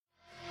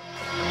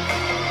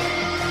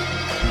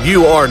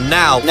You are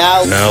now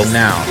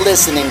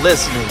listening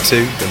to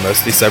the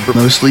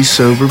Mostly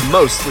Sober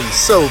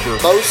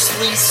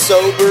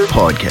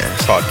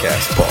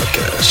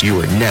podcast. You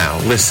are now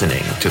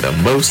listening to the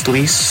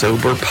Mostly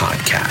Sober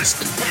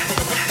podcast.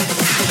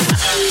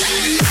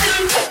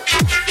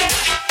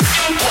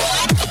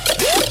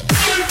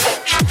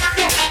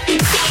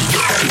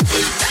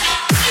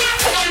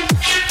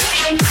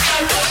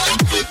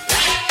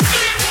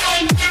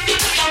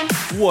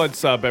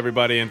 What's up,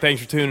 everybody, and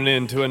thanks for tuning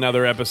in to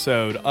another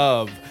episode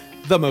of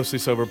the Mostly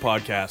Sober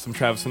podcast. I'm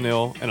Travis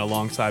O'Neill, and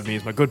alongside me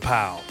is my good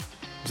pal,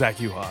 Zach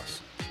Uhas.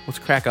 What's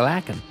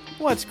crack-a-lackin'?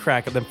 What's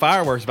crack-a? Them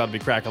fireworks about to be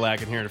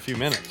crack-a-lackin' here in a few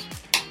minutes.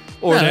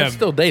 Or No, them, it's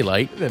still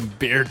daylight. them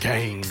beer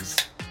canes.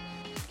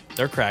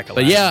 They're crack-a-lackin'.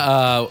 But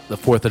yeah, the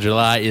 4th of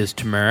July is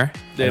tomorrow.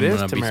 It is I'm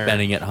going to be tomorrow.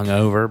 spending it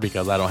hungover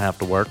because I don't have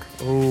to work.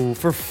 Ooh,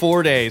 for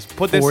 4 days.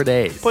 Put 4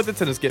 days. Put this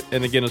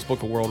in the Guinness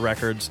Book of World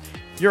Records.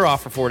 You're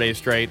off for 4 days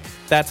straight.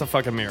 That's a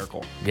fucking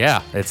miracle.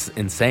 Yeah, it's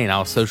insane. I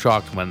was so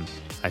shocked when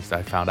I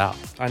found out.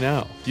 I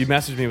know. You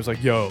messaged me. It was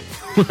like, yo.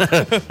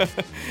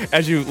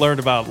 As you learned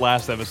about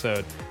last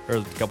episode, or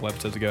a couple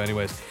episodes ago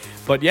anyways.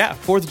 But yeah,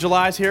 4th of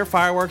July is here.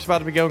 Fireworks about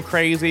to be going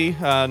crazy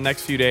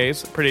next few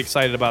days. Pretty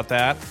excited about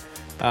that.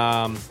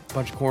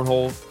 Bunch of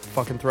cornhole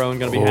fucking throwing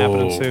going to be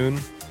happening soon.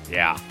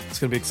 Yeah. It's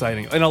going to be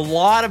exciting. And a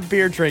lot of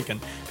beer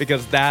drinking,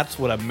 because that's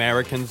what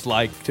Americans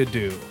like to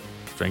do.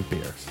 Drink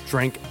beers.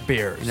 Drink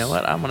beers. You know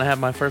what? I'm going to have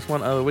my first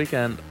one of the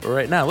weekend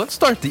right now. Let's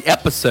start the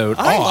episode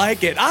I off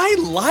like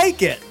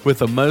it.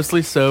 with a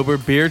mostly sober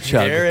beer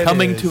chug There it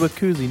coming is. to a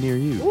koozie near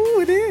you.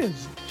 Ooh, it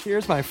is.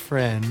 Cheers, my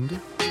friend.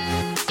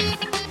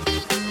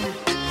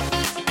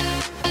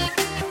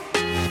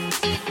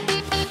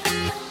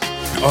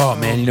 Oh,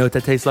 man, you know what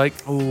that tastes like?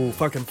 Ooh,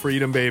 fucking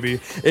freedom, baby.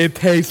 It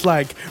tastes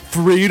like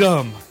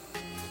freedom.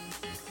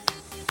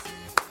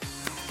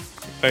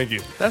 Thank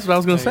you. That's what I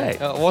was going to say.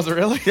 Was it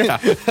really? Yeah.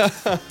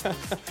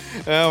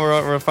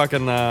 We're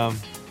fucking,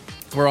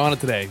 we're on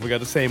it today. We got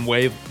the same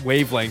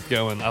wavelength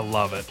going. I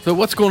love it. So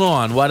what's going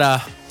on? What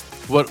are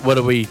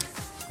we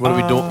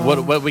doing?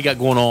 What we got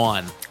going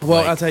on? Well,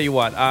 Like, I'll tell you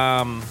what.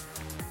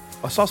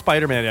 I saw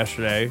Spider-Man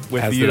yesterday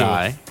with as you. did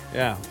I.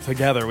 Yeah,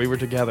 together. We were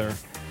together.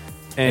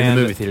 In And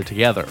the movie theater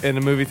together. In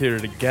the movie theater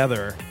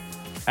together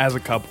as a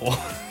couple.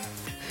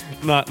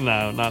 not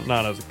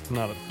as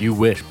a. You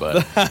wish,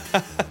 but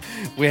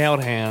We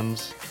held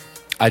hands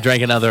I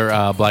drank another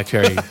black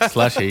cherry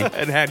slushy.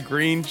 and had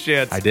green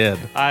shits. I did.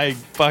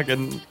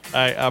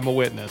 I'm a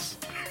witness.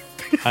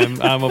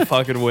 I'm a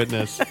fucking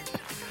witness.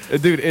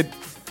 Dude, it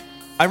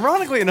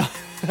ironically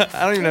enough,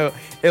 I don't even know.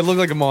 It looked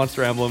like a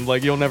monster emblem.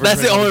 Like, you'll never.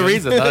 That's the drink it only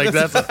again. reason. Like,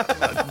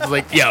 that's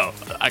like, yo,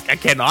 I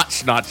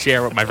cannot not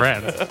share with my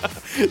friends.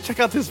 Check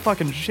out this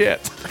fucking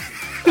shit.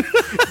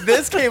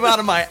 This came out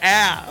of my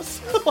ass.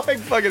 I'm like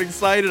fucking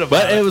excited about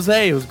But it.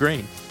 it was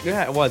green.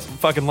 Yeah, it was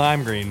fucking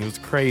lime green. It was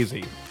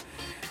crazy.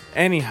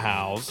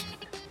 Anyhows,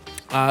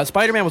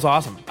 Spider-Man was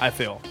awesome. I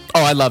feel.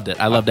 Oh, I loved it.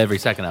 I loved every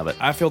second of it.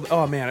 I feel.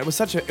 Oh man, it was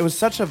such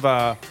of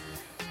a.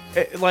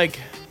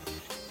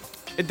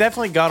 It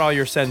definitely got all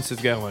your senses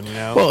going. You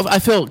know. Well, I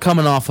feel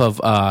coming off of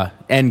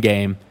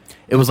Endgame,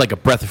 it was like a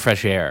breath of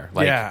fresh air.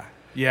 Like,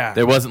 yeah.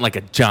 there wasn't like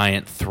a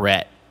giant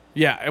threat.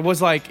 Yeah, it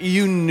was like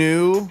you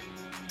know.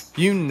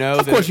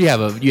 Of course, you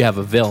have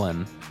a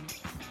villain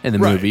in the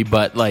Right. movie,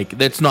 but like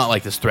it's not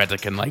like this threat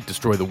that can like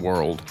destroy the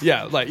world.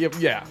 Yeah,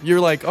 you're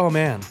like, oh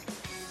man,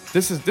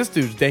 this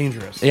dude's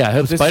dangerous. Yeah, I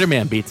hope This-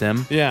 Spider-Man beats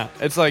him. Yeah,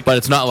 it's like, But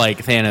it's not like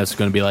Thanos is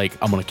going to be like,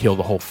 I'm going to kill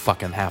the whole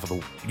fucking half of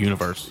the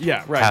universe.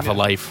 Yeah, right, Half yeah. of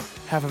life.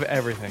 half of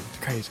everything.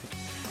 It's crazy.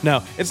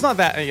 No, it's not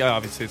that. Yeah,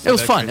 obviously, it's It not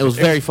was that fun. crazy. It was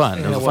very fun.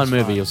 It was a fun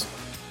movie. fun. It was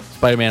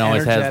Spider-Man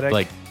always has Energetic.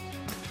 like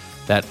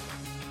that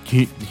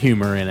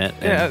humor in it.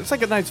 Yeah, And, it's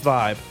like a nice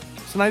vibe.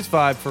 It's a nice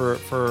vibe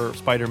for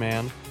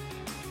Spider-Man.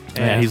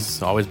 yeah,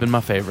 he's always been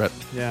my favorite.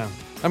 Yeah,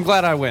 I'm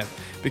glad I went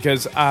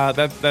because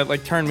that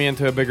like turned me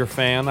into a bigger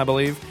fan. I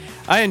believe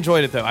I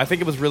enjoyed it though. I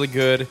think it was really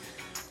good.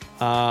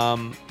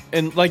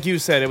 And like you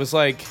said, it was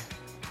like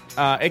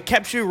it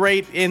kept you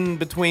right in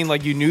between.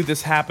 Like you knew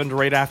this happened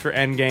right after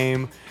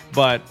Endgame,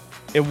 but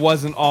it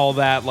wasn't all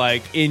that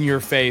like in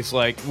your face.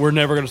 Like we're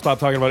never gonna stop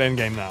talking about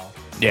Endgame now.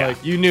 Yeah.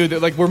 like you knew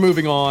that like we're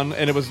moving on,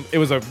 and it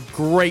was a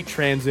great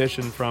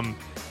transition from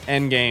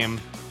Endgame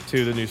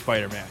to the new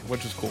Spider-Man,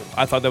 which is cool.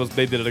 I thought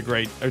they did a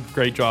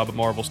great job at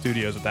Marvel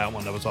Studios at that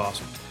one. That was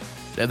awesome.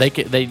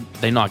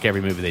 They knock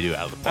every movie they do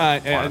out of the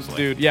park. honestly.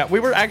 Dude, yeah, we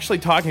were actually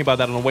talking about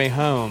that on the way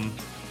home,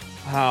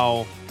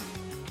 how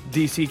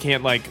DC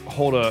can't like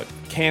hold a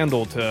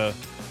candle to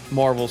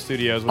Marvel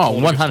Studios. With Oh,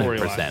 holding a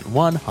 100%.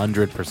 storyline.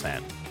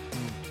 100%.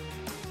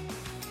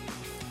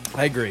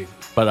 I agree.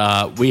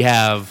 But we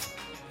have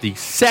the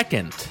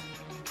second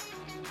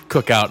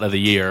cookout of the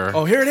year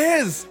Oh, here it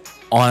is.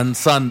 on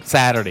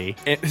Saturday.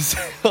 It's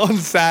on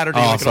Saturday.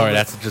 Oh, like sorry, on-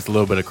 that's just a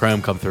little bit of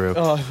chrome come through.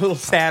 a little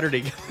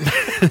Saturday.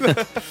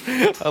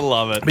 I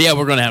love it. But yeah,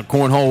 we're going to have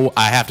cornhole.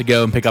 I have to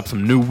go and pick up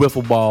some new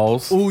wiffle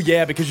balls. Oh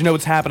yeah, because you know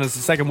what's happening. It's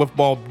the second wiffle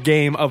ball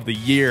game of the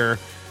year.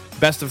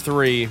 Best of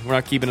 3. We're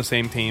not keeping the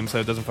same team, so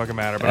it doesn't fucking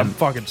matter. But I'm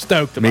fucking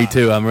stoked about it. Me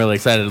too. I'm really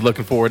excited.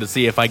 Looking forward to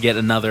see if I get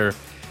another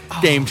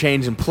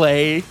game-changing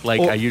play.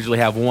 I usually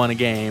have one a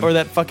game. Or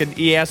that fucking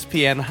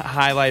ESPN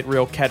highlight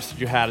reel catch that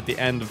you had at the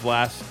end of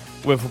last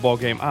wiffle ball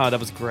game. Oh, that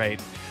was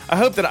great. I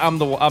hope that I'm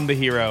the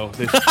hero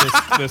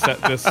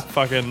this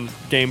fucking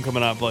game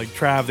coming up. Like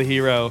Trav the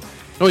hero.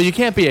 Well, you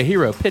can't be a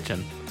hero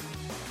pitching.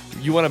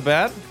 You want to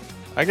bet?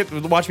 I get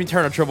watch me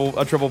turn a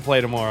triple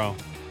play tomorrow,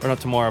 or not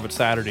tomorrow, but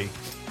Saturday.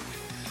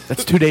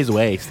 That's 2 days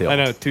away still. I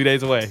know, 2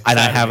 days away. And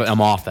I'm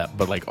off that,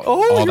 but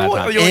all that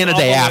time. And a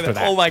day after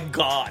that. Oh my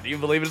god, you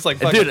believe it? It's like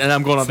dude, and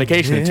I'm going on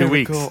vacation in 2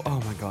 weeks.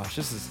 Oh my gosh,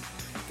 this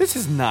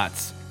is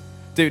nuts,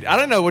 dude. I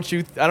don't know what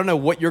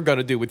you're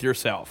gonna do with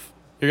yourself.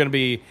 You're gonna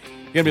be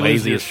lazy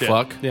losing your as shit.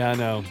 fuck. Yeah, I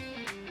know.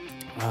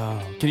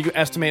 Can you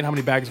estimate how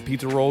many bags of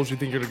pizza rolls you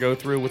think you're gonna go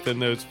through within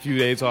those few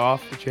days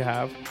off that you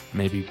have?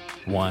 Maybe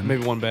one.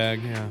 Maybe one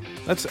bag. Yeah,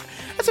 that's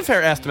a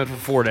fair estimate for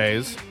 4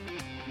 days.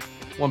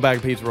 One bag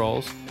of pizza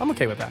rolls. I'm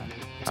okay with that.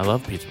 I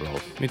love pizza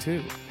rolls. Me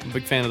too. I'm a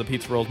big fan of the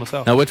pizza rolls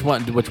myself. Now, which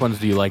ones do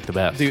you like the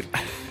best? Dude,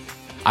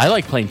 I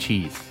like plain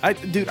cheese. I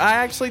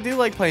actually do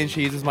like plain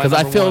cheese. Is my because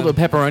I feel one. the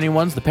pepperoni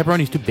ones. The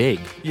pepperoni's too big.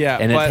 Yeah,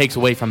 and it takes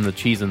away from the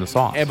cheese and the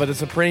sauce. Yeah, but the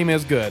Supreme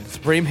is good.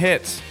 Supreme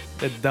hits.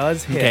 It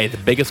does hit. Okay, the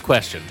biggest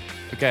question.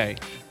 Okay,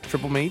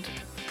 triple meat.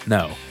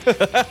 No.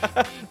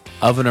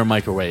 Oven or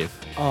microwave?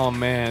 Oh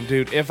man,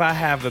 dude, if I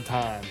have the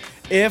time,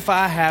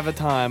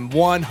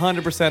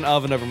 100%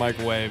 oven over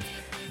microwave.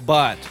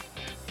 But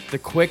the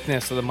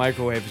quickness of the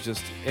microwave is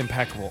just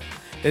impeccable.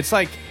 It's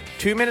like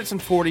 2 minutes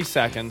and 40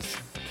 seconds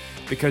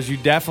because you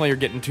definitely are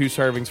getting 2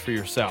 servings for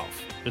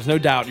yourself. There's no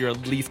doubt you're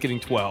at least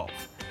getting 12,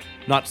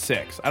 not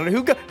 6. I don't know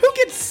who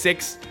gets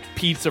 6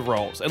 pizza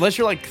rolls unless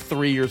you're like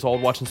 3 years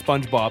old watching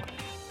SpongeBob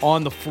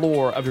on the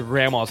floor of your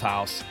grandma's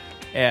house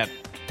at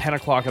 10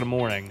 o'clock in the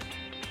morning.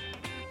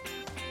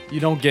 You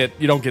don't get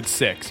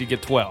 6. You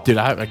get 12. Dude,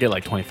 I get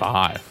like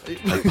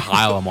 25. Like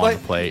pile them on the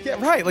plate. Yeah,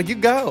 right. Like you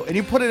go and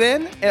you put it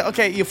in. And,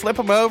 okay, you flip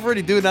them over and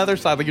you do another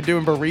side like you're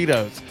doing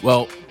burritos.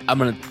 Well,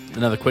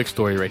 another quick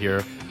story right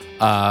here.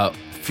 A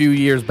few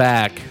years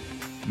back,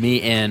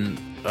 me and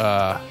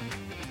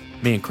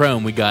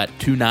Chrome, we got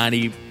 2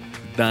 90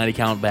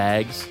 count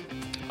bags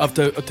of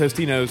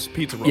Tostino's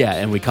pizza rolls. Yeah,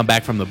 and we come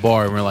back from the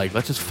bar and we're like,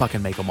 let's just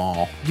fucking make them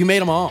all. You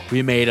made them all.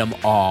 We made them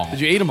all.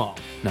 Did you eat them all?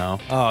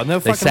 No. Oh, no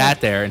fucking They sat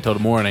there until the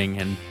morning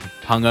and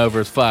hung over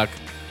as fuck.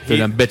 Threw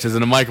them bitches in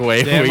the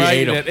microwave. Damn we right,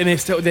 ate them. And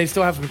they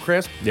still have some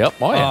crisp? Yep.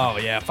 Oh, yeah. Oh,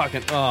 yeah.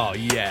 Fucking, oh,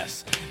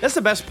 yes. That's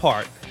the best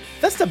part.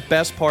 That's the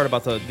best part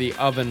about the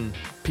oven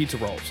pizza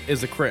rolls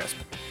is the crisp.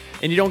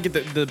 And you don't get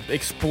the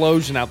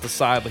explosion out the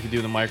side like you do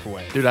in the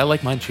microwave. Dude, I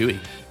like mine chewy.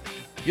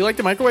 You like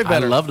the microwave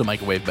better? I love the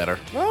microwave better.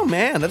 Oh,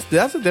 man. That's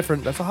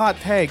a hot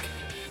take.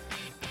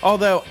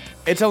 Although,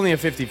 it's only a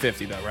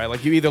 50-50, though, right?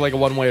 Like, you either like it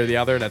one way or the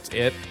other, that's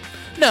it.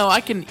 No,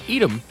 I can eat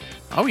them.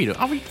 I'll eat them.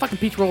 I'll eat fucking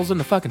pizza rolls in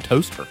the fucking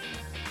toaster.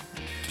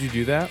 Did you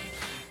do that?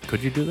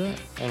 Could you do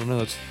that? I don't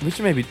know. We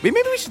should maybe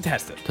we should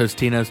test it.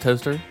 Tostino's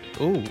toaster?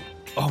 Ooh.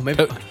 Oh,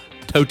 maybe.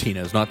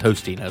 Totino's, not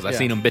Tostinos. I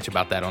seen them bitch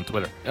about that on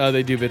Twitter. Oh,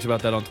 they do bitch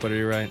about that on Twitter.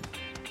 You're right.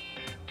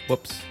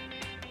 Whoops.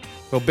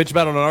 Well, bitch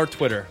about it on our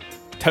Twitter.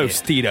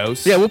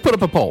 Tostitos. Yeah, we'll put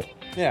up a poll.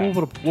 Yeah.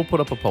 We'll put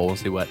up a poll and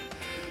see what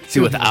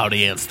the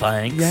audience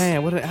thinks. Yeah.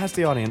 Ask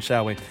the audience,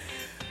 shall we?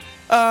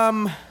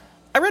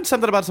 I read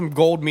something about some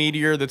gold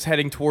meteor that's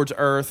heading towards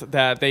Earth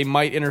that they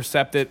might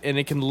intercept it, and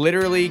it can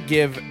literally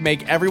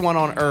make everyone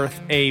on Earth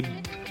a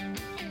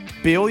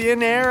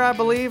billionaire. I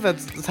believe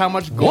that's how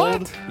much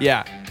gold. What?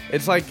 Yeah,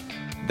 it's like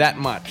that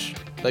much.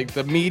 Like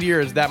the meteor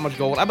is that much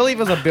gold. I believe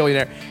it's a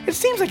billionaire. It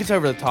seems like it's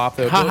over the top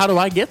though. How do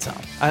I get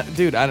some?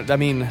 Dude, I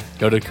mean,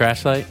 go to the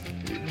crash site.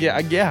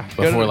 Yeah.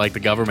 Before like the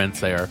government's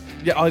there.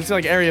 Yeah, it's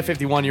like Area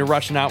 51. You're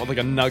rushing out with like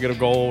a nugget of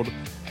gold,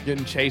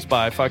 getting chased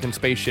by fucking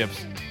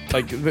spaceships.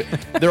 Like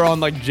they're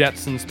on like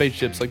jets and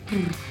spaceships, like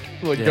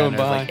going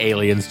by. Like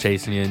aliens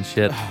chasing you and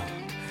shit,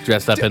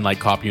 dressed up in like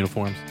cop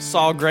uniforms.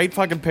 Saw a great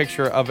fucking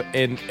picture of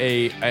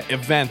a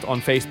event on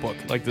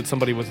Facebook, like that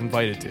somebody was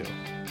invited to,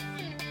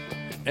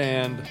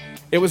 and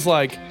it was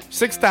like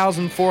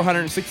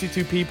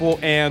 6,462 people,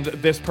 and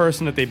this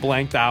person that they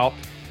blanked out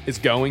is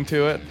going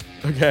to it.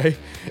 Okay,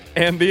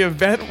 and the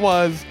event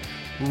was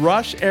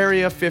Rush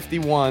Area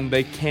 51.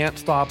 They can't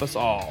stop us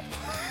all.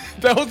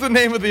 That was the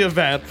name of the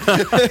event.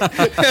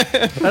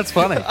 That's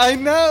funny. I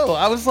know.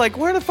 I was like,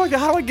 where the fuck?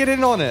 How do I get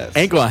in on this?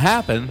 Ain't gonna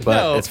happen,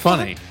 but it's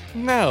funny.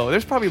 No,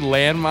 there's probably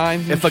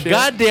landmines. If a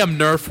goddamn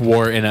Nerf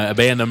war in an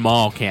abandoned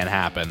mall can't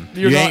happen,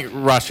 you ain't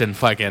rushing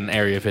fucking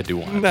Area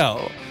 51.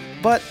 No,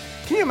 but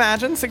can you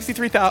imagine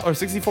 63,000 or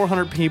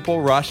 6,400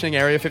 people rushing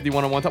Area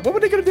 51 at one time? What were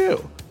they gonna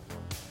do?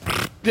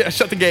 Yeah,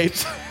 shut the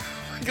gates.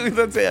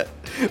 That's it.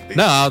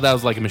 No, that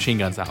was like a machine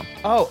gun sound.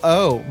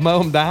 Oh,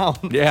 mow them down.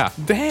 Yeah.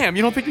 Damn,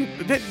 you don't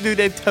think dude,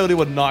 they totally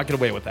would not get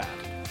away with that.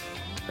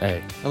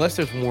 Hey. Unless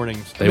there's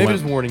warnings. Maybe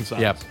there's warning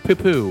signs. Yeah,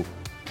 poo-poo.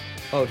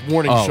 Oh, it's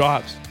warning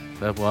shots.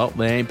 Well,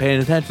 they ain't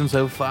paying attention,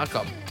 so fuck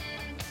them.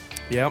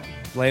 Yep,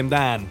 lay them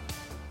down.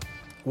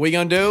 What you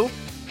gonna do?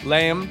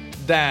 Lay them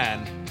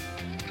down.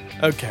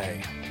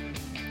 Okay.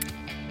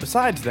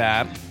 Besides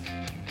that,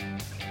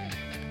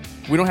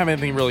 we don't have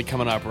anything really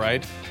coming up,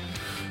 right?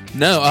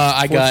 No,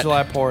 I 4th got... of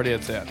July party,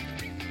 that's it.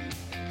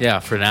 Yeah,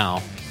 for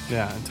now.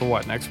 Yeah, until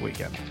what? Next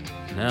weekend?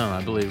 No,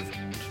 I believe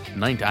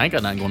 19th. I ain't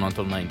got nothing going on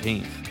until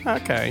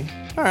 19th. Okay.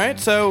 All right,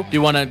 so... Do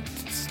you want to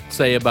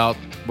say about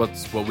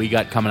what we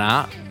got coming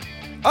out?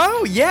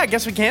 Oh, yeah, I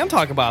guess we can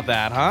talk about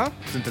that, huh?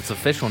 Since it's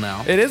official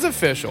now. It is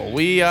official.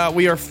 We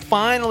are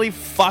finally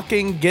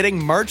fucking getting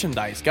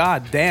merchandise.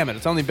 God damn it.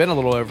 It's only been a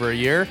little over a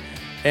year,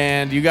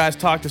 and you guys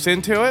talked us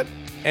into it,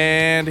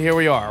 and here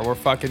we are. We're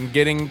fucking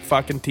getting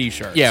fucking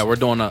T-shirts. Yeah, we're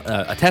doing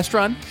a test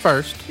run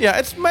first. Yeah,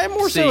 it's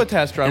more so a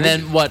test run. And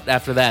then what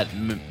after that?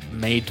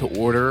 Made to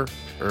order?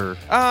 Or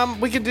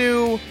we could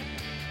do...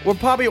 We'll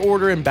probably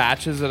order in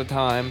batches at a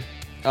time,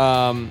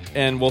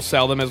 and we'll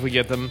sell them as we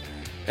get them.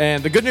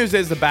 And the good news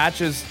is the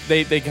batches,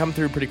 they come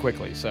through pretty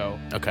quickly, so...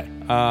 Okay.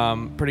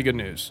 Pretty good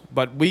news.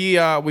 But we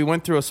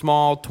went through a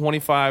small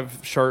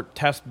 25-shirt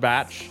test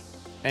batch,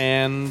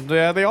 and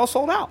they all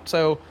sold out.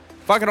 So,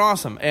 fucking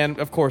awesome. And,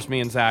 of course, me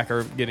and Zach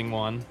are getting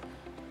one.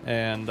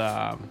 And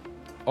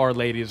our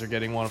ladies are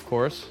getting one, of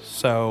course.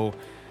 So,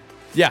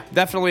 yeah,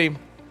 definitely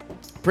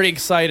pretty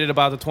excited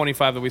about the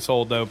 25 that we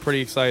sold, though.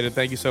 Pretty excited.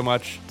 Thank you so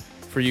much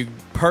for you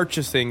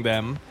purchasing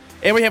them.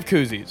 And we have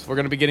koozies. We're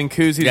going to be getting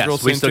koozies real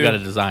soon, we still got to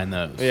design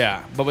those.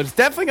 Yeah, but it's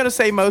definitely going to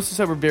say Mostly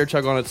Sober Beer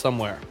Chug on it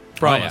somewhere.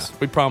 Promise. Oh, yeah.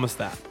 We promise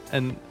that.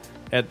 And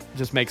it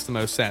just makes the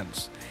most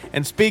sense.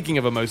 And speaking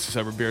of a Mostly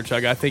Sober Beer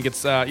Chug, I think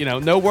it's,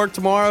 no work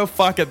tomorrow.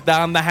 Fuck it,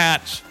 down the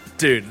hatch.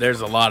 Dude,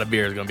 there's a lot of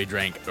beers going to be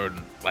drank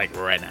like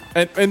right now.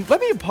 And let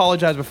me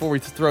apologize before we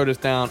throw this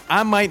down.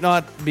 I might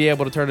not be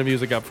able to turn the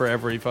music up for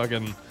every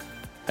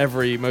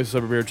Mostly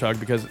Sober Beer Chug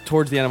because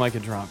towards the end I might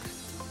get drunk.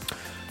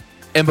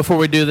 And before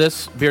we do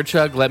this, Beer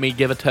Chug, let me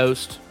give a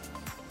toast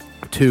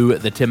to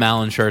the Tim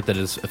Allen shirt that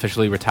is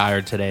officially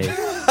retired today.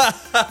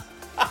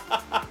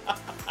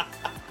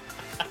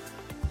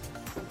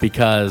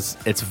 Because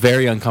it's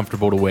very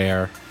uncomfortable to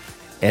wear,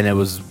 and it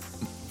was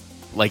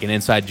like an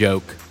inside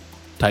joke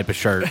type of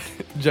shirt.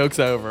 Joke's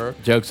over.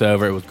 Joke's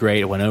over. It was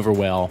great. It went over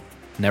well.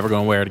 Never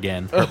going to wear it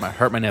again.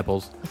 Hurt my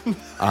nipples.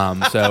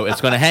 So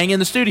it's going to hang in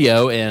the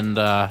studio, and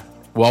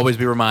we'll always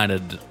be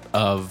reminded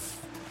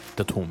of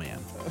the Tool Man.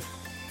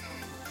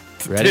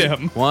 Ready?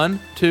 Tim. 1,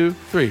 2,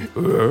 3.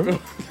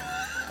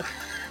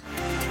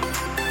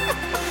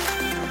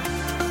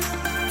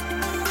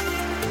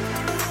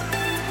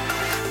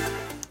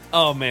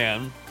 Oh,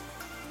 man.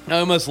 I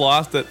almost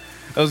lost it.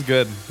 That was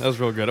good. That was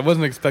real good. I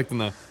wasn't expecting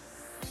to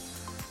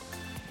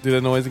do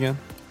that noise again.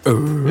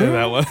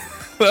 Yeah, that one.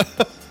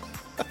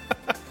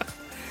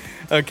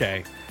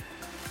 Okay.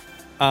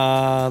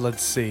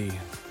 Let's see.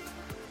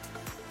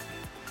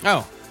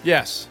 Oh,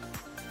 yes.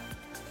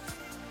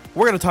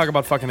 We're going to talk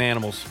about fucking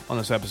animals on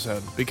this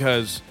episode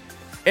because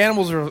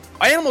animals are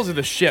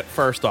the shit,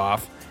 first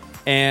off.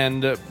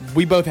 And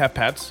we both have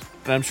pets.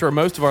 And I'm sure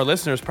most of our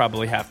listeners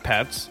probably have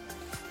pets.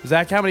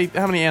 Zach, how many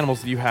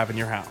animals do you have in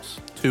your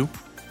house? 2.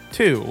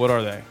 2. What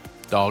are they?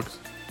 Dogs.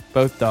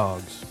 Both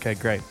dogs. Okay,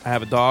 great. I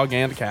have a dog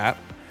and a cat.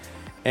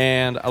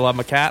 And I love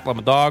my cat, love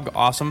my dog.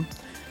 Awesome.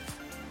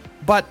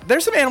 But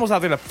there's some animals out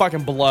there that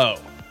fucking blow.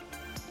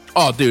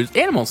 Oh, dude.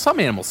 Some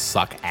animals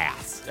suck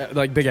ass.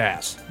 Like big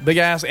ass. Big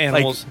ass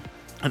animals.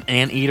 Like an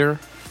anteater.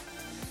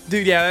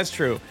 Dude, yeah, that's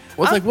true.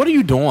 What are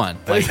you doing?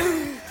 Like,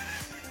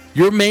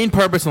 your main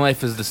purpose in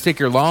life is to stick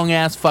your long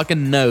ass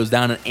fucking nose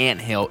down an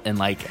anthill and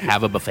like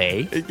have a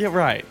buffet. Yeah,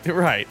 right.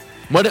 Right.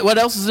 What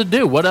else does it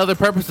do? What other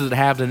purpose does it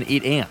have than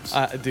eat ants?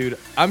 Dude,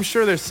 I'm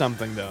sure there's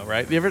something though,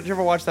 right? You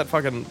ever watch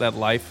that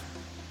Life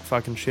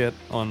fucking shit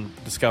on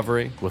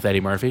Discovery With Eddie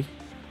Murphy?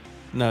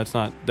 No, it's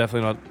not.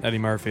 Definitely not Eddie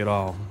Murphy at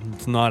all.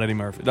 It's not Eddie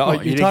Murphy. Oh,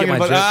 you're talking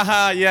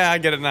about? Yeah, I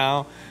get it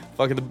now.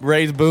 Fucking the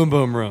Ray's Boom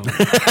Boom Room.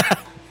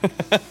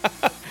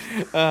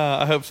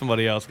 I hope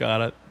somebody else got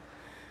it.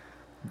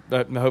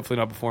 But hopefully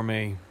not before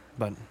me.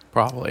 But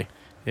probably.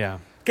 Yeah.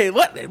 Okay,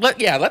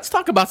 let's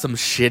talk about some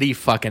shitty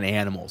fucking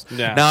animals.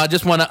 Yeah. Now, I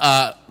just want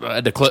to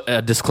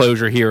a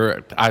disclosure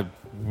here.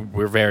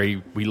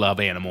 We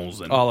love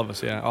animals, and all of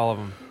us, yeah, all of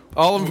them.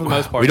 All of them for the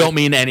most part. We don't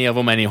mean any of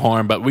them any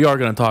harm, but we are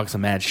going to talk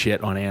some mad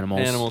shit on animals.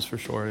 Animals for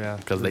sure, yeah.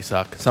 Because they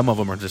suck. Some of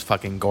them are just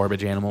fucking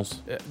garbage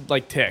animals.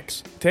 Like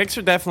ticks. Ticks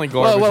are definitely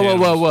garbage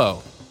animals.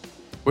 Whoa.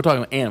 We're talking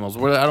about animals.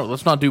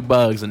 Let's not do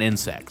bugs and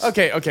insects.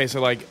 Okay, so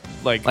like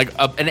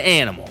an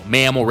animal,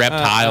 mammal,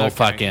 reptile, okay.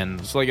 fucking...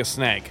 It's like a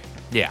snake.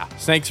 Yeah.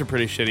 Snakes are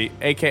pretty shitty,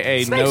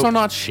 a.k.a. Snakes are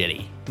not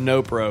shitty.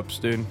 Nope ropes,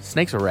 dude.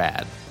 Snakes are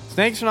rad.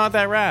 Snakes are not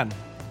that rad.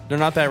 They're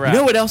not that rad. You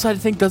know what else I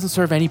think doesn't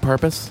serve any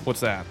purpose?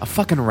 What's that? A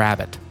fucking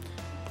rabbit.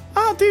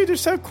 Oh, dude, they're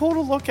so cool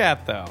to look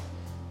at, though.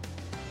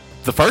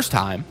 The first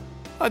time.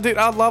 Oh, dude,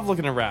 I love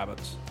looking at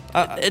rabbits.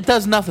 It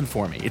does nothing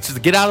for me. It's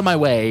just get out of my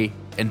way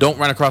and don't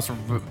run across a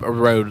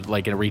road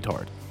like a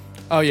retard.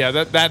 Oh, yeah,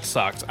 that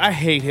sucks. I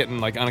hate hitting,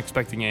 like,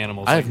 unexpected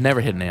animals. I've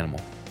never hit an animal.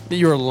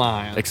 You're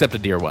lying. Except a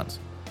deer once.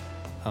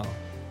 Oh.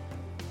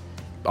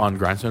 On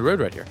Grindstone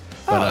Road right here.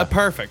 But,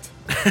 perfect.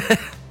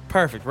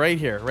 Perfect. Right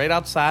here. Right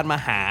outside my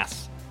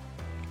house.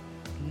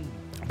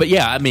 But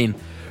yeah, I mean,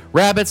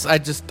 rabbits, I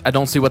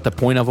don't see what the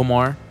point of them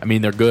are. I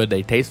mean, they're good.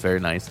 They taste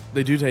very nice.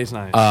 They do taste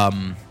nice.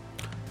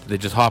 They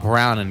just hop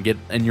around and get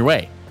in your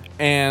way.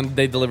 And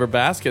they deliver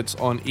baskets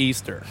on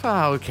Easter.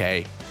 Oh,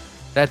 okay.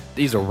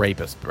 He's a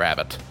rapist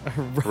rabbit.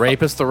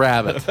 Rapist the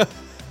rabbit.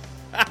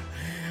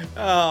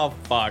 Oh,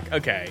 fuck.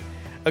 Okay.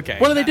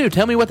 What do they do?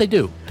 Tell me what they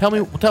do. Tell me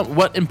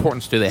what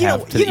importance do they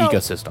have to the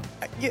ecosystem?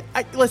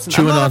 Listen,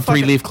 Chewing on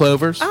 3-leaf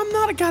clovers? I'm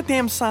not a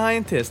goddamn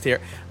scientist here.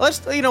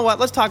 You know what?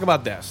 Let's talk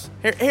about this.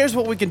 Here's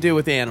what we can do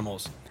with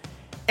animals.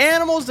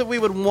 Animals that we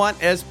would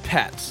want as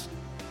pets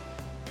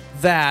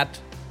that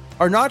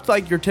are not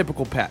like your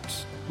typical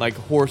pets, like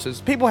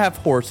horses. People have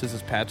horses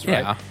as pets,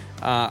 right?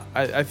 Yeah.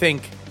 I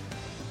think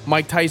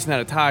Mike Tyson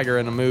had a tiger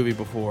in a movie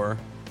before.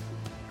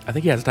 I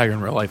think he has a tiger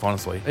in real life,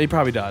 honestly. He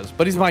probably does,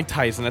 but he's Mike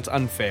Tyson. That's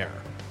unfair.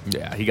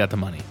 Yeah, he got the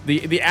money.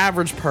 The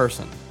average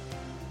person.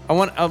 I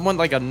want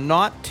like a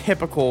not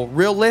typical,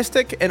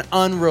 realistic and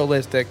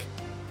unrealistic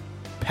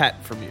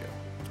pet from you.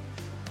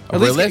 At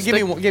least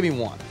give me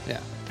one. Yeah.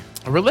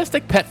 A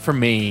realistic pet for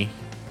me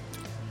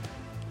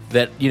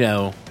that,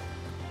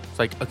 it's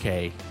like,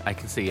 okay, I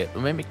can see it.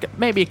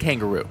 Maybe a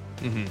kangaroo.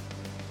 Mm-hmm.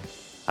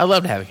 I'd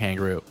love to have a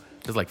kangaroo.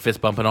 Just like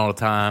fist bumping all the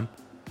time.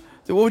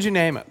 So what would you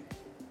name it?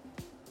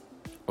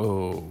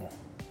 Oh.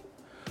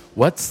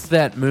 What's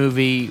that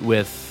movie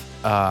with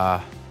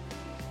I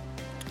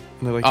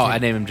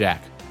name him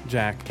Jack.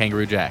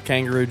 Kangaroo Jack.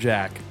 Kangaroo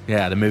Jack.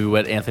 Yeah, the movie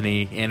with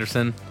Anthony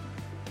Anderson.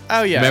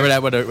 Oh, yeah. Remember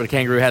that when a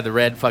kangaroo had the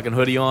red fucking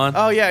hoodie on?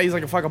 Oh, yeah, he's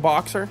like a fucking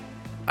boxer.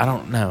 I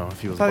don't know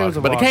if he was a I thought he boxer. was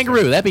a But a boxer.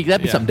 kangaroo,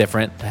 that'd be something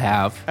different to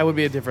have. That would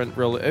be a different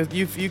real.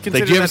 You consider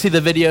Did you ever see the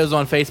videos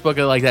on Facebook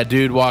of like that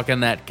dude walking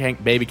that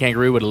baby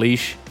kangaroo with a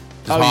leash?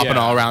 Just hopping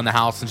all around the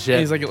house and shit.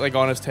 He's like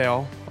on his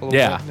tail a little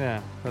bit.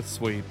 Yeah, that's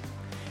sweet.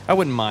 I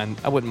wouldn't mind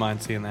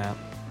seeing that.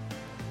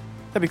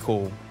 That'd be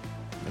cool.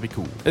 That'd be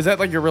cool. Is that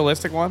like your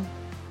realistic one?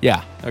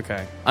 Yeah.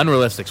 Okay.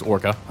 Unrealistic's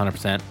orca,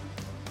 100%.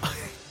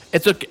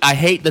 It's okay. I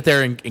hate that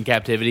they're in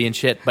captivity and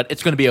shit, but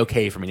it's going to be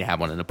okay for me to have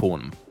one in a pool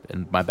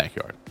in my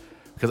backyard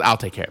because I'll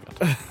take care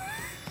of it.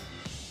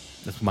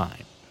 It's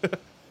mine.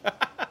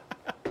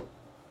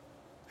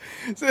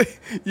 So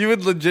you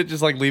would legit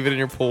just like leave it in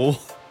your pool?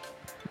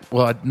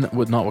 Well,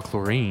 not with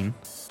chlorine.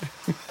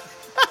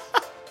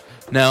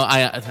 No,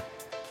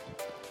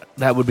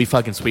 that would be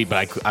fucking sweet,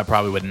 but I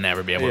probably would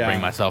never be able to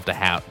bring myself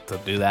to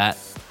do that.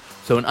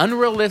 So an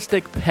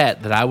unrealistic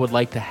pet that I would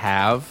like to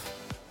have.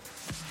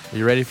 Are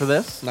you ready for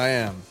this? I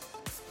am.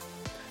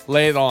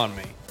 Lay it on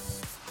me.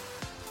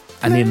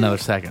 I need another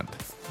second.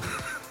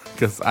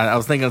 Because I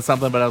was thinking of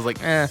something, but I was like,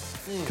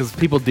 because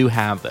people do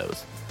have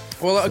those.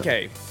 Well,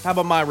 okay. How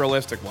about my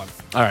realistic one?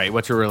 All right,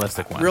 what's your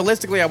realistic one?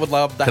 Realistically, I would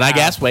love that. Can I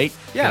guess? Wait.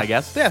 Yeah. Can I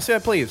guess? Yes, yeah,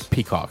 please.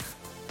 Peacock.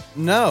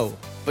 No,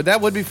 but that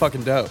would be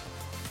fucking dope.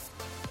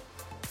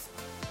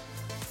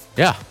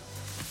 Yeah.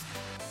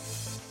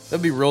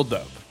 That'd be real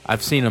dope.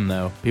 I've seen them,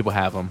 though. People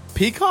have them.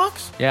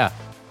 Peacocks? Yeah.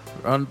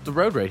 On the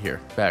road right here.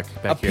 Back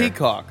a here.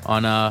 Peacock?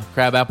 On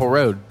Crabapple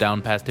Road,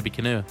 down past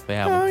Tippecanoe. They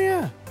have them. Oh,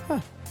 yeah. Huh.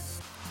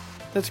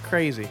 That's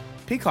crazy.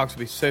 Peacocks would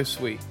be so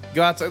sweet.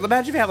 Go outside.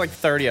 Imagine if you have like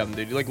 30 of them,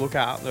 dude. You like look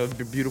out. The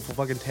beautiful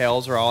fucking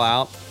tails are all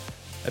out.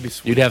 That'd be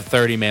sweet. You'd have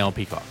 30 male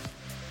peacocks.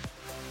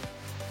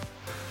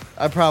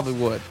 I probably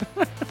would.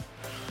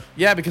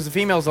 Yeah, because the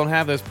females don't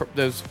have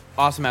those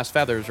awesome ass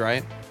feathers,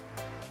 right?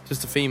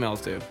 Just the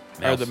females do.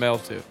 Or the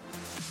males do.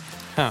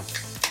 Huh.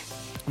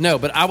 No,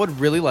 but I would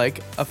really like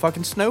a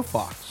fucking snow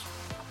fox.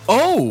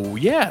 Oh,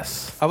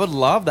 yes. I would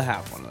love to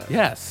have one of those.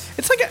 Yes.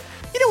 It's like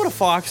you know what a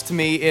fox to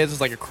me is?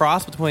 It's like a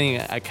cross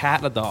between a cat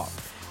and a dog.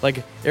 Like,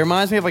 it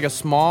reminds me of like a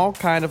small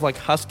kind of like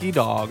husky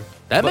dog.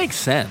 That makes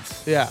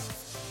sense. Yeah.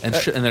 And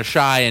they're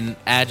shy and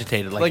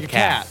agitated like a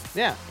cat.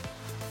 Yeah.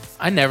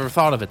 I never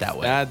thought of it that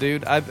way. Yeah,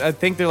 dude. I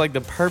think they're like the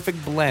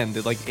perfect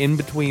blend, like in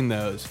between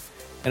those.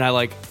 And I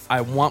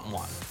want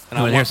one. And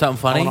You want to hear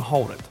something funny? I want to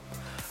hold it.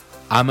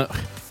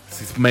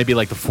 It's maybe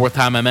like the fourth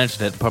time I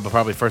mentioned it,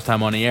 probably first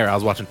time on the air. I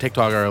was watching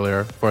TikTok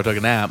earlier before I took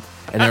a nap,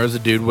 and there was a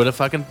dude with a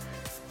fucking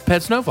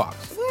pet snow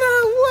fox.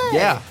 No way.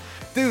 Yeah.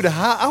 Dude,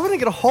 I want to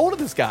get a hold of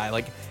this guy.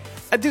 Like,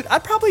 dude,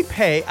 I'd probably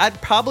pay.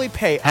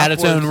 Had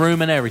its own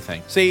room and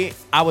everything. See,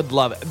 I would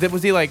love it.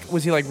 Was he like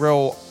a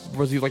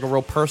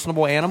real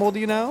personable animal, do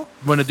you know?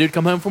 When a dude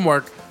come home from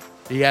work,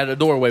 he had a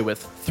doorway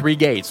with 3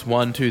 gates,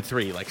 1, 2,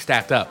 3, like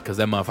stacked up, because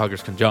them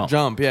motherfuckers can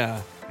jump.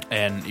 Yeah.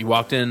 And he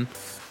walked in.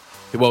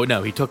 Well,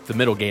 no, he took the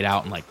middle gate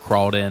out and like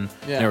crawled in.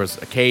 Yeah. There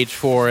was a cage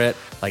for it,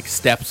 like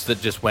steps that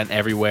just went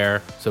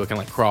everywhere, so it can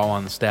like crawl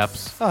on the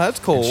steps. Oh, that's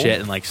cool. And shit,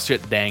 and like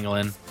shit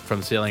dangling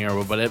from the ceiling,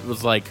 but it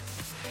was like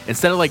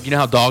instead of like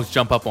how dogs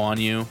jump up on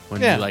you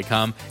when you like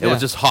come, it was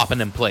just hopping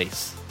in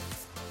place.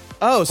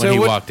 Oh, so when he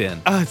walked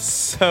in. Oh, it's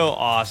so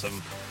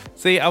awesome.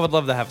 See, I would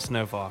love to have a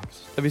snow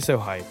fox. That'd be so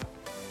hype.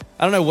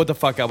 I don't know what the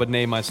fuck I would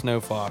name my snow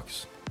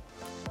fox.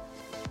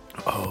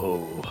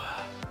 Oh.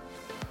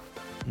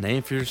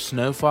 Name for your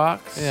snow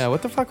fox? Yeah,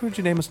 what the fuck would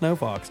you name a snow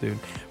fox, dude?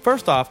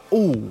 First off,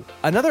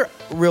 another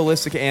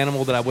realistic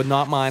animal that I would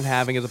not mind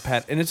having as a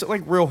pet, and it's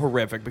like real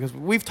horrific because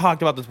we've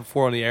talked about this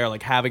before on the air,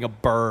 like having a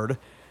bird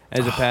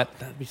as a pet.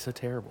 That'd be so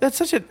terrible. That's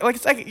such a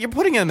it's like you're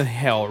putting him in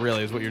hell.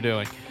 Really, is what you're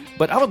doing.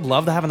 But I would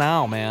love to have an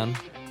owl, man.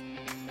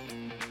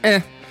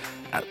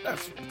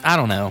 I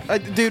don't know.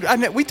 Dude, I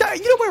know, you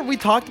know where we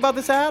talked about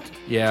this at?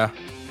 Yeah.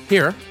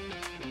 Here.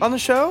 On the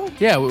show?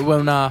 Yeah,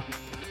 when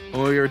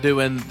we were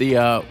doing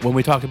the when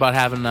we talked about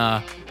having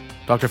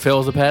Dr. Phil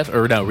as a pet,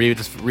 or no,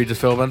 Regis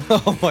Philbin.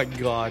 Oh my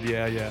God,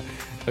 yeah.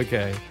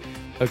 Okay,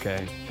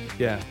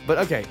 yeah. But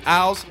okay,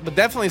 owls, but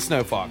definitely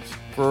snow fox,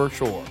 for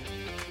sure.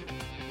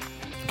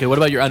 Okay, what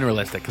about your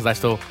unrealistic? Because I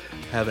still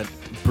haven't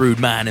brewed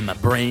mine in my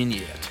brain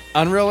yet.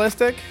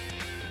 Unrealistic?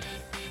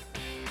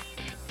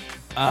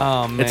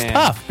 Oh, man. It's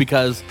tough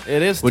because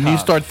it is when tough. you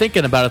start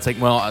thinking about it, it's like,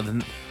 well,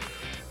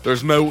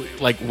 there's no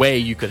like way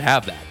you could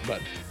have that.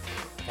 But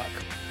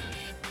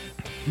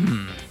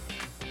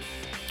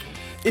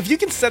if you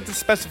can set the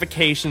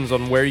specifications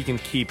on where you can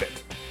keep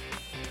it,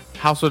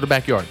 house or the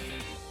backyard.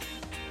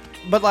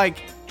 but like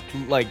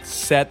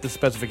set the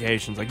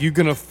specifications, like you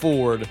can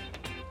afford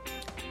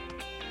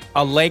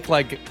a lake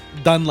like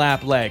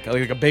Dunlap Lake,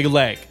 like a big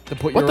lake to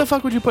put What the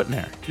fuck would you put in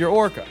there? your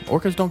orca.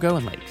 Orcas don't go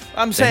in lakes.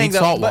 I'm They saying need that,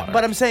 salt water.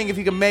 but I'm saying if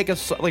you can make a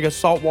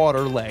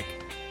saltwater lake.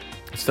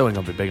 It still ain't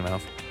gonna be big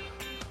enough.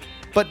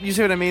 But you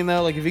see what I mean,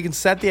 though? Like, if you can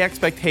set the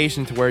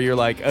expectation to where you're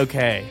like,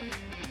 okay,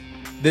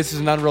 this is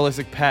an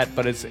unrealistic pet,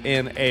 but it's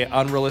in a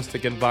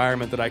unrealistic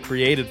environment that I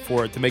created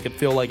for it to make it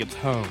feel like it's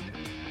home.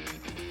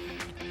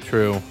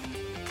 True.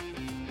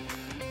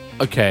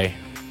 Okay,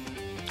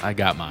 I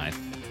got mine.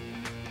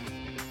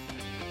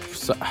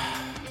 So,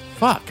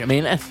 fuck. I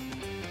mean, that's...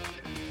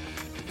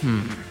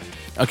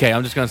 Okay,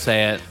 I'm just gonna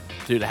say it,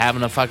 dude.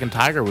 Having a fucking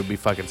tiger would be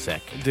fucking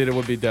sick. Dude, it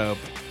would be dope.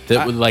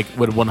 That would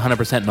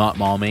 100% not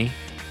maul me.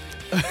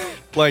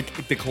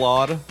 Like, the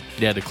clawed.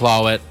 Yeah, to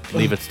claw it,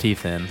 leave its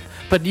teeth in.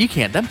 But you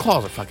can't. Them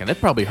claws are fucking... It'd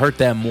probably hurt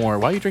them more.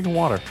 Why are you drinking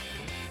water?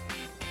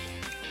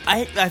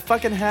 I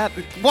fucking had...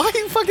 Why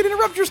you fucking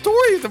interrupt your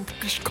story to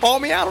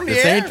call me out on the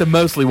This air? ain't the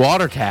mostly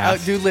water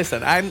cast. Dude,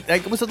 listen, I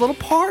was a little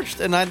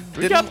parched, and I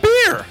We didn't... got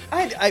beer.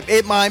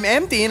 I'm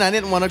empty, and I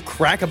didn't want to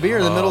crack a beer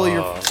in the middle of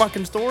your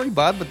fucking story,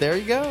 bud, but there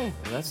you go.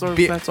 That's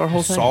our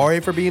whole thing.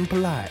 Sorry for being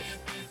polite.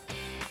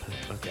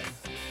 Okay.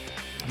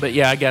 But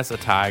yeah, I guess a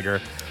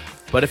tiger.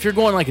 But if you're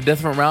going like a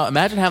different route,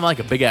 imagine having like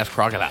a big ass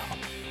crocodile.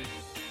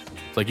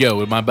 It's like, yo,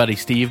 with my buddy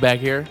Steve back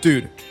here.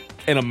 Dude,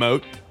 in a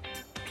moat.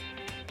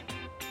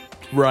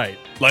 Right.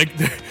 Like,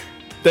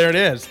 there it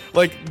is.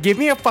 Like, give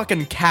me a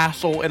fucking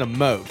castle in a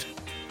moat.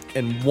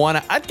 And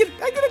I'd get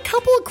a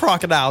couple of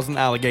crocodiles and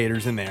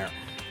alligators in there.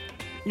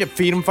 You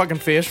feed them fucking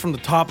fish from the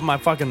top of my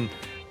fucking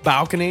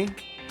balcony.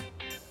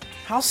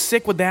 How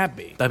sick would that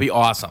be? That'd be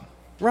awesome.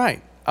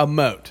 Right. A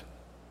moat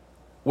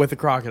with a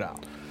crocodile.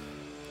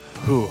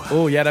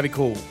 Oh, yeah, that'd be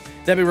cool.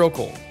 That'd be real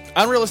cool.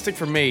 Unrealistic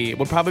for me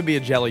would probably be a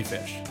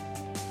jellyfish.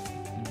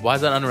 Why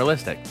is that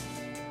unrealistic?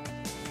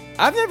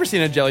 I've never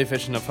seen a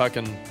jellyfish in a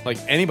fucking, like,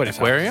 anybody's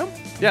Aquarium?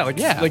 house.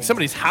 Yeah, like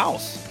somebody's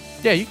house.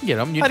 Yeah, you can get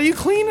them. How do you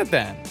clean it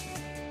then?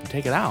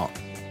 Take it out.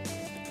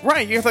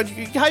 Right, how are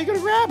you gonna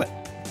grab it?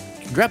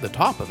 You can grab the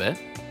top of it.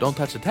 Don't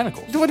touch the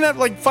tentacles. Wouldn't that,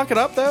 like, fuck it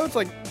up, though? It's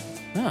like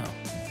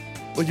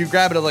you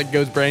grab it, it, like,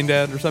 goes brain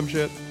dead or some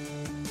shit?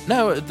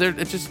 No,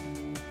 it's just...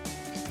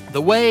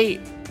 The way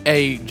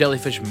a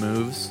jellyfish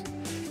moves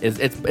is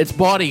its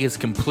body is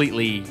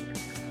completely...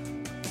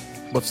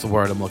 What's the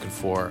word I'm looking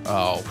for?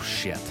 Oh,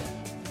 shit.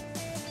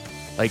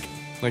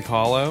 Like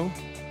hollow?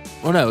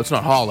 Well, no, it's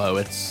not hollow.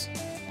 It's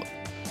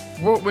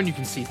when you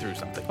can see through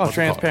something. Oh, What's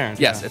it called? transparent.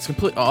 Yes, Yeah.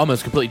 it's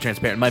almost completely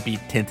transparent. It might be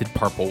tinted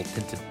purple,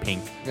 tinted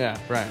pink, Yeah,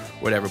 right.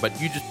 whatever. But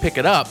you just pick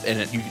it up and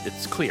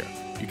it's clear.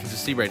 You can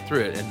just see right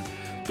through it. And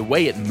the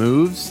way it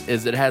moves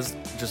is it has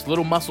just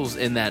little muscles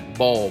in that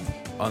bulb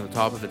on the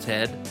top of its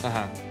head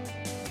Uh-huh.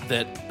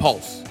 that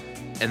pulse,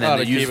 and then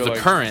to it uses keep it the like-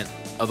 current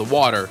of the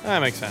water. That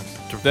makes sense.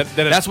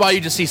 That's why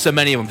you just see so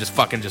many of them just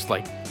fucking just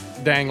like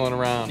dangling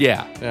around.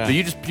 yeah. Yeah. But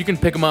you can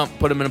pick them up,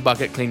 put them in a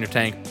bucket, clean your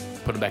tank,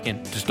 put them back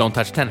in. Just don't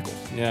touch tentacles,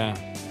 Yeah.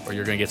 or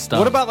you're gonna get stung.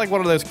 What about, like,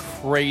 one of those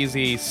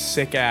crazy,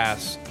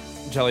 sick-ass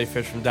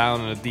jellyfish from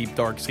down in a deep,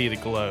 dark sea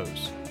that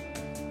glows?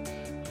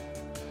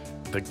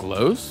 the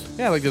glows?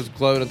 Yeah, like those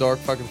glow-in-the-dark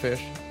fucking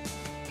fish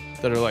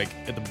that are, like,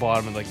 at the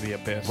bottom of, like, the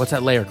abyss. What's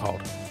that layer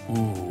called?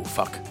 Ooh,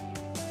 fuck.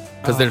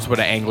 Because there's what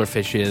an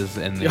anglerfish is,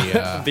 and the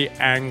the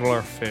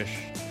anglerfish.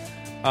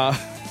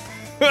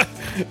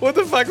 What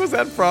the fuck was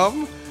that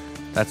from?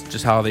 that's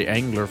just how the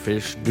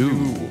anglerfish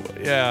do.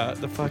 Yeah,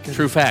 the fucking...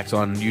 True facts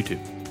on YouTube.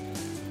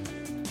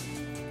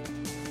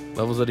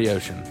 Levels of the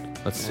ocean.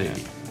 Let's see.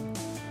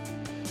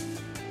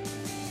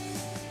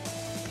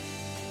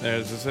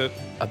 There's it.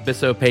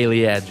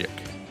 Abyssopelagic.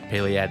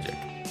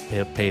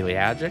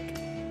 Pelagic.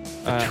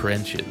 The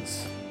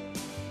trenches.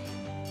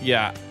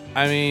 Yeah,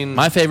 I mean...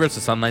 My favorite's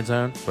the sunlight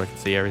zone, so I can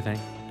see everything.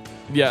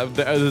 Yeah,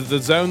 the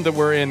zone that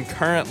we're in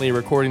currently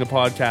recording the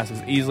podcast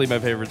is easily my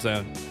favorite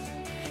zone.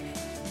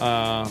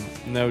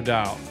 No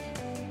doubt.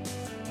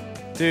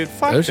 Dude,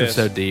 fuck The ocean's this.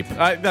 so deep.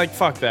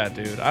 Fuck that,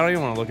 dude. I don't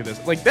even want to look at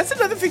this. Like, that's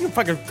another thing I'm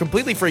fucking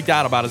completely freaked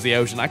out about is the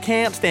ocean. I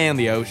can't stand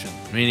the ocean.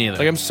 Me neither.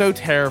 Like, I'm so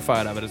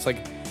terrified of it. It's like...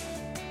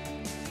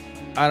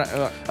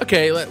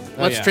 Okay,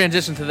 let's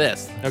transition to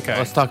this. Okay.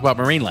 Let's talk about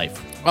marine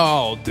life.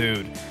 Oh,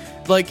 dude.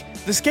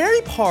 Like, the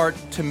scary part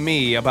to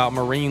me about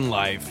marine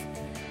life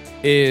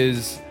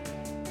is,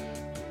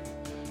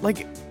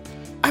 like,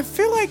 I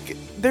feel like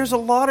there's a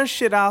lot of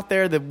shit out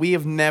there that we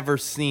have never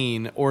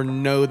seen or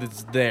know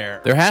that's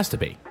there. There has to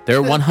be.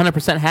 There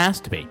 100% has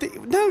to be.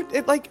 No,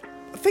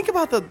 think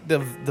about the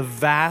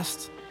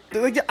vast.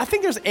 Like, I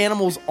think there's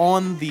animals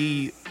on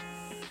the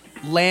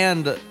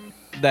land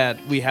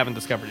that we haven't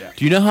discovered yet.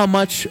 Do you know how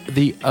much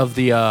of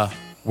the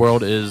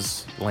world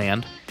is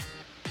land?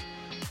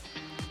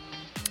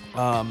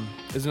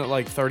 Isn't it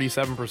like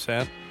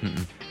 37%?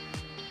 Mm-mm.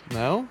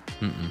 No?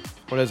 Mm-mm.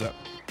 What is it?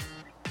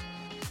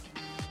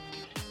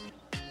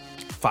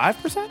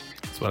 5%?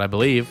 That's what I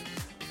believe.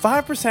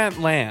 5%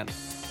 land.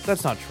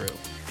 That's not true.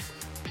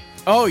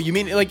 Oh, you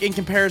mean like in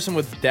comparison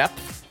with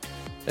depth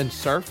and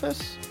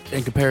surface?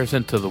 In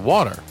comparison to the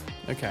water.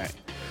 Okay.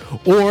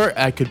 Or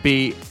I could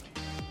be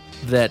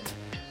that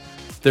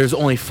there's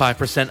only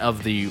 5%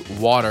 of the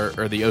water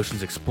or the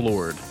oceans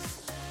explored.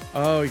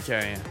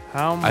 Okay.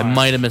 How much I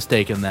might have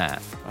mistaken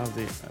that. of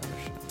the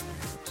ocean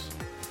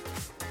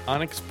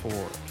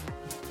unexplored?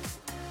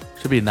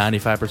 Should be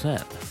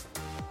 95%.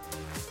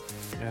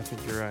 Yeah, I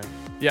think you're right.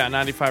 Yeah,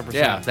 95%.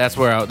 Yeah, that's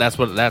what I was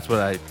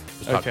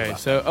talking Okay, about.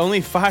 so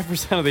only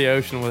 5% of the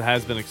ocean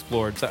has been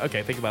explored. So,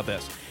 okay, think about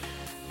this.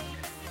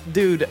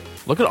 Dude,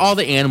 Look at all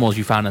the animals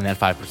you found in that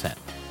 5%. And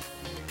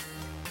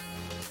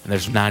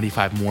there's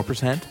 95 more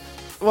percent?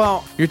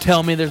 well, You're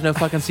telling me there's no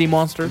fucking sea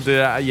monsters?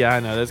 yeah, I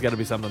know. There's got to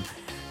be something.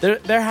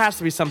 There has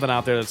to be something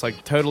out there that's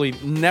like totally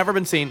never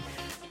been seen.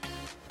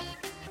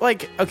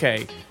 Like,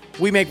 okay,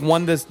 we make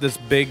this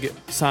big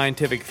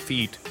scientific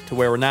feat to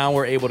where now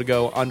we're able to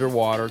go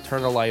underwater,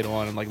 turn a light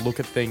on, and like look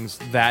at things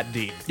that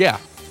deep. Yeah.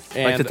 Like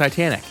And- the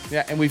Titanic.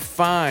 Yeah, and we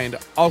find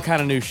all kind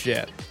of new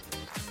shit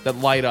that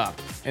light up,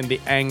 and the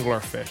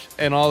anglerfish,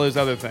 and all those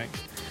other things.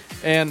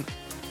 And,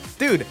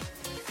 dude,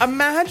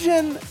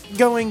 imagine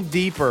going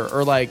deeper,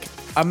 or like,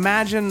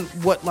 imagine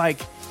what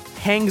like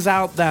hangs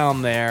out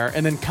down there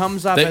and then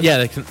comes up.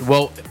 They can,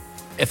 well,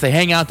 if they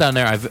hang out down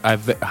there, I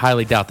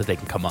highly doubt that they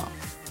can come up.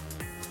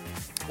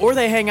 Or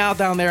they hang out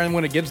down there, and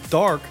when it gets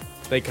dark,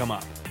 they come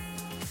up.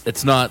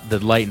 It's not the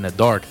light in the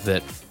dark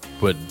that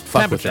would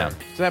fuck with them.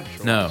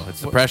 Temperature. No,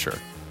 it's the pressure.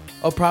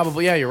 Oh,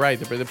 probably. Yeah, you're right.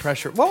 The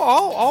pressure. Well,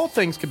 all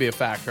things could be a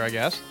factor, I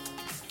guess.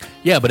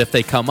 Yeah, but if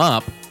they come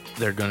up,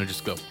 they're going to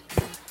just go,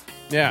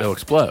 Yeah. they'll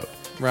explode.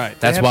 Right.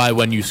 That's why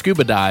when you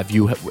scuba dive,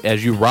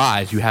 as you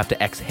rise, you have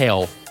to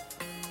exhale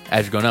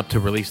as you're going up to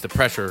release the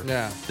pressure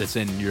that's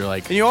in your,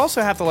 like... And you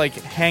also have to, like,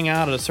 hang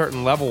out at a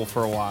certain level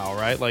for a while,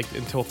 right? Like,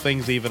 until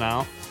things even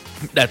out.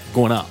 That's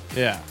going up.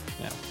 Yeah.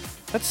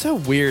 That's so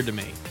weird to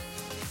me.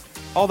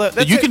 Although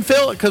You can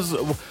feel it because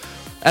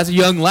as a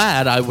young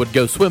lad, I would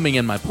go swimming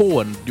in my pool,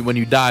 and when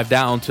you dive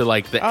down to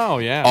like all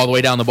the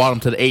way down the bottom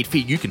to the 8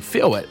 feet, you can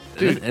feel it,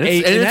 dude. And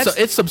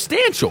it's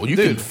substantial. You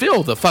can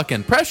feel the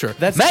fucking pressure.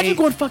 Imagine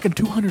going fucking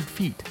 200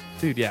 feet,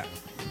 dude. Yeah,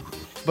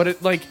 but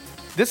it like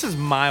this is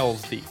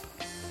miles deep.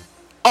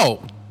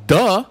 Oh,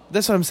 duh.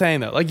 That's what I'm saying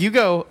though. Like you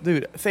go,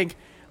 dude. Think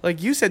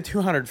like you said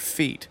 200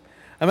 feet.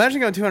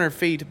 Imagine going 200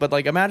 feet, but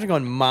like imagine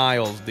going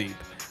miles deep.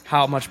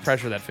 How much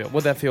pressure that feels?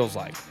 What that feels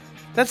like?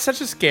 That's such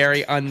a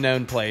scary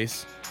unknown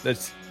place.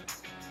 There's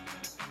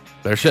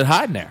shit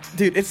hiding there.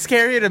 Dude, it's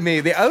scarier to me.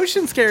 The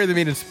ocean's scarier than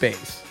me than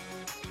space.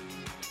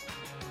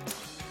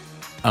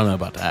 I don't know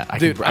about that. I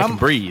Dude, can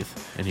breathe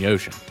in the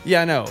ocean.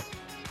 Yeah,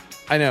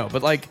 I know.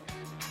 But like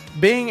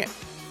being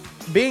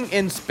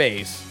in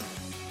space,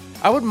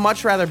 I would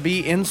much rather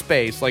be in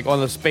space, like on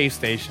the space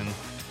station,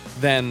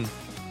 than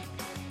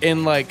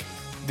in like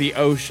the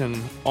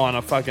ocean on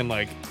a fucking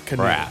like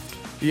canoe. Raft.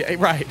 Yeah,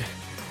 right.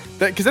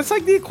 Because that's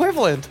like the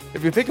equivalent,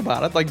 if you think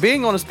about it. Like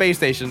being on a space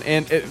station,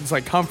 and it's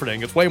like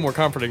comforting. It's way more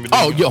comforting. Than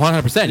Oh,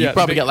 100%. You Yeah,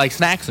 probably got like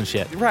snacks and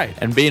shit. Right.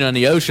 And being on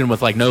the ocean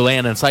with like no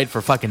land in sight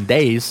for fucking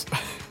days.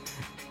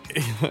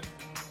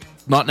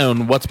 Not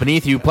knowing what's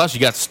beneath you. Plus, you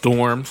got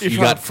storms. You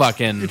got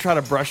fucking You try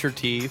to brush your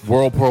teeth.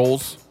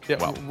 whirlpools. Yeah,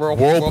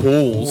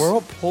 Whirlpools.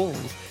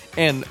 Whirlpools.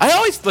 And I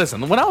always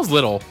listen when I was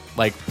little,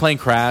 like playing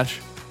Crash.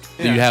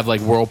 Yeah. You have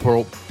like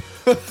whirlpool.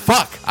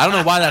 Fuck! I don't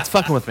know why that's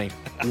fucking with me.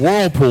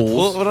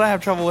 Whirlpools. what did I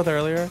have trouble with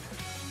earlier?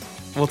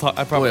 We'll talk.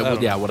 I probably. I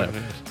don't know.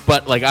 Whatever.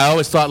 But like, I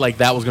always thought like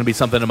that was going to be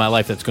something in my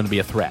life that's going to be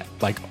a threat.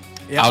 Like,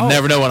 Yeah, I'll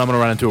never know when I'm going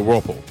to run into a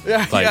whirlpool.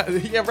 Yeah, Like,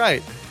 yeah,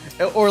 right.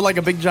 Or like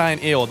a big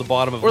giant eel at the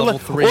bottom of Or level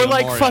like, 3. or in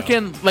like Mario.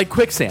 fucking like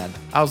quicksand.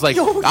 I was like,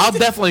 Yo, I'll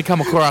definitely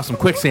come across some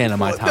quicksand in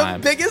my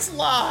time. The biggest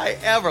lie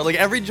ever. Like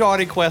every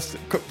Johnny Quest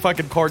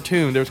fucking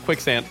cartoon, there's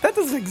quicksand. That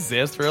doesn't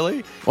exist,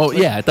 really. Well, Like,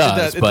 yeah, it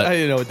does, but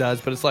I know it does,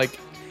 but it's like,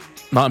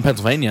 not in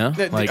Pennsylvania.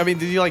 Like, I mean,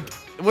 did you like?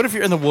 What if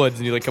you're in the woods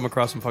and you like come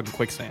across some fucking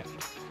quicksand?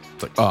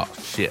 it's like, oh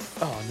shit.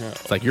 Oh no.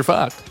 It's like you're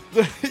fucked.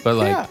 But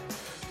like, Yeah.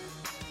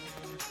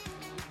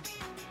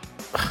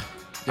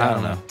 I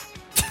don't know.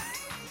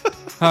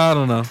 I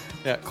don't know.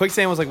 Yeah,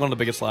 quicksand was like one of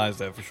the biggest lies,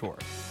 though, for sure.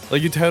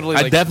 Like you totally.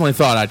 I definitely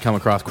thought I'd come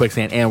across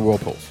quicksand and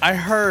whirlpools. I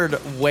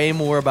heard way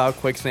more about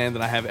quicksand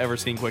than I have ever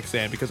seen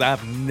quicksand because I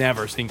have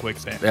never seen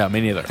quicksand. Yeah, me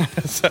neither.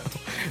 So,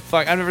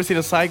 fuck, I've never seen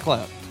a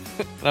cyclone,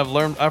 and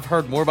I've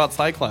heard more about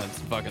cyclones.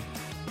 Fucking,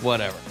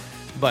 whatever.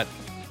 But,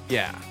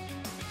 yeah,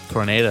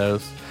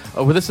 Tornadoes.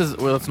 Oh, well,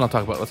 let's not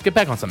talk about. Let's get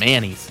back on some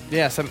Annies.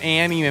 yeah, some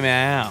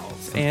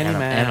animals.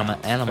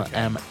 Animals.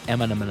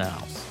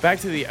 Back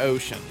to the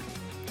ocean.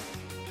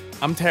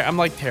 I'm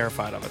like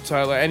terrified of it.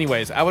 So,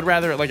 anyways, I would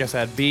rather, like I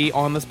said, be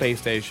on the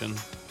space station,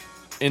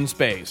 in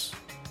space,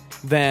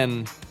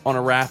 than on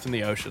a raft in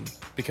the ocean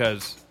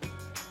because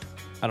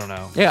I don't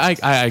know. Yeah,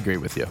 I agree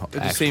with you.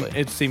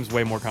 It seems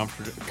way more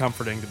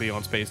comforting to be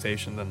on space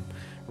station than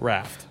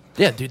raft.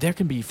 Yeah, dude, there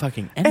can be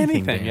fucking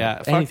anything. Anything, yeah,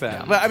 fuck Anything that.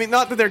 down But I mean,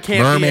 not that there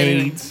can't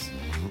mermaids. be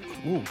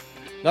anything.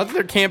 Not that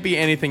there can't be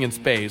anything in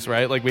space,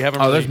 right? Like we haven't.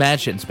 Oh, really, there's mad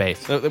shit in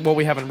space. Well,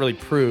 we haven't really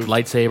proved.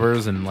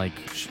 Lightsabers and like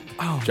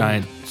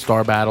giant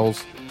star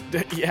battles.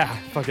 Yeah,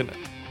 fucking.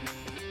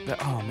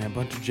 Oh man, a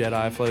bunch of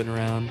Jedi floating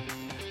around.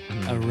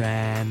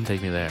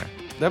 Take me there.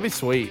 That'd be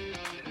sweet.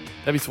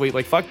 That'd be sweet.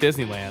 Like fuck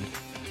Disneyland.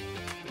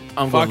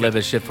 I'm going to live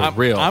this shit for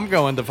real. I'm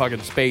going to fucking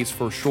space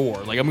for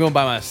sure. Like I'm going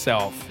by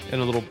myself in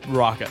a little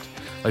rocket.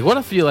 Like what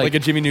if you like a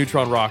Jimmy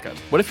Neutron rocket?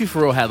 What if you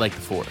for real had like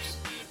the Force?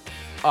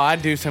 Oh,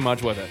 I'd do so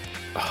much with it.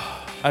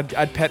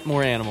 I'd pet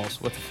more animals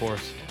with the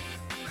Force.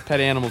 Pet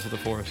animals with the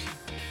Force.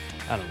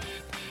 I don't know.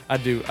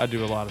 I'd do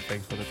a lot of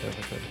things with it if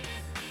I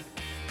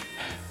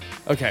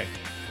could. Okay,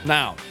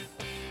 now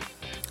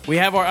we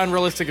have our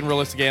unrealistic and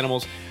realistic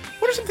animals.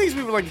 What are some things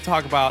we would like to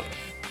talk about?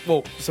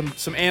 Well,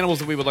 some animals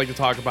that we would like to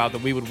talk about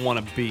that we would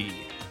want to be.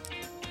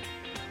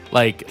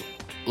 Like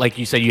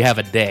you said, you have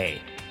a day.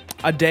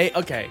 A day,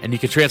 okay. And you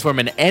can transform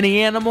into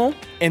any animal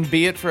and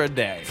be it for a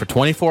day. For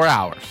 24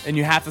 hours. And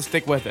you have to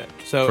stick with it.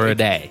 So for a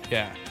day.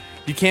 Yeah.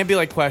 You can't be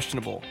like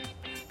questionable.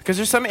 Because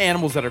there's some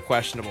animals that are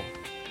questionable.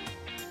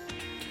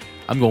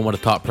 I'm going with a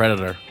top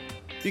predator.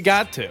 You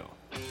got to.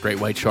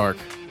 Great white shark.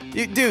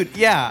 Dude,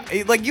 yeah.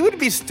 Like you would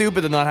be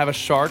stupid to not have a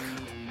shark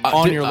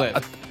on your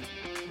list.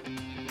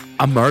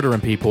 I'm murdering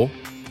people.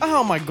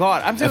 Oh my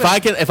god.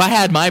 If I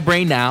had my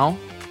brain now,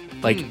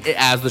 like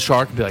as the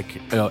shark, and be like,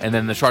 you know, and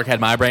then the shark had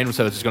my brain,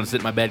 so it's just gonna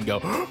sit in my bed and go,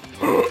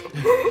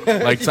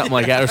 like something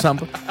like that or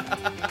something.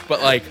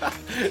 But like,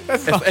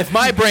 if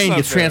my brain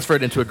gets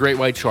transferred into a great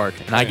white shark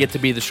and I get to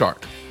be the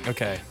shark,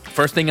 okay.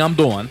 First thing I'm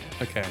doing,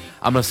 okay,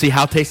 I'm gonna see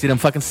how tasty them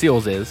fucking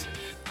seals is,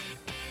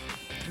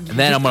 and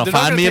then I'm gonna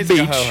find me a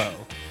beach.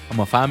 I'm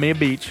gonna find me a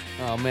beach.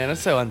 Oh man,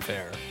 that's so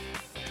unfair.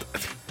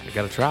 I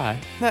gotta try.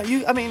 No,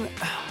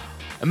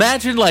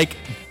 imagine like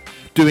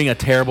doing a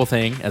terrible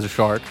thing as a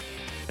shark.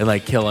 And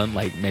like killing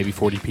like maybe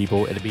 40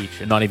 people at a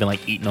beach and not even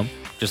like eating them,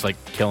 just like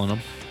killing them.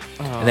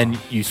 Oh. And then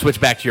you switch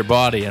back to your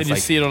body and, you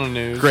see it on the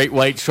news. Great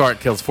white shark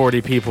kills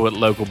 40 people at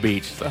local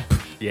beach. So,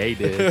 yeah, he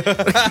did.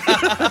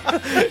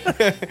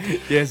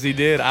 Yes, he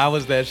did. I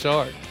was that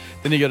shark.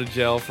 Then you go to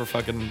jail for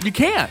fucking. You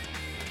can't.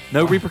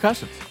 No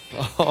repercussions.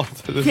 Oh,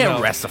 you can't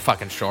arrest a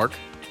fucking shark.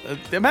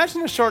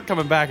 Imagine a shark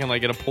coming back and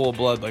like in a pool of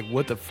blood. Like,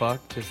 what the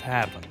fuck just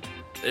happened?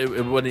 I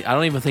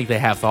don't even think they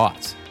have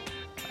thoughts.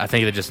 I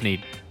think they just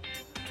need.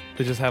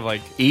 They just have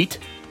like eat,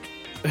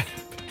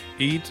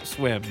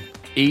 swim,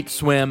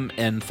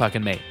 and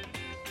fucking mate.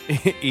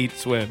 Eat,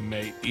 swim,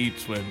 mate. Eat,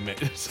 swim,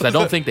 mate. So I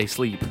don't think they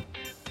sleep.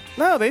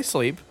 No, they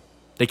sleep.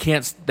 They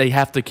can't. They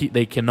have to keep.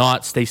 They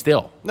cannot stay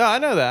still. No, I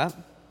know that.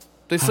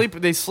 They sleep.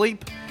 They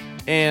sleep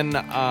in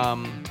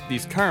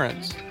these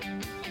currents.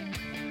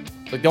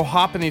 Like they'll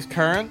hop in these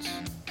currents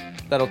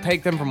that'll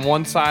take them from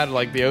one side of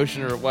like the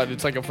ocean or what.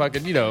 It's like a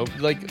fucking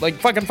like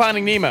fucking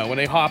Finding Nemo when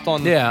they hopped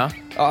on. Yeah.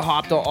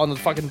 Hopped on the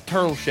fucking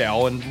turtle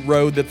shell and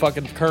rode the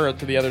fucking current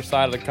to the other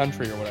side of the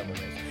country or whatever it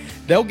is.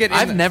 They'll get in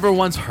I've never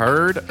once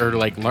heard or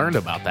like learned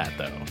about that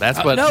though.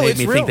 That's what made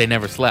me think they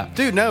never slept.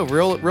 Dude, no,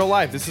 real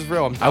life. This is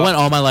real. I went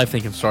all my life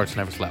thinking sharks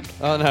never slept.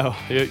 Oh no,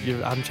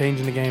 I'm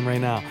changing the game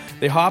right now.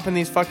 They hop in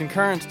these fucking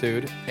currents,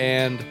 dude,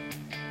 and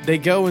they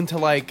go into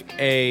like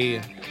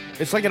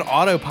it's like an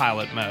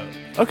autopilot mode.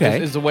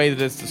 Okay, is the way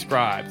that it's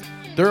described.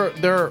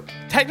 They're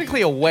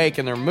technically awake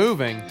and they're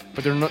moving,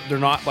 but they're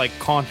not like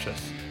conscious.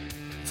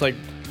 It's like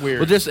weird.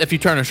 Well, just if you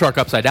turn a shark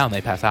upside down,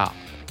 they pass out.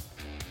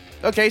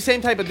 Okay, same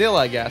type of deal,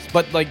 I guess.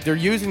 But like they're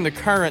using the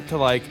current to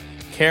like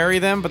carry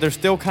them, but they're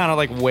still kind of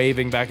like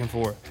waving back and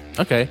forth.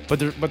 Okay, but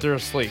they're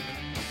asleep,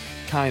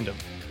 kind of.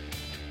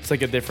 It's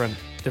like a different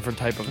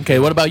type of. Okay,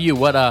 what about you?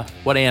 What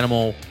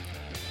animal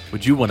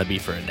would you want to be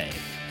for a day?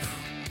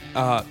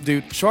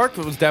 Dude, shark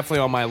was definitely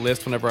on my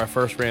list whenever I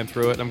first ran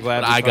through it. I'm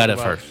glad I got it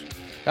first.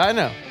 I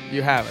know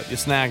you have it. You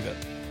snagged it.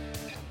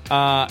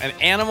 An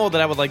animal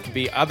that I would like to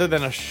be other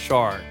than a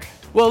shark.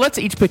 Well, let's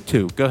each pick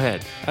two. Go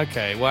ahead.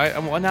 Okay.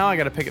 Well, now I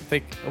got to pick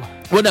it.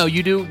 Well, no,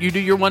 you do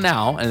your one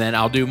now, and then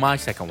I'll do my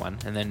second one,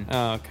 and then.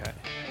 Oh, okay.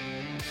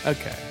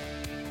 Okay.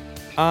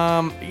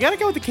 You got to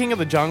go with the King of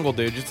the Jungle,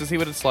 dude, just to see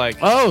what it's like.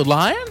 Oh,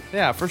 lion?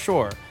 Yeah, for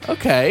sure.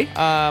 Okay.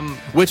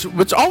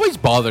 Which always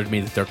bothered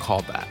me that they're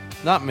called that.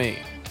 Not me.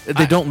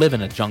 They don't live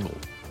in a jungle.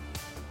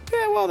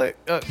 Yeah, well, they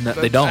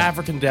don't.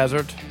 African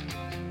desert.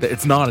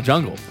 It's not a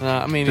jungle.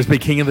 I mean, Just be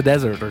king of the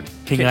desert or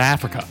king of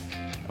Africa.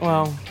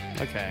 well,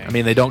 okay. I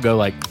mean, they don't go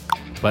like,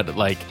 but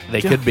like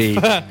they could be.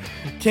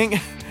 king.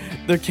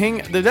 They're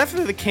king. They're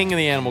definitely the king of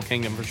the animal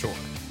kingdom for sure.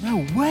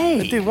 No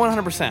way, Dude,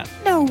 100%.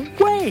 No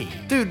way.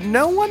 Dude,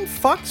 no one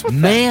fucks with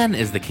Man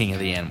is the king of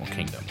the animal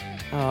kingdom.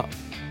 that.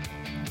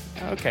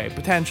 Okay,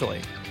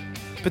 potentially.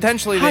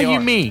 Potentially, How they you are.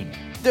 mean?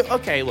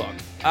 Okay, look.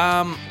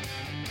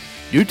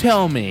 You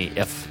tell me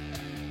if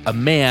a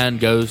man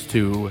goes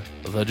to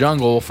the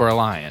jungle for a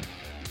lion,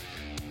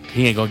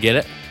 he ain't gonna get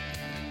it.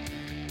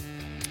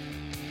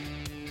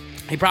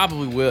 He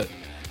probably would.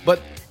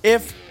 But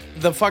if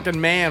the fucking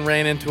man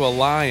ran into a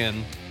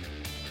lion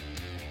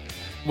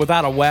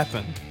without a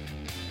weapon,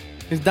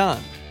 he's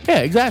done. Yeah,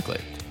 exactly.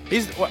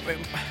 It's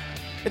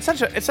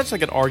such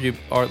like an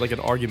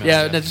argument.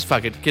 Yeah, no, just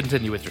fuck it.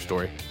 Continue with your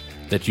story.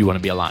 That you want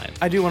to be a lion.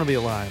 I do want to be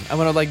a lion. I'm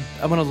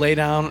gonna lay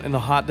down in the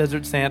hot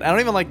desert sand. I don't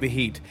even like the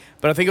heat,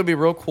 but I think it would be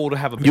real cool to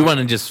have a. You want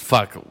to just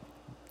fuck.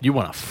 You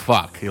want to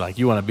fuck. Like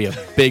you want to be a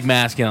big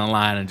masculine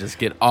lion and just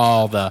get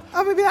all the.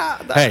 I mean,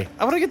 Hey,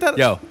 I want to get that.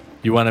 Yo,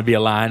 you want to be a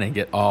lion and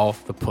get all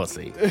the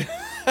pussy.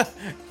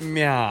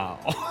 Meow.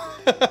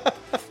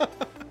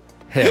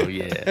 Hell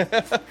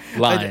yeah,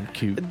 lion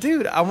cute.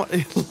 Dude, I want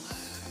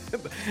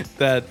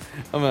that.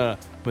 I'm gonna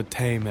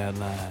tame that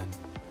lion.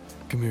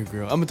 Come here,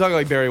 girl. I'm gonna talk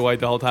like Barry White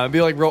the whole time.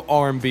 Be like real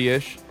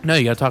R&B-ish. No,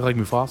 you gotta talk like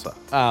Mufasa.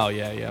 Oh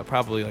yeah,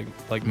 probably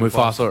like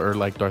Mufasa or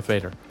like Darth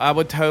Vader. I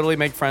would totally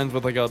make friends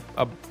with like a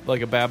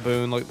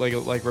baboon, like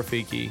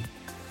Rafiki.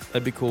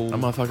 That'd be cool. That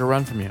motherfucker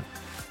run from you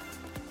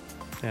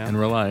Yeah. in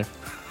real life.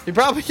 He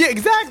probably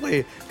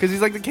exactly because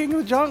he's like the king of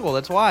the jungle.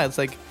 That's why it's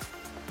like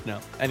no.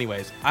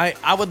 Anyways, I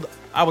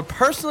would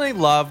personally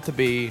love to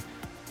be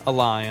a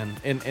lion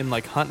and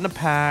like hunt in a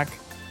pack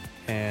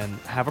and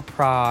have a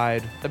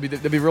pride.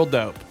 That'd be real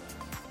dope.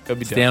 That'd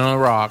be Stand on a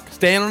rock.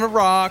 Stand on a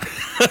rock.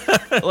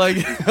 Like,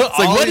 It's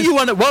like, what do you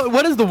want to?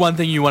 What is the one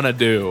thing you want to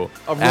do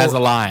as a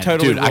lion?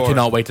 Totally Dude, I roar.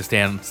 cannot wait to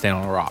stand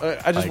on a rock.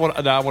 I just Like,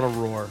 I want to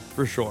roar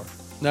for sure,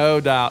 no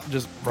doubt.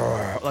 Just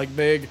roar, like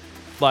big,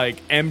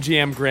 like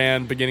MGM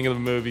Grand beginning of the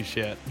movie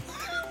shit.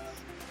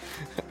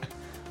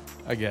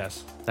 I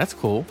guess. That's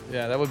cool.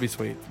 Yeah, that would be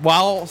sweet.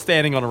 While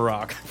standing on a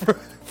rock,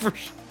 for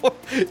sure.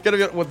 Gotta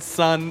be with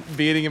sun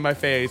beating in my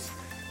face,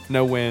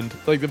 no wind.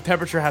 Like the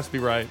temperature has to be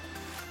right.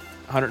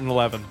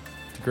 111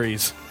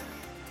 degrees.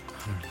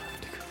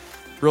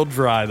 Real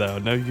dry though,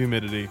 no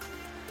humidity.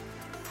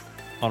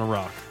 On a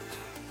rock.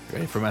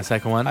 Ready for my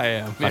second one? I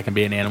am. If I can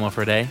be an animal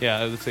for a day.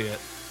 Yeah, let's see it.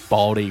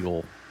 Bald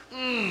eagle.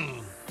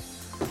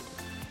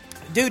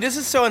 Dude, this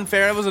is so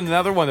unfair. That was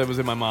another one that was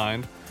in my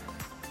mind.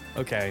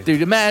 Okay.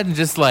 Dude, imagine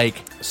just like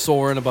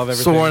Soaring above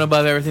everything. soaring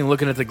above everything,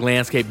 looking at the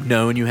landscape,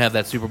 knowing you have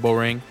that Super Bowl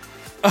ring.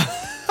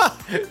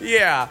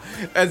 Yeah,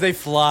 as they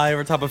fly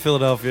over top of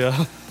Philadelphia.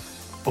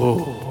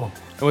 Oh,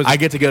 It was I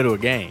get to go to a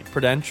game.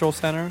 Prudential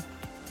Center.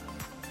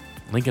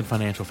 Lincoln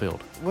Financial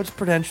Field. What's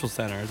Prudential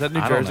Center? Is that New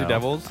I don't Jersey know.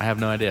 Devils? I have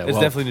no idea. It's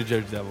Well, definitely New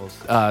Jersey Devils.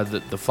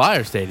 the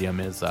Flyer Stadium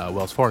is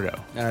Wells Fargo.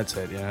 That's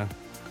it. Yeah.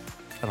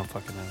 I don't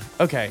fucking know.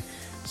 Okay,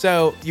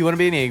 so you want to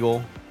be an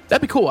eagle?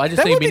 That'd be cool. I just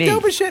That think would it'd be be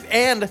dope neat. as shit.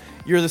 And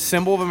you're the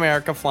symbol of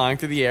America flying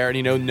through the air, and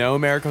you know no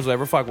Americans will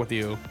ever fuck with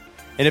you.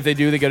 And if they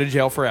do, they go to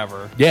jail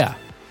forever. Yeah.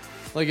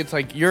 Like it's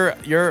like you're a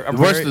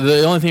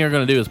The only thing you're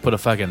gonna do is put a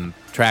fucking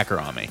tracker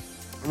on me.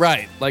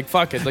 right. Like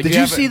fuck it. Like Did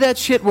you see that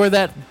shit where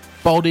that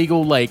bald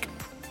eagle like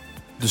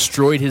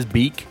destroyed his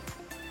beak?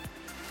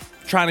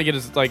 Trying to get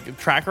his like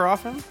tracker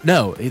off him?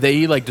 No,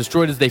 they like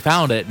destroyed his. They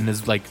found it, and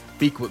his like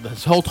beak,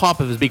 his whole top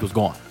of his beak was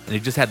gone, and he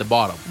just had the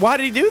bottom. Why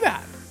did he do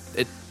that?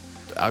 It,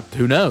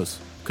 who knows?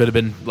 Could have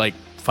been like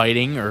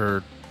fighting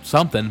or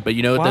something. But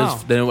you know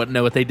what? Wow.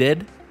 Know what they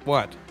did?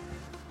 What?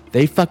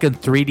 They fucking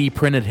 3D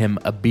printed him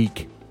a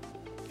beak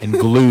and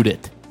glued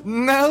it.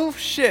 No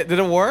shit. Did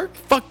it work?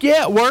 Fuck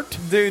yeah, it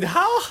worked. Dude,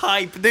 how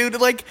hype, dude.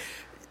 Like,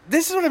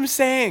 this is what I'm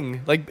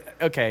saying.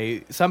 Like,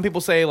 okay, some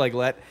people say, like,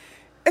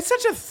 it's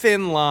such a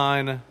thin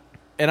line.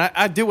 And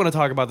I do want to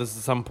talk about this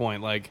at some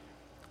point, like,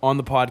 on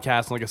the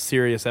podcast, like a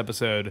serious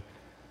episode,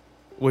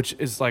 which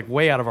is, like,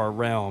 way out of our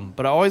realm.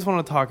 But I always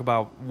want to talk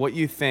about what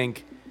you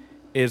think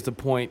is the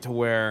point to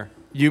where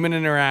human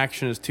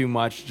interaction is too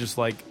much. Just,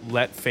 like,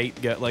 let fate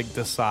get, like,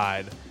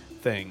 decide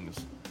things.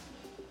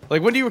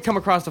 Like, when do you come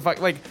across the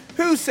fuck? Like,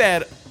 who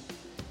said,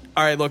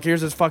 all right, look,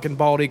 here's this fucking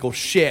bald eagle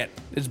shit.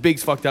 His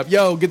beak's fucked up.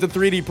 Yo, get the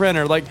 3D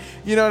printer. Like,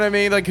 you know what I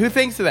mean? Like, who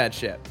thinks of that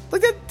shit?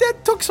 Like,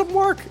 that took some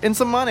work and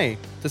some money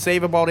to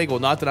save a bald eagle.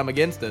 Not that I'm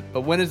against it,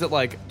 but when is it,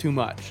 like, too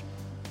much?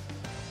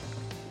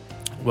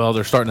 Well,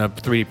 they're starting to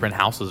 3D print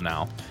houses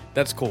now.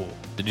 That's cool.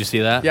 Did you see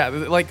that? Yeah,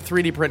 like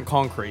 3D print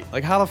concrete.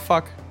 Like, how the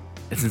fuck?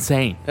 It's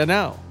insane. I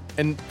know.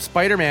 And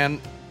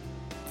Spider-Man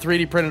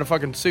 3D printed a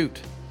fucking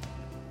suit.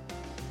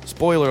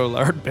 Spoiler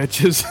alert,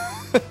 bitches.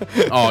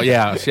 Oh,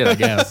 yeah, shit, I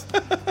guess.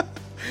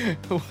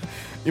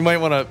 You might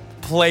want to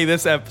play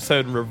this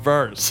episode in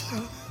reverse.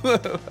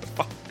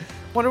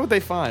 Wonder what they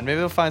find. Maybe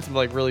they'll find some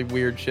like really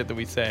weird shit that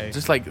we say.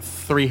 Just like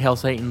 3 Hell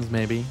Satans,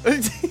 maybe.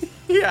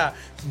 Yeah.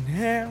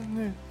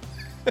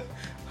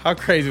 How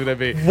crazy would that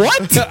be?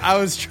 What? I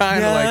was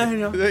trying I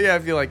know. to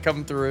if you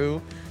come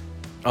through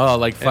Oh,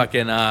 like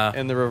fucking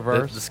in the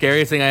reverse. The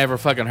scariest thing I ever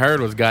fucking heard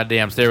was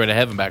goddamn Stairway to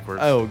Heaven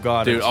backwards. Oh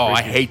God, dude! it's Oh,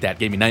 I freaky. hate that.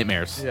 Gave me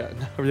nightmares. Yeah,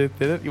 did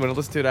it? You want to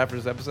listen to it after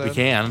this episode? We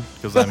can,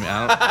 because I mean,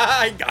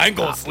 I ain't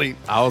gonna sleep.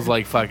 I was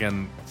like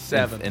fucking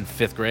 7 in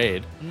 5th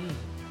grade,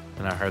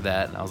 and I heard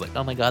that, and I was like,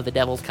 oh my God, the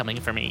devil's coming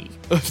for me,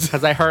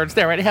 because I heard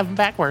Stairway to Heaven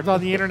backwards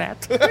on the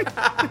internet.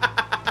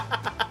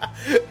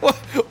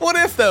 What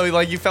if though,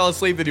 you fell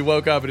asleep and you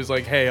woke up and it's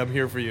like, hey, I'm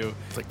here for you.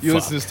 It's like, You fuck.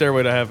 listen to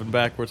Stairway to Heaven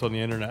backwards on the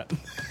internet.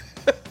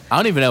 I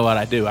don't even know what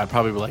I do. I'd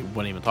probably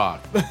wouldn't even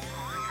talk.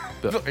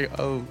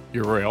 Oh,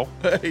 You're real.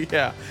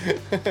 yeah.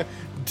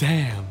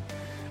 Damn.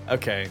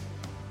 Okay.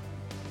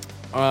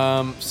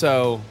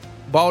 So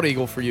bald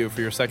eagle for you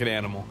for your second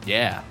animal.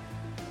 Yeah.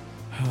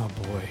 Oh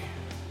boy.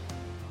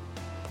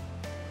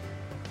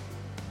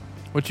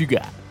 What you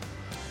got?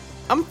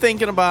 I'm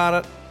thinking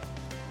about it.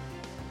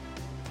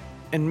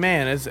 And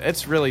man,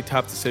 it's really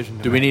tough decision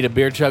to Do we make. need a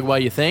beer chug while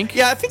you think?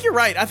 Yeah, I think you're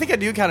right. I think I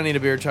do kind of need a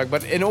beer chug,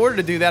 but in order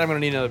to do that, I'm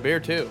going to need another beer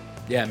too.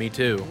 Yeah, me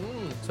too.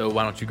 So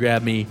why don't you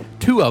grab me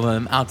 2 of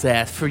them out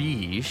there for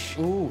yeesh?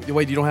 Ooh,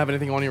 wait, you don't have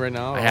anything on you right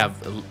now? I have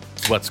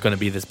what's going to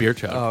be this beer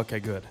chug. Oh,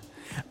 okay, good.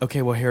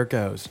 Okay, well, here it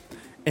goes.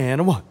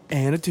 And a 1,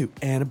 and a 2,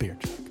 and a beer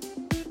chug.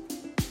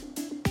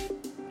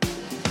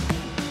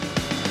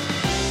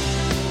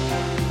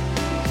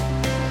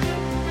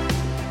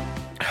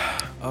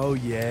 Oh,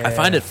 yeah. I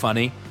find it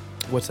funny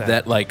What's that?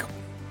 that like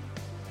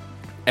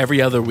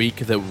every other week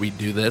that we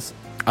do this,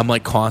 I'm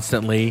like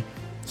constantly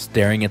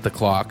staring at the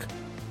clock,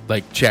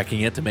 like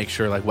checking it to make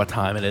sure like what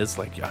time it is.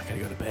 Like, I gotta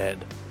go to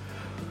bed.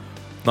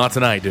 Not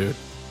tonight, dude.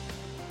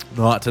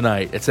 Not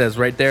tonight. It says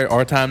right there,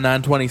 our time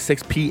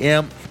 9:26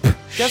 p.m.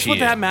 Guess what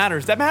that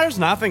matters? That matters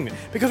nothing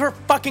because we're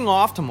fucking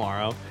off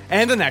tomorrow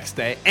and the next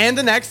day and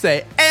the next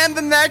day and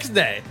the next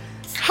day.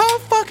 How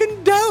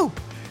fucking dope!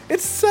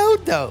 It's so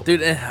dope,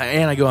 Dude,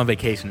 and I go on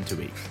vacation in 2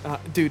 weeks.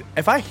 dude.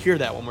 If I hear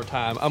that one more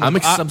time, I'm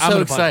I'm so gonna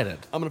excited.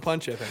 I'm gonna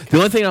punch you. I think. The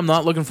only thing I'm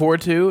not looking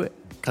forward to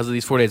because of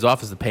these 4 days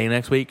off is the pay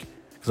next week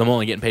because I'm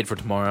only getting paid for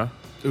tomorrow.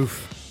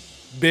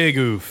 Oof, big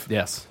oof.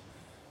 Yes.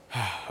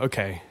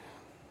 Okay,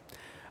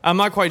 I'm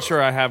not quite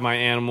sure I have my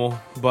animal,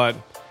 but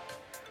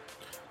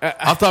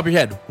Off the top of your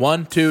head,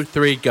 1, 2,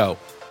 3, go.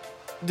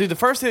 dude, the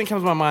first thing that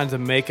comes to my mind is a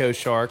mako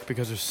shark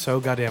because they're so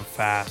goddamn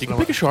fast. You can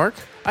pick a shark.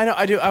 I know,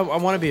 I do. I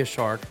want to be a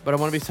shark, but I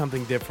want to be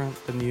something different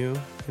than you.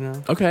 You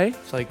know, Okay.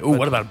 it's like Ooh,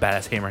 what about a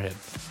badass hammerhead?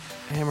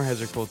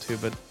 hammerheads are cool too,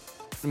 but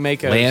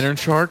mako Lantern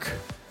shark?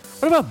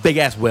 What about big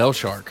ass whale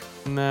shark?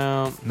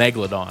 No,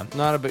 Megalodon.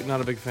 not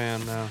a big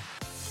fan. No.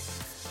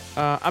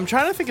 I'm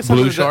trying to think of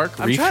something. Blue shark?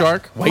 Reef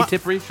shark? White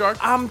tip reef shark?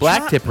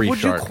 Black tip reef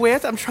shark? Would you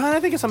quit? I'm trying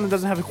to think of something that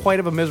doesn't have quite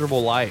of a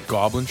miserable life.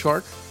 Goblin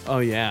shark? Oh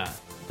yeah,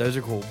 those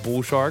are cool.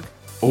 Bull shark.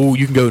 Oh,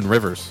 you can go in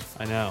rivers.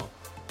 I know.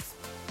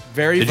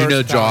 Very. Did you know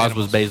versatile Jaws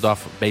animals.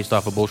 was based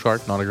off a bull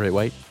shark, not a great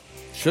white?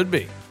 Should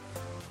be.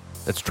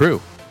 That's true.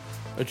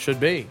 It should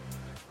be.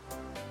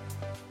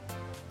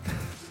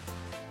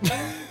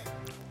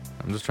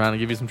 I'm just trying to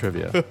give you some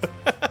trivia.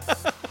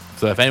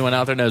 So if anyone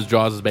out there knows,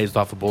 Jaws is based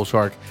off a bull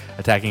shark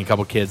attacking a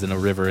couple kids in a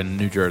river in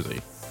New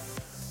Jersey.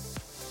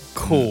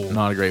 Cool.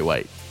 Not a great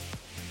white,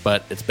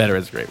 but it's better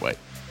as a great white.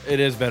 It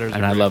is better.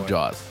 And I love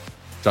Jaws.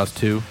 Jaws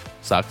 2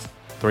 sucks.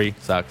 3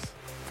 sucks.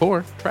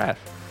 4 trash.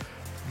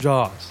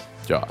 Jaws.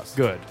 Jaws.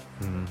 Good.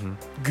 Mm-hmm.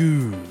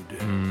 Good.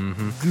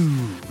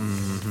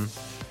 Good.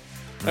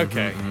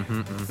 Okay.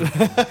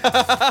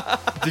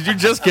 Did you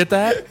just get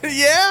that?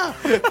 Yeah.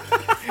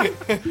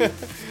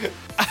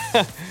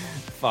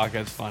 Fuck,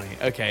 that's funny.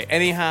 Okay.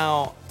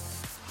 Anyhow,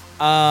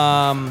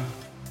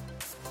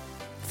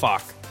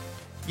 fuck.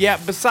 Yeah.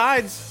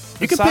 Besides,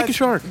 You can pick a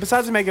shark.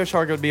 Besides a mako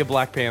shark, it would be a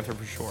black panther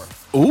for sure.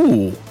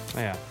 Ooh,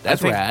 Yeah,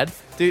 that's I think- rad.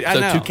 dude. I So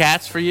know. 2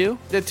 cats for you?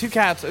 The 2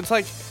 cats. It's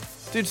like,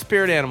 dude,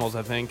 spirit animals.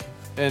 I think,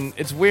 and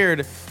it's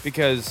weird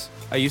because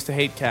I used to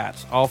hate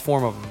cats, all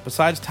 4 of them,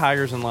 besides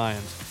tigers and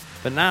lions.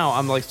 But now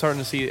I'm like starting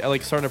to see,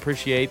 starting to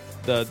appreciate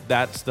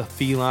that's the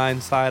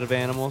feline side of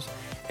animals,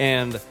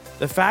 and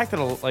the fact that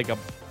a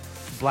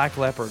black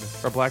leopard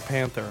or black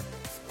panther,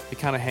 it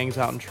kind of hangs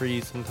out in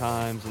trees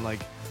sometimes, and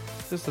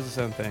this does its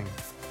own thing.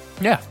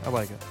 Yeah. I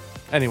like it.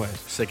 Anyways,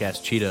 Sick ass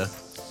cheetah.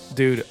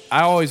 dude,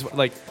 I always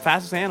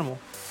fastest animal,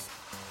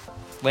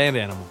 land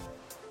animal.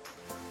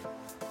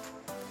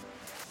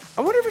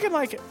 I wonder if we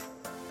can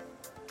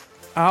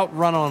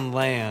outrun on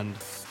land.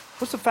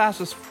 What's the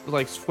fastest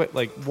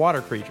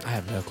water creature? I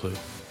have no clue.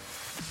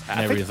 I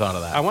Never think- even thought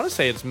of that. I want to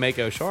say it's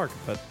mako shark,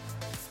 but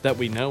that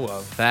we know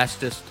of.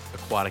 Fastest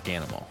aquatic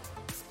animal.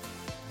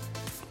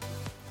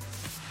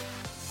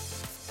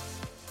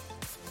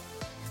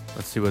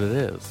 Let's see what it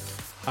is.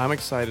 I'm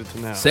excited to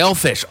know.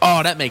 Sailfish.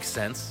 Oh, that makes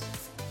sense.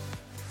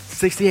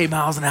 68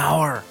 miles an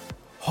hour.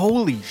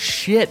 Holy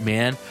shit,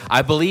 man.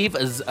 I believe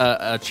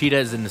a cheetah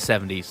is in the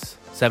 70s.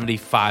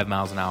 75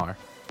 miles an hour.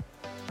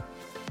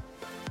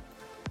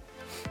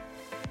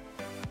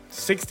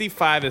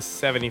 65 to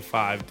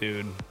 75,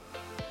 dude.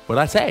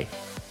 What'd I say?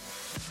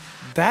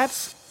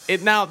 That's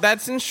Now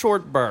that's in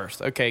short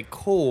bursts. Okay,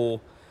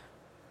 cool.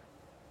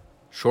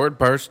 Short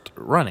burst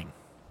running.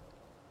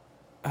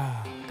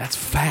 That's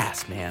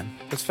fast, man.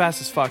 It's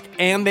fast as fuck.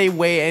 And they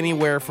weigh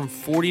anywhere from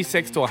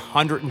 46 to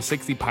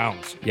 160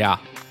 pounds. Yeah.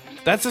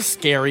 That's a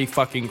scary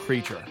fucking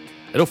creature.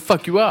 It'll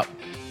fuck you up.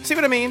 See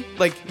what I mean?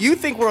 Like, you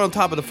think we're on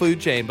top of the food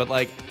chain, but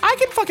like, I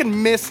can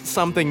fucking miss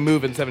something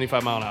moving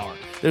 75 mile an hour.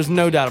 There's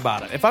no doubt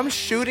about it. If I'm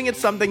shooting at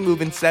something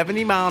moving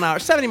 70 mile an hour,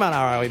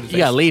 I'll even say. You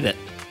gotta lead it.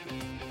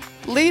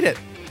 Lead it.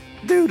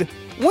 Dude,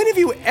 when have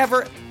you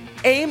ever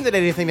aimed at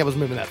anything that was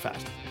moving that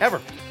fast?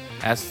 Ever.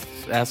 Ask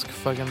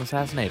fucking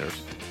assassinators.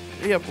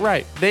 Yeah,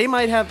 right. They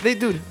might have. They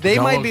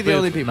might be the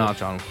only people. No,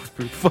 John.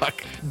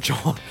 Fuck.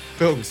 John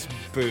Wilkes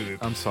Booth.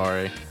 I'm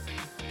sorry.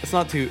 It's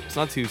not too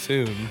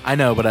soon. I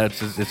know, but it's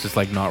just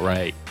like not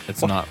right.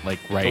 It's not like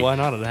right. Why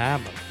not? It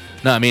happened.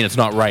 No, I mean it's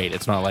not right.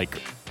 It's not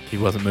like he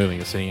wasn't moving. He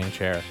was sitting in a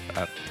chair.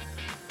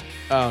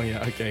 Oh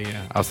yeah. Okay.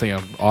 Yeah. I was thinking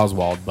of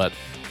Oswald, but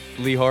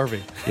Lee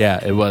Harvey.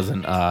 yeah, it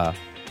wasn't.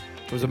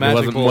 It was a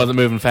magic bullet. wasn't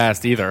moving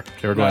fast either.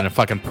 They were going Right. at a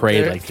fucking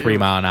parade like 3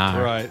 mile an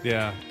hour. Right.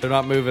 Yeah. They're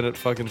not moving at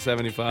fucking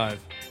 75.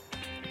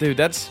 Dude,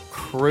 that's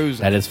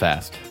cruising. That is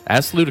fast.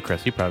 Ask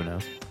Ludacris. He probably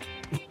knows.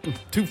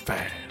 too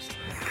fast.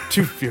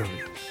 Too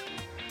furious.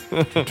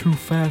 Too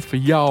fast for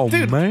y'all,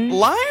 Dude, man.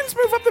 lions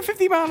move up to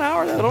 50 mile an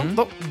hour.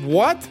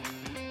 What?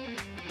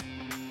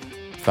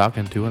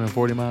 Falcon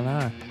 240 mile an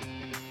hour.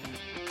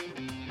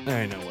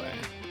 There ain't no way.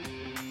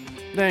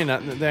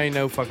 There ain't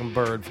no fucking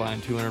bird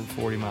flying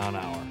 240 mile an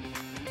hour.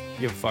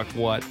 Give a fuck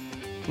what?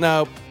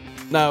 Nope.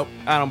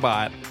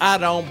 I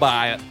don't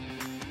buy it.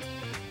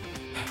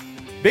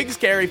 Big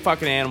scary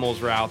fucking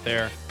animals are out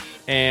there,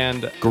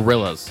 and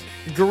Gorillas.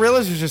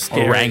 gorillas are just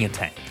scary.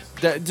 Orangutans.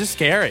 They're just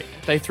scary.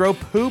 They throw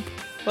poop.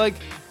 Like,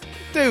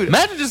 dude.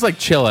 Imagine just like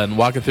chilling,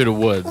 walking through the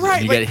woods, Right,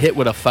 and you like- get hit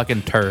with a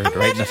fucking turd right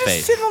in Imagine the just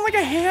face. sitting on like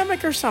a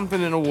hammock or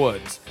something in the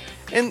woods,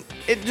 and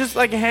it just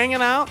like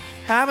hanging out,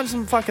 having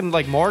some fucking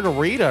like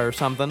margarita or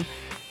something,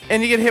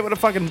 and you get hit with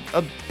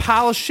a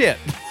pile of shit.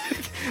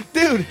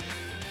 Dude,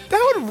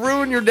 that would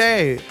ruin your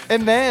day.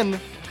 And then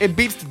it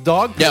beats the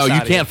dog piss Yeah, you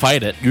out of can't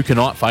fight it. You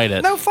cannot fight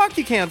it. No, fuck,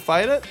 you can't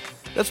fight it.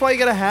 That's why you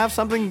gotta have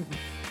something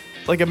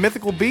like a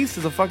mythical beast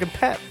as a fucking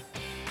pet.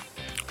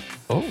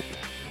 Oh.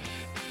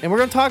 And we're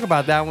gonna talk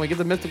about that when we get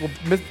the mystical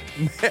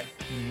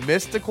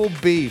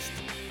beast.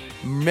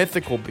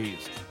 Mythical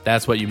beast.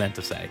 That's what you meant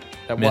to say.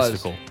 That was.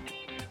 Mystical.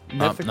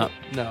 Mythical.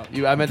 no.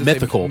 I meant to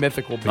Mythical. say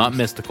mythical beast. Not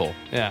mystical.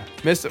 Yeah.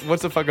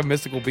 What's the fucking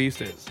mystical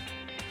beast is?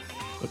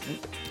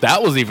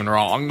 That was even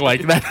wrong.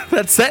 Like,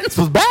 that sentence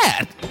was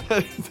bad.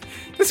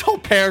 This whole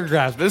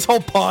paragraph, this whole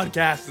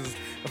podcast is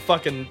a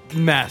fucking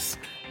mess.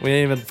 We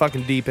ain't even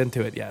fucking deep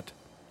into it yet.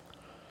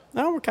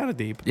 No, we're kind of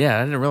deep. Yeah,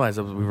 I didn't realize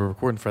that we were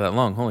recording for that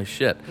long. Holy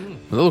shit.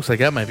 Well, it looks like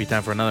that might be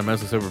time for another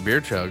Mostly Sober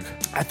beer chug.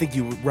 I think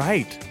you were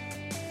right.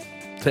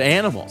 To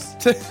animals.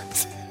 To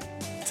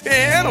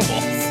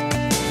animals.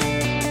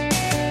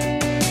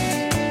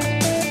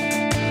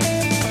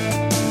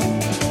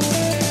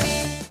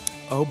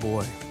 Oh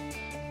boy.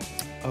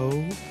 Oh.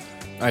 All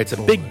right,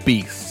 so big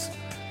beasts.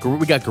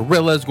 We got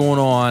gorillas going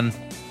on.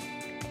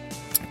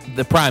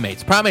 The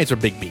primates. Primates are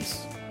big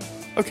beasts.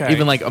 Okay.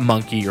 Even like a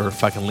monkey or a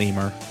fucking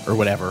lemur or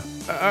whatever.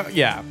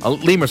 yeah.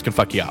 Lemurs can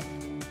fuck you up.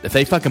 If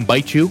they fucking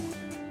bite you,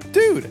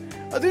 Dude,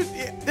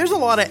 there's a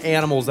lot of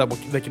animals that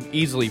can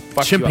easily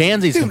fuck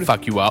chimpanzees you up. can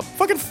fuck you up.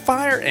 Fucking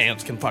fire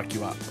ants can fuck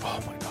you up.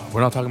 Oh my god.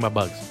 We're not talking about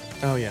bugs.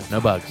 Oh yeah.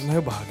 No bugs.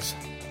 No bugs.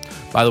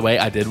 By the way,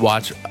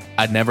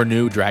 I never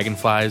knew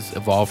dragonflies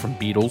evolved from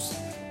beetles.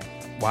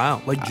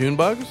 Wow. Like June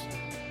bugs?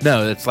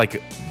 No, it's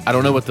like, I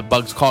don't know what the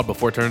bug's called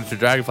before it turns into a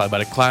dragonfly, but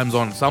it climbs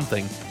on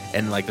something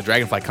and like the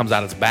dragonfly comes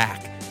out its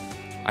back.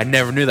 I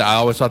never knew that. I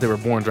always thought they were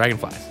born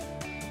dragonflies.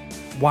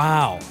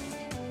 Wow.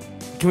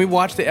 Can we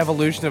watch the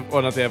evolution of,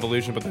 well, not the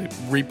evolution, but the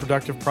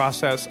reproductive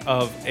process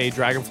of a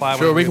dragonfly?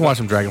 Sure, we can watch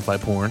some dragonfly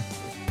porn.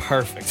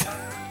 Perfect.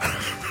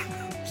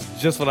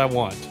 Just what I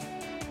want.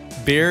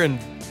 Beer and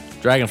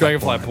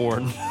Dragonfly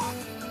porn.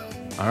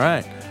 All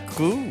right.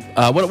 Cool.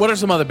 What are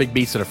some other big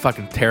beasts that are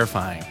fucking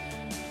terrifying?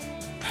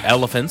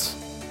 Elephants.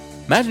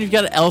 Imagine you've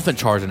got an elephant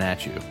charging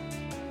at you.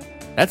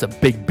 That's a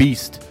big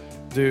beast.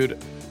 Dude,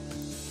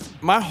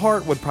 my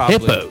heart would probably...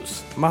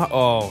 Hippos.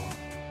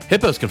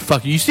 Hippos can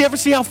fuck you. Ever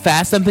see how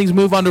fast them things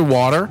move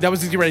underwater? That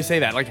was just ready to say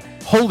that. Like,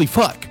 holy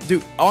fuck.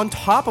 Dude, on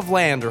top of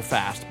land are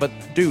fast, but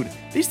dude,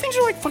 these things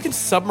are like fucking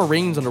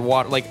submarines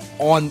underwater. Like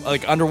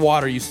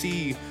underwater, you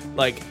see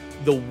like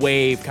the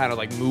wave kind of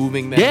like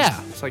moving them. Yeah.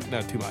 It's like,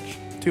 no, too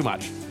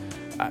much.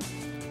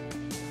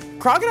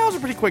 Crocodiles are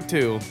pretty quick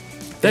too.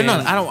 They're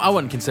not. I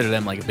wouldn't consider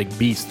them like a big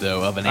beast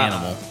though of an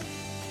animal.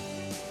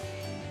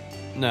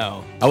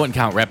 No. I wouldn't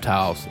count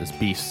reptiles as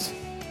beasts.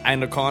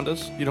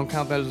 Anacondas, you don't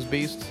count that as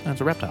beasts?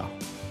 That's a reptile.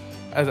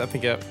 I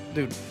think,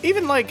 dude.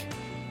 Even like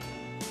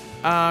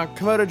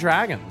Komodo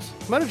dragons.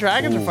 Komodo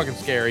dragons are fucking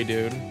scary,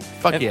 dude.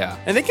 Fuck yeah.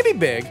 And they can be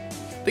big.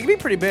 They can be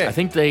pretty big. I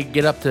think they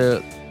get up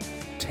to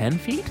 10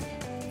 feet.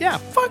 Yeah,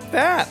 fuck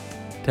that.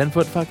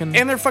 10-foot fucking.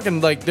 And they're fucking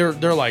like they're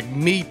like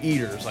meat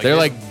eaters. They're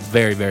like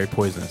very, very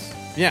poisonous.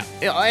 Yeah,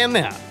 and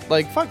that.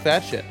 Like, fuck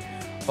that shit.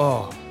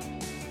 Oh.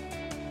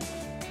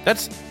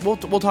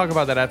 We'll talk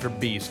about that after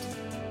Beast.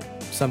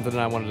 Something that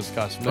I want to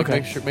discuss. Like,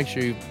 Okay. Make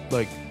sure you,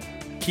 like,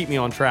 keep me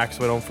on track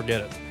so I don't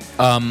forget it.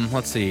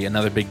 Let's see.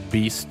 Another big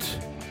beast.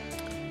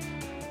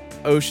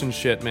 Ocean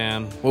shit,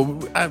 man. Well,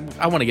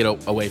 I want to get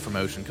away from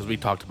ocean because we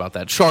talked about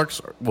that.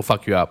 Sharks will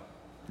fuck you up.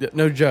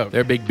 No joke.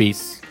 They're big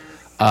beasts.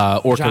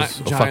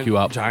 Orcas will fuck you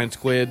up. Giant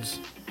squids,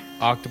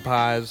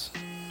 octopi.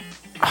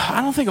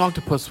 I don't think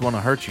octopus want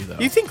to hurt you, though.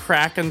 Do you think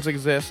krakens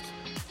exist?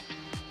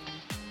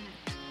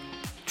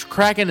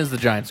 Kraken is the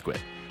giant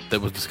squid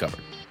that was discovered.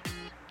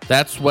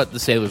 That's what the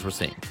sailors were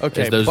seeing.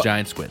 Okay, is those but-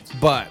 giant squids.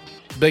 But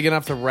big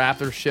enough to wrap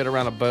their shit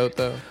around a boat,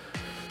 though?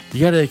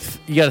 You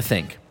gotta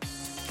think.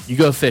 You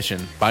go fishing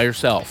by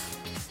yourself.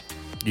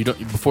 You don't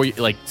before you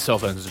like cell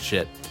phones and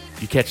shit.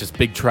 You catch this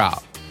big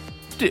trout,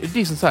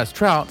 decent sized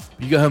trout.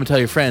 You go home and tell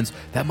your friends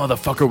that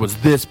motherfucker was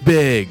this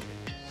big.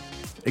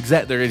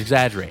 They're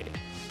exaggerating.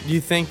 You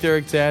think they're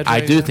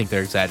exaggerating? I do think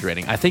they're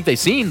exaggerating. I think they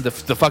seen the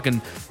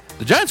fucking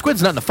the giant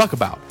squid's nothing to fuck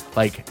about.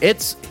 Like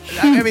it's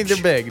huge. I mean,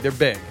 they're big. They're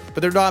big,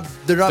 but they're not.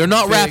 They're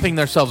not big. wrapping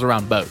themselves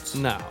around boats.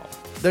 No,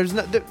 there's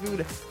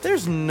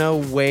no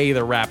way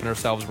they're wrapping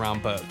themselves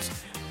around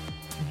boats.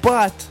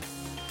 But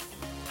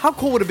how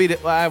cool would it be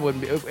to? I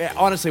wouldn't be.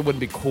 Honestly, it wouldn't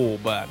be cool.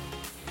 But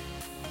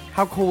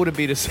how cool would it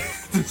be to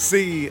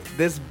see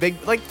this big,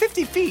 like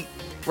 50 feet,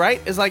 right?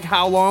 Is like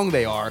how long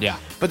they are. Yeah.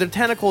 But their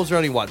tentacles are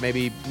only what?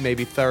 Maybe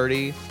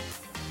 30,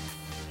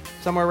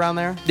 somewhere around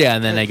there. Yeah,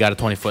 and then they got a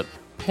 20-foot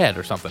head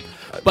or something.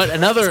 But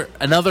another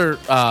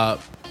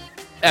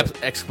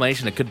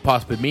explanation it could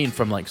possibly mean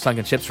from like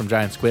sunken ships from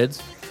giant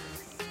squids.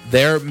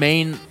 Their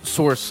main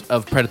source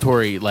of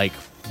predatory, like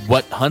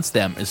what hunts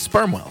them, is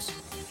sperm whales.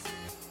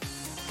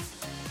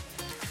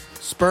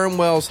 Sperm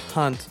whales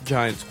hunt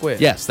giant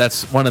squid. Yes,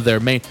 that's one of their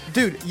main.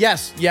 Dude,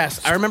 yes.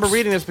 I remember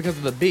reading this because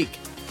of the beak.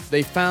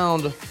 They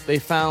found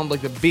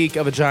like the beak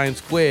of a giant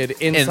squid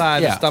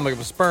inside the stomach of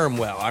a sperm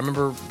whale. I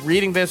remember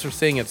reading this or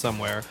seeing it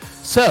somewhere.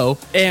 So,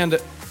 And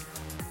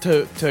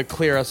to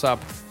clear us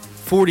up,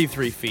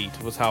 43 feet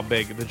was how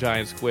big the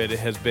giant squid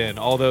has been.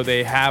 Although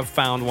they have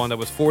found one that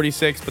was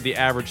 46, but the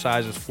average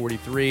size is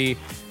 43.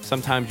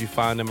 Sometimes you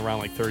find them around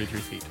like 33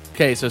 feet.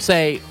 okay, so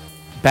say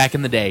back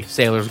in the day,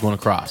 sailors going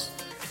across,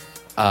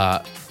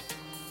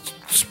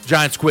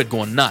 giant squid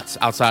going nuts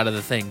outside of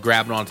the thing,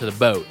 grabbing onto the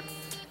boat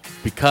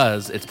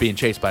because it's being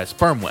chased by a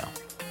sperm whale.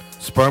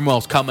 Sperm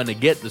whale's coming to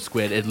get the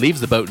squid. It leaves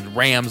the boat and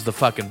rams the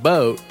fucking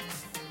boat.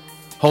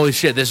 Holy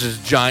shit! This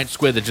is a giant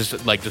squid that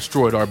just like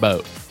destroyed our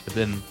boat. But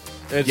then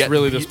It's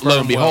really the sperm lo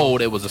and behold,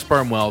 whale it was a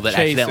sperm whale that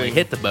chasing. accidentally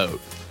hit the boat.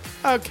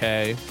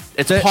 Okay.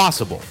 It's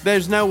possible.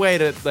 There's no way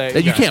to...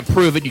 That you can't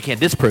prove it, you can't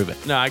disprove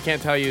it. No, I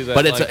can't tell you that.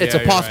 But it's like, a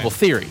you're possible right.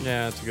 theory.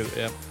 Yeah, it's a good...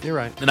 Yeah, you're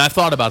right. And I've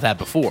thought about that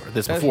before.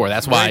 That's great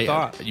why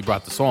thought. you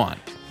brought this on.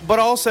 But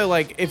also,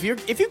 like, if you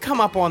come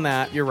up on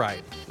that, you're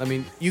right. I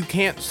mean, you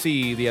can't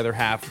see the other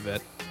half of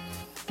it.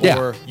 Yeah.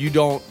 Or you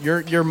don't...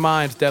 Your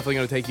mind's definitely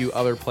going to take you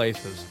other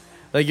places.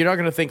 Like, you're not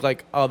going to think,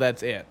 like, oh,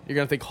 that's it. You're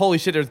going to think, holy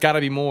shit, there's got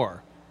to be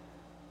more.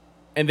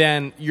 And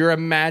then you're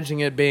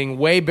imagining it being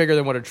way bigger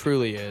than what it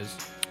truly is.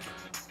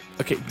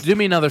 Okay, do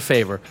me another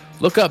favor.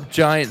 Look up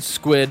giant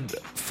squid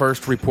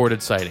first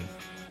reported sighting.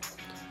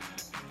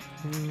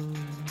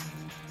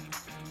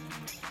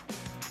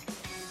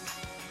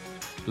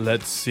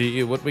 Let's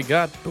see what we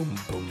got. Boom,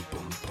 boom,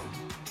 boom, boom.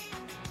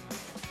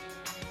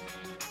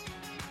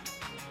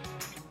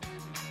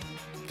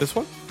 This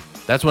one?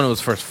 That's when it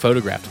was first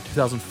photographed in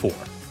 2004.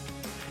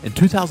 In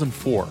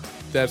 2004.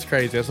 That's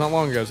crazy. That's not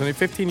long ago. It's only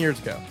 15 years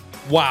ago.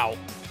 Wow.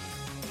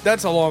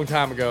 That's a long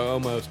time ago,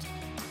 almost.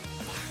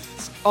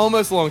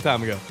 Almost a long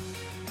time ago.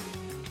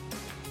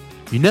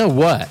 You know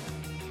what?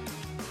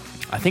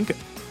 I think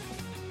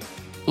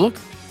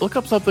look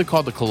up something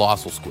called the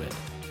colossal squid.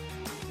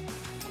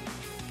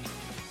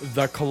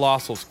 The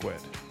colossal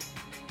squid.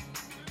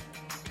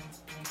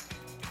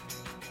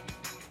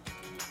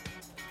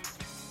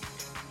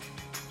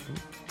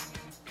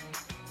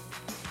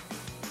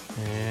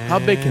 How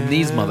big can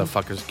these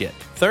motherfuckers get?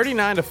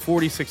 39 to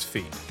 46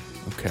 feet.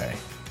 Okay.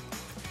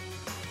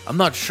 I'm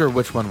not sure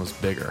which one was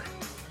bigger.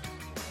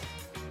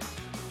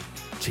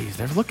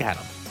 Jeez, look at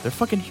them. They're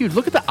fucking huge.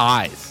 Look at the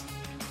eyes.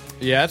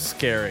 Yeah, that's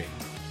scary.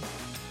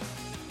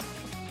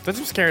 That's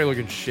some scary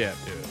looking shit,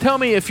 dude. Tell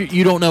me if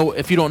you don't know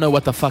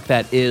what the fuck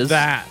that is.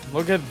 That.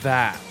 Look at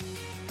that.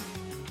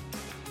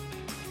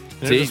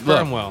 See, There's a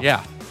sperm look, whale.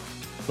 Yeah.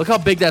 Look how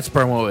big that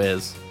sperm whale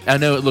is. I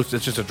know it's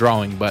just a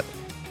drawing, but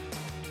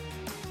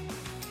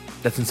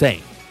that's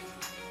insane.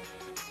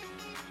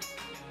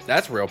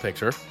 That's a real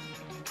picture.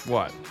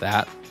 What?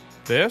 That.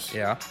 This?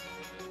 Yeah.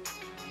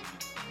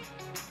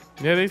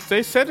 Yeah,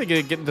 they said to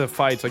get into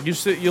fights. Like they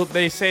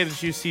say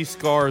that you see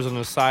scars on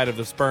the side of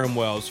the sperm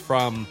whales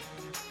from.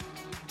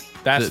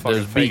 That's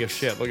fucking fake as beaks.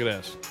 shit. Look at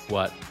this.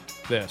 What?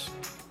 This.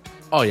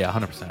 Oh yeah,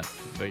 100%.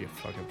 Fake it,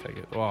 fucking fake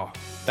it. Wow,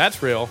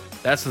 that's real,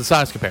 That's the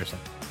size comparison.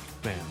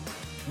 man.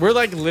 We're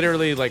like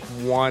literally like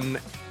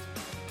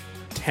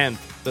 1/10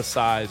 the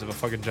size of a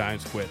fucking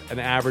giant squid, an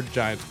average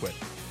giant squid.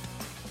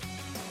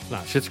 It's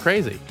not. Shit's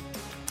crazy.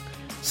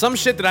 Some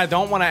shit that I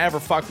don't want to ever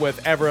fuck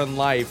with ever in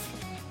life.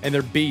 And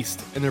they're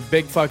beast. And they're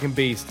big fucking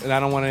beast. And I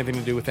don't want anything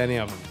to do with any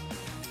of them.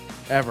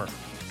 Ever.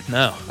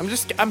 No.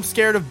 I'm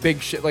scared of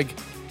big shit. Like,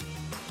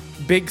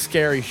 big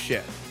scary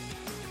shit.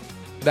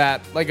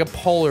 That, like a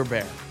polar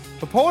bear.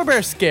 The polar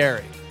bear's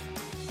scary.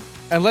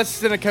 Unless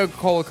it's in a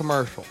Coca-Cola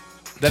commercial.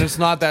 Then it's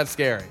not that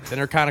scary. Then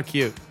they're kind of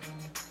cute.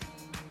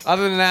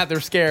 Other than that,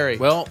 they're scary.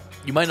 Well,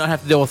 you might not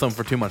have to deal with them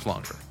for too much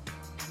longer.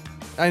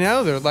 I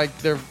know.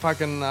 They're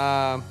fucking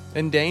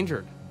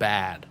endangered.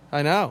 Bad.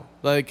 I know.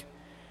 Like,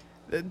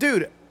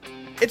 dude,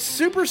 it's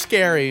super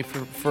scary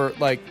for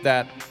like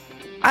that.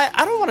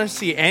 I don't want to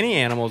see any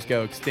animals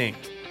go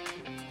extinct.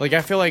 Like,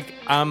 I feel like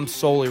I'm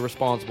solely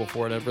responsible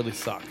for it. It really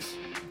sucks.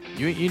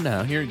 You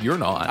know, you're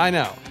not. I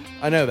know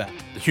that.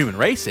 The human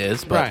race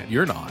is, but Right.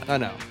 you're not. I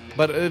know.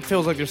 But it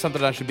feels like there's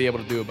something I should be able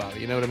to do about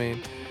it. You know what I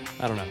mean?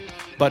 I don't know.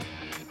 But,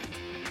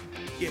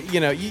 you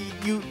know,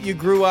 you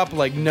grew up,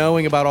 like,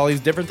 knowing about all these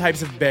different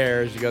types of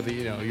bears. You got the,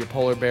 you know, your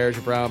polar bears,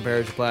 your brown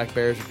bears, your black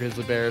bears, your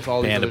grizzly bears,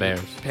 all these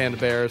panda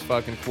bears,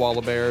 fucking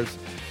koala bears,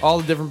 all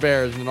the different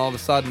bears. And then all of a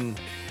sudden,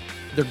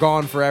 they're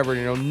gone forever.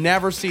 And you'll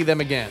never see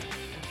them again.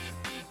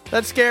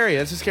 That's scary.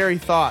 That's a scary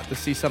thought to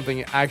see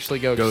something actually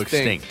go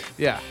extinct.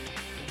 Yeah.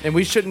 And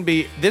we shouldn't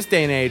be, this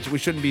day and age, we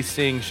shouldn't be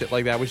seeing shit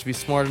like that. We should be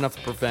smart enough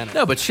to prevent it.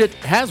 No, but shit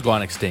has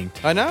gone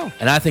extinct. I know.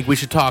 And I think we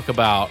should talk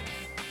about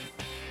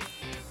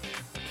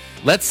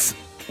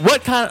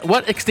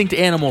what extinct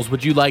animals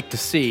would you like to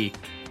see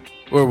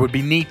or would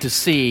be neat to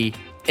see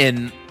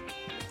in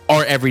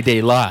our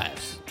everyday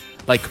lives?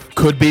 Like,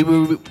 could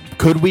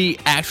we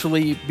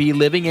actually be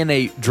living in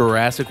a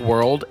Jurassic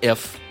world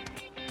if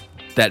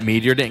that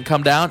meteor didn't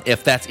come down?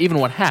 If that's even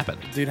what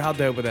happened? Dude, how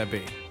dope would that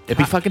be? It'd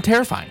be fucking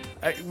terrifying.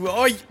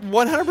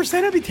 100%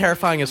 it'd be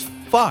terrifying as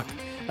fuck.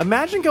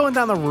 Imagine going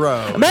down the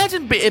road.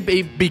 Imagine it'd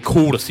be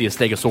cool to see a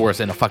Stegosaurus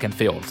in a fucking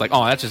field. It's like,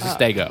 oh, that's just a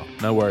Stego.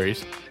 No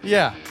worries.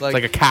 Yeah. It's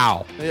like a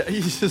cow. Yeah,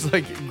 he's just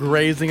like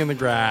grazing in the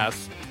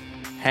grass,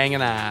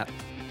 hanging out,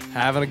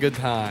 having a good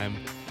time.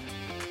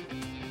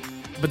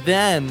 But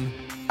then,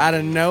 out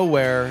of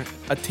nowhere,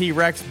 a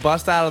T-Rex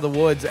busts out of the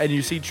woods and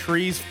you see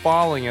trees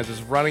falling as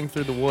it's running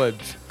through the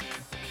woods.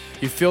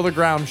 You feel the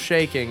ground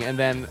shaking and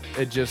then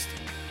it just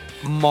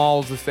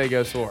mauls the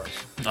Stegosaurus.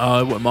 Oh,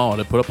 it wouldn't maul.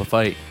 It put up a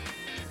fight.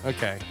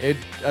 Okay. It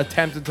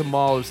attempted to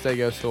maul the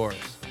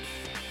Stegosaurus.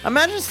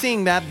 Imagine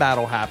seeing that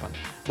battle happen.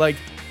 Like,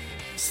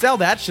 sell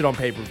that shit on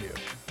pay-per-view.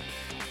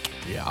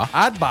 Yeah.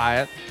 I'd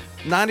buy it.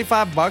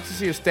 $95 to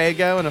see a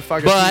Stego and a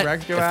fucking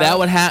T-Rex go if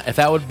out. if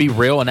that would be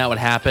real and that would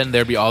happen,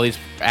 there'd be all these.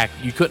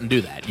 You couldn't do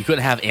that. You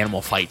couldn't have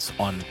animal fights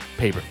on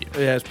pay-per-view.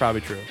 Yeah, it's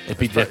probably true.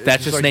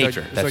 That's just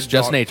nature. That's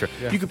just nature.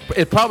 Yeah.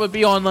 It'd probably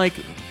be on like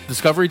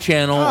Discovery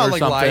Channel or like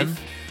something.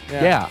 Life.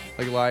 Yeah.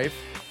 Like Life.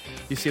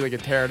 You see like a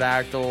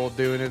pterodactyl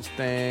doing its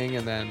thing,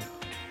 and then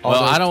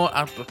I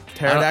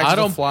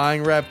don't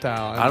flying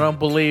reptile. I don't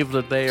believe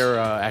that they are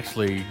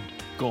actually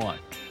gone.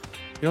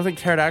 You don't think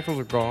pterodactyls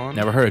are gone?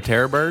 Never heard of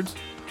terror birds?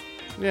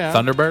 Yeah.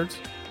 Thunderbirds?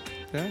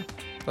 Yeah.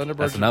 Thunderbirds.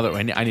 That's another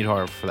one. I need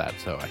horror for that,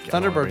 so I can't.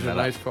 Thunderbirds are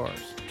nice cars.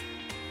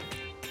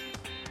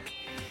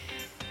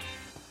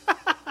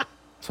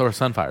 So are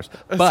Sunfires.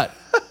 But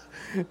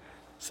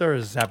so are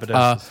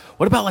Zapdos.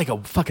 what about like a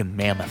fucking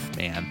mammoth,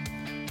 man?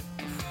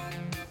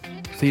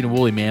 Seen a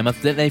woolly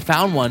mammoth. They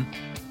found one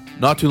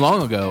not too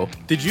long ago.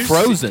 Did you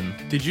frozen?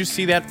 Did you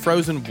see that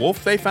frozen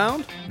wolf they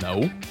found?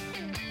 No.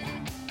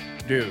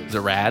 Dude. Is it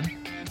rad?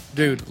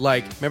 Dude,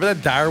 like, remember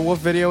that dire wolf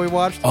video we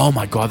watched? Oh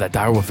my god, that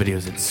dire wolf video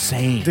is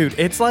insane. Dude,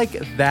 it's like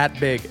that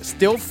big.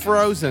 Still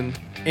frozen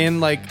in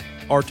like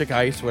Arctic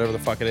ice, whatever the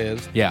fuck it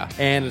is. Yeah.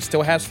 And it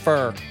still has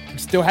fur. It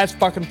still has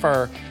fucking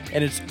fur.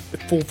 And it's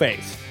full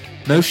face.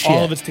 No shit.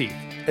 All of its teeth.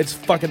 It's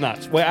fucking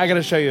nuts. Wait, I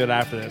gotta show you it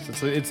after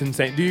this. It's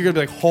insane. Dude, you're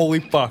gonna be like, holy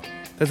fuck.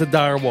 That's a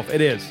dire wolf.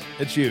 It is.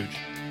 It's huge.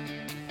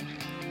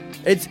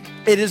 It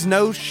is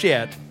no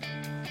shit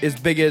as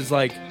big as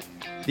like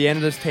the end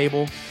of this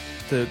table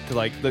to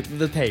like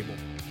the table.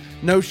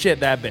 No shit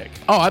that big.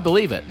 Oh, I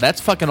believe it.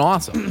 That's fucking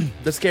awesome.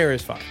 The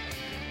scariest fuck.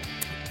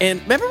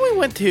 And remember we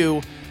went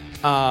to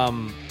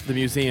the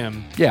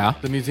museum? Yeah.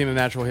 The Museum of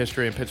Natural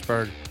History in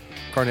Pittsburgh,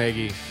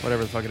 Carnegie,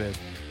 whatever the fuck it is.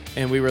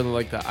 And we were in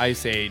like the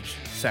Ice Age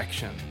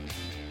section.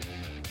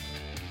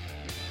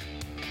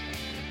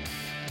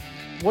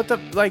 What the,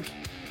 like,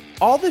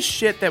 all the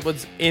shit that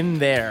was in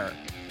there,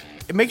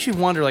 it makes you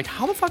wonder, like,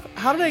 how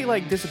did they,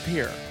 like,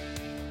 disappear?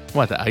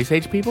 What, the Ice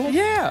Age people?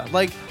 Yeah,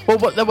 like... Well,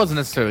 that wasn't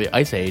necessarily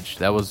Ice Age.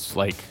 That was,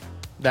 like...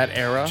 That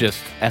era?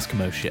 Just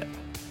Eskimo shit.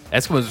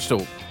 Eskimos are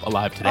still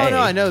alive today. Oh, no,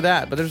 I know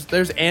that. But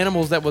there's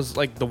animals that was,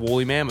 like, the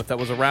woolly mammoth that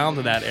was around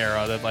in that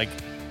era that, like,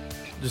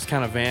 just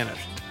kind of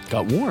vanished.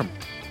 Got warm.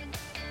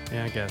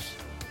 Yeah, I guess.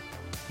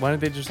 Why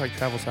didn't they just, like,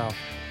 travel south?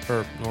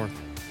 Or north?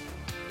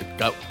 It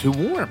got too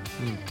warm.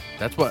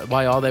 That's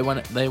why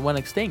they went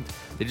extinct.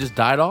 They just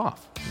died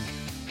off.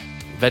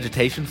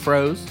 Vegetation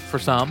froze for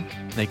some.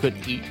 And they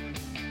couldn't eat.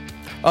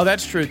 Oh,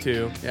 that's true,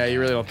 too. Yeah, you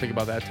really don't think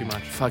about that too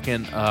much.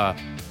 Fucking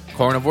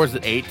carnivores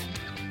that ate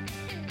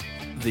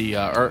the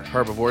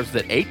herbivores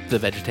that ate the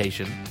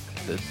vegetation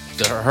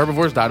the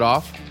herbivores died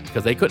off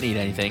because they couldn't eat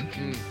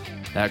anything.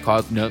 That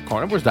caused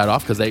carnivores died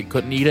off because they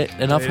couldn't eat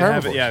enough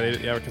herbivores.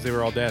 Yeah, because they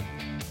were all dead.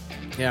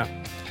 Yeah.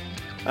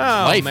 Oh,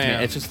 Life,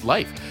 man. It's just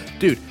life.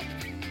 Dude,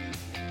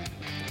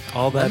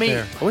 all that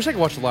there. I wish I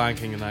could watch The Lion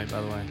King tonight,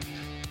 by the way.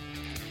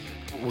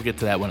 we'll get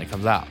to that when it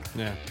comes out.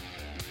 Yeah.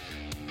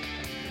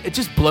 It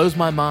just blows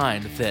my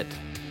mind that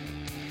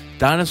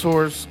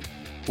dinosaurs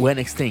went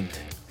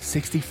extinct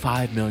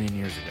 65 million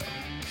years ago.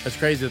 That's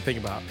crazy to think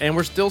about. And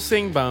we're still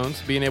seeing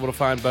bones, being able to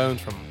find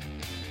bones from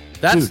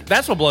them.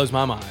 That's what blows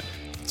my mind.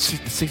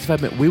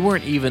 65 million. We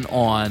weren't even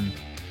on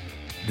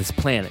this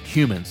planet,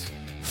 humans,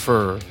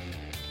 for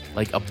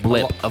like a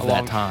blip of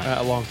that time.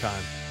 A long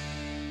time.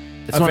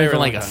 It's not even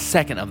like a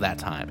second of that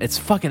time. It's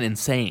fucking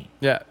insane.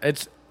 Yeah,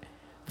 it's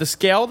the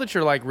scale that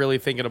you're like really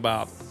thinking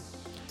about.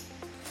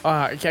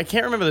 I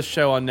can't remember the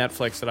show on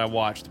Netflix that I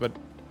watched, but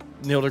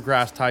Neil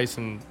deGrasse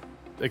Tyson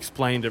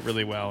explained it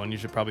really well, and you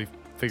should probably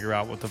figure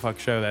out what the fuck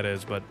show that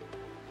is. But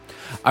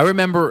I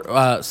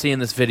remember seeing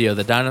this video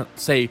that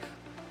say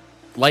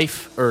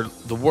life or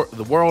the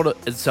world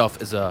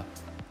itself is a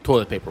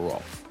toilet paper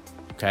roll.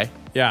 Okay?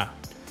 Yeah.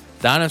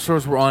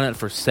 Dinosaurs were on it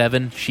for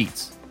 7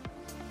 sheets.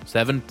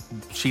 7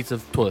 sheets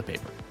of toilet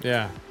paper.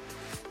 Yeah.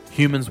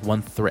 Humans,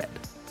 1 thread.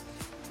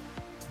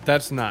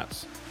 That's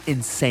nuts.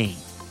 Insane.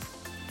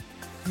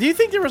 Do you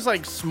think there was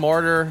like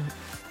smarter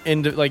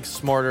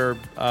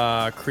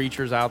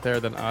creatures out there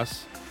than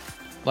us?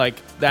 Like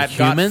that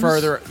got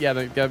further. Yeah,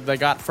 they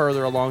got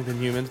further along than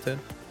humans did.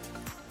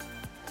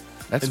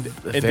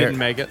 It didn't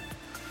make it.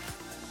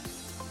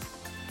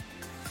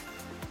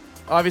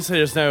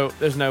 Obviously,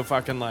 there's no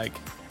fucking like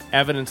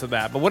evidence of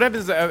that. But what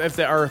happens if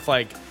the Earth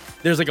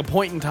there's like a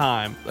point in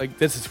time, like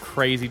this is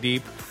crazy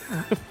deep,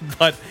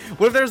 but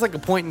what if there's like a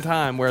point in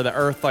time where the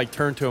Earth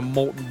turned to a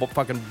molten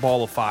fucking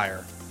ball of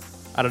fire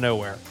out of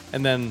nowhere,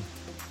 and then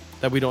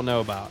that we don't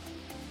know about,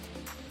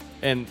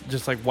 and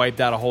just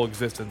wiped out a whole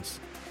existence?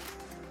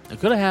 It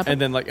could have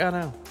happened. And then I don't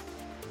know.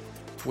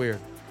 Weird.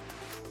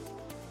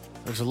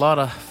 There's a lot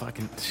of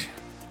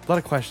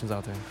questions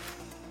out there.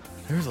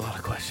 There's a lot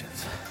of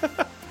questions.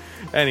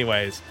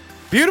 Anyways,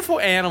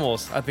 beautiful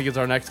animals, I think, is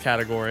our next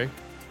category.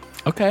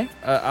 Okay.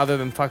 Other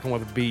than fucking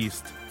with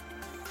Beast.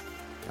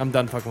 I'm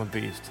done fucking with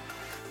Beast.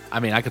 I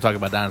mean, I could talk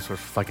about dinosaurs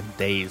for fucking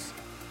days.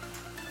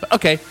 But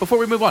okay, before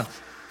we move on,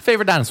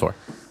 favorite dinosaur?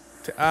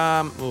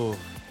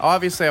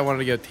 Obviously, I wanted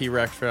to go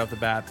T-Rex right off the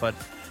bat, but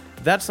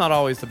that's not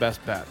always the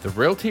best bet. The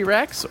real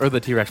T-Rex or the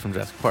T-Rex from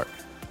Jurassic Park?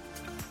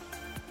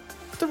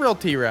 The real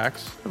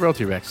T-Rex. The real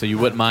T-Rex. So you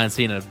wouldn't mind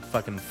seeing a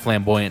fucking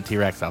flamboyant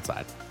T-Rex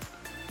outside?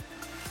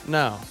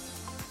 No.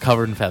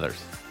 Covered in feathers.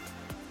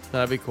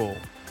 That'd be cool.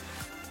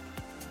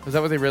 Is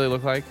that what they really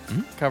look like?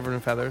 Mm-hmm. Covered in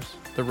feathers?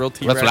 The real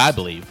T-Rex? That's what I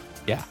believe.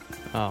 Yeah.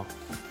 Oh.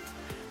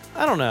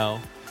 I don't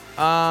know.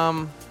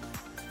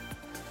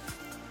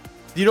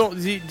 Do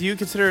you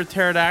consider a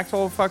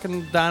pterodactyl a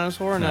fucking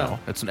dinosaur? Or no,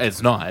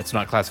 it's not. It's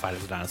not classified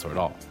as a dinosaur at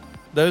all.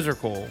 Those are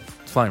cool.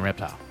 It's a flying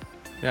reptile.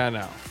 Yeah, I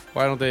know.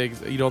 Why don't they?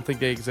 You don't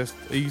think they exist?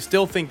 You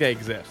still think they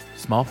exist?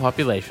 Small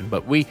population,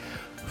 but we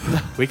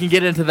can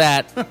get into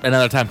that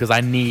another time because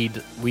I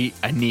need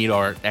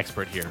our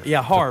expert here.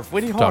 Yeah, Harv. We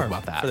need Harv talk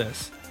about that for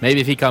this.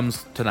 Maybe if he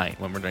comes tonight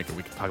when we're drinking,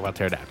 we can talk about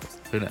pterodactyls.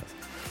 Who knows?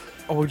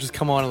 Oh, we'll just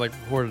come on and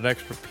record an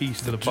extra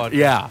piece to the podcast.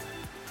 Yeah,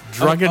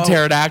 drunken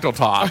pterodactyl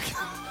talk.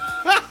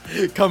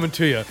 Coming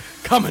to you.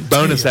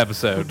 Bonus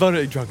episode.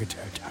 Drunken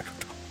pterodactyl talk.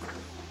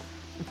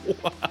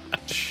 What?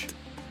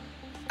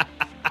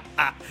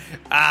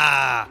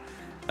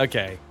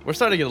 Okay. We're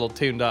starting to get a little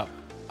tuned up.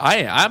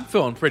 I'm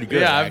feeling pretty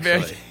good. Yeah,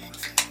 actually.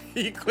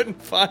 You couldn't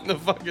find the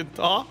fucking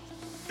talk?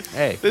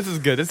 Hey, this is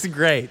good. This is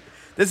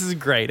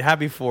great.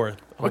 Happy 4th.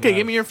 Oh, okay,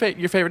 give me your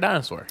favorite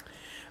dinosaur.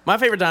 My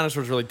favorite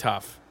dinosaur is really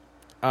tough.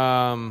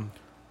 Yeah,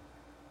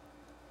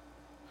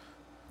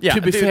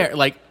 to be fair,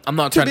 I'm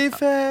not trying to be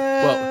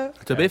fair. Well,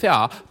 to be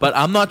fair, but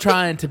I'm not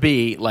trying to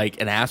be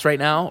an ass right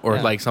now or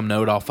some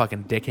know-it-all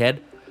fucking dickhead.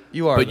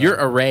 You are, but your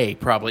array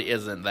probably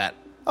isn't that.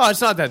 Oh,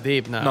 it's not that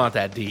deep. No, not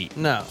that deep.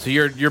 No. So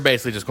you're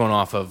basically just going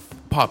off of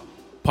pop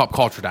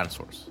culture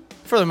dinosaurs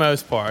for the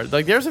most part.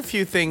 There's a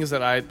few things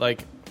that I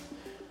like.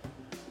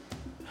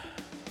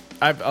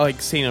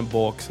 I've seen in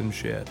books and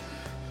shit.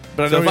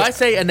 But so if I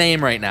say a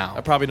name right now,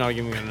 I'm probably not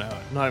even gonna know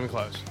it. Not even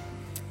close.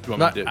 You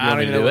want me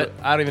to do it?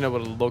 I don't even know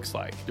what it looks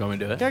like. You want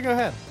me to do it? Yeah, go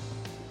ahead.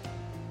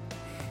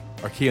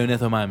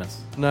 Archaeornithomimus.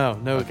 No,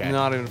 okay.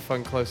 Not even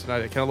fucking close. Can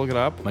I look it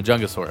up?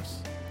 Majungasaurus.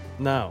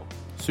 No.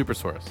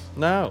 Supersaurus.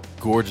 No.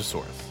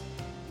 Gorgeosaurus.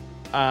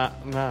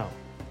 No.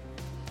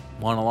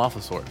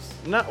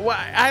 Monolophosaurus. No, well,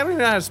 I don't even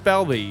know how to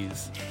spell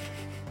these.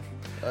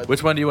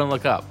 Which one do you want to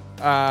look up?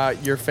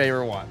 Your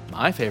favorite one.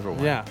 My favorite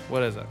one? Yeah.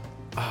 What is it?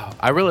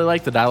 I really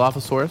like the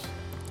Dilophosaurus.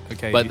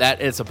 Okay. But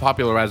it's a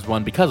popularized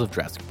one because of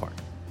Jurassic Park.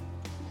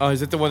 Oh,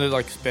 is it the one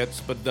that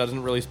spits but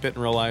doesn't really spit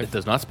in real life? It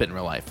does not spit in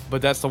real life.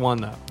 But that's the one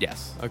though.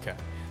 Yes. Okay.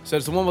 So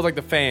it's the one with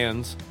the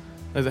fans.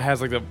 It has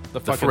the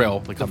fucking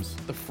frill that comes.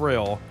 The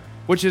frill,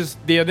 which is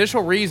the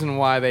initial reason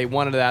why they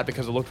wanted that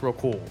because it looked real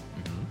cool.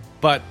 Mm-hmm.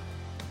 But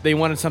they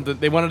wanted something.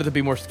 They wanted it to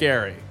be more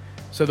scary.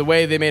 So the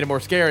way they made it more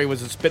scary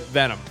was it spit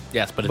venom.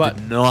 Yes, but it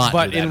did not.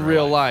 But do that in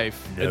real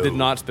life, No. it did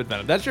not spit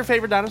venom. That's your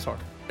favorite dinosaur.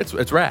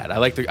 It's rad.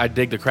 I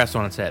dig the crest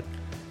on its head.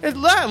 It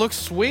looks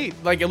sweet.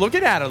 Like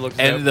looking at it looks.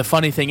 And dope. the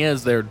funny thing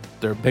is, they're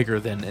bigger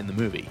than in the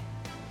movie.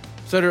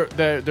 So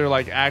they're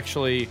like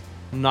actually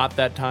not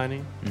that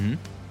tiny. Mm-hmm.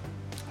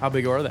 How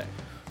big are they?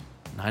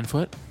 9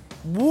 foot.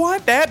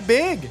 What? That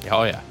big?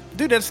 Oh yeah.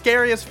 Dude, that's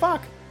scary as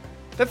fuck.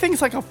 That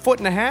thing's like 1.5 foot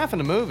in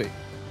the movie.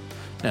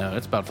 No,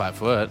 it's about 5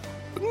 foot.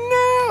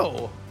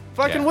 No.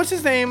 Fucking Yeah. what's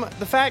his name?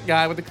 The fat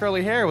guy with the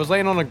curly hair was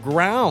laying on the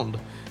ground,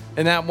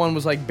 and that one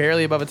was like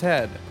barely above its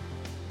head.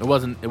 It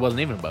wasn't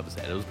even above his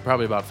head. It was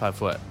probably about 5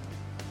 foot.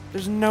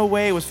 There's no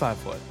way it was 5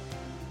 foot.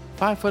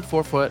 5 foot,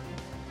 4 foot.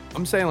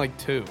 I'm saying like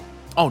 2.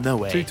 Oh no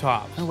way. 2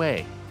 tops. No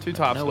way. 2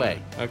 tops. No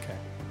way. Okay.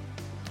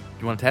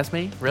 You want to test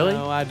me? Really?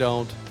 No, I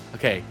don't.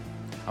 Okay.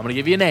 I'm gonna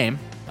give you a name.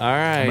 All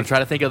right. I'm gonna try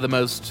to think of the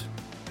most.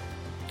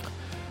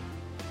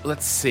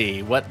 Let's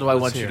see. What do I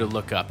want you hear. to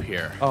look up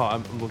here? Oh,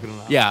 I'm looking it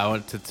up. Yeah, I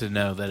want to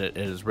know that it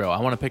is real. I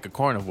want to pick a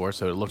carnivore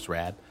so it looks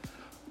rad.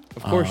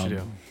 Of course you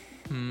do.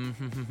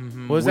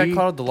 What is that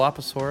called?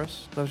 Dilophosaurus?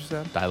 Is that what you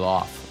said?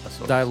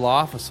 Dilophosaurus.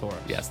 Dilophosaurus.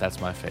 Yes, that's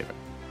my favorite.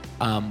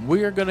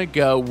 We are gonna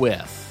go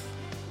with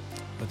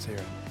Let's hear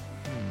it.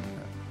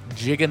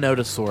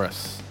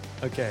 Giganotosaurus.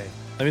 Okay.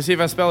 Let me see if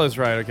I spell this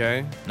right,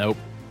 okay? Nope.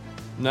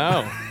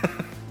 No.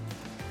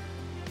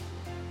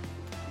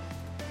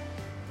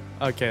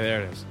 Okay,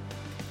 there it is.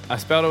 I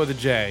spelled it with a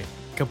J.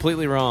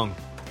 Completely wrong.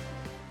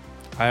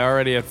 I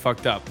already had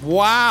fucked up.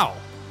 Wow.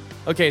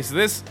 Okay, so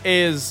this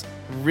is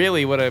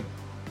really what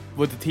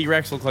the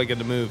T-Rex looked like in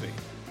the movie.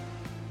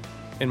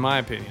 In my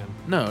opinion.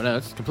 No,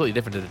 it's completely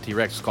different to the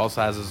T-Rex. Skull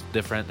size is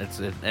different.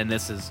 And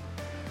this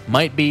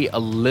might be a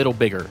little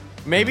bigger.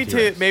 Maybe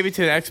than the T-Rex.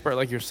 to an expert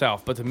like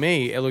yourself, but to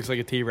me, it looks like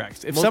a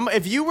T-Rex.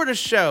 If you were to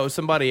show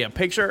somebody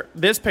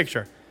this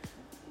picture,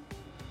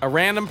 a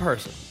random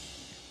person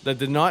that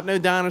did not know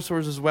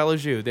dinosaurs as well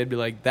as you, they'd be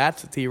like,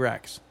 "That's a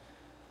T-Rex."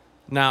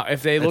 Now,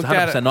 if they looked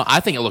at it, no, I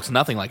think it looks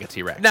nothing like a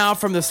T-Rex. now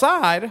from the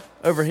side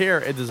over here,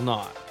 it does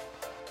not,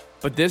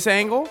 but this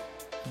angle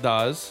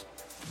does.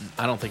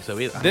 I don't think so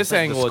either. This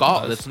angle, the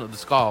skull, it does. the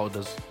skull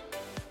does.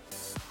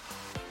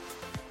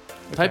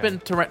 Type in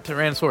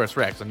Tyrannosaurus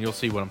Rex and you'll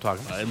see what I'm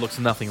talking about. It looks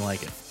nothing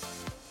like it.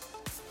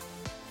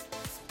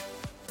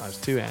 There's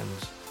 2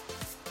 ends.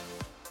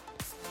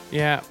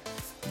 Yeah,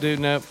 dude.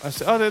 Nope.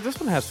 This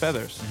one has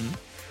feathers.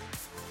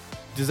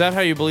 Mm-hmm. Is that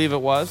how you believe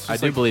it was? I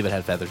do believe it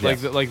had feathers.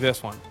 Like Yes. like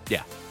this one.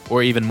 Yeah,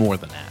 or even more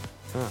than that.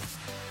 Huh.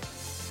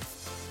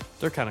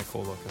 They're kind of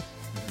cool looking.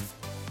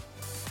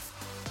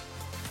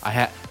 I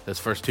had those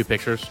first 2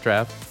 pictures,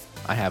 Trav.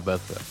 I have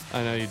both of them.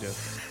 I know you do.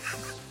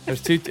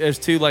 There's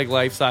two like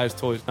life-size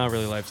toys. Not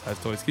really life-size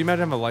toys. Can you imagine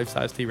having a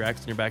life-size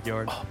T-Rex in your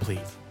backyard? Oh,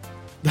 please.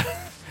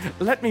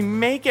 Let me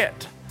make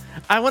it.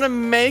 I want to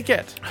make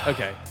it.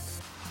 Okay.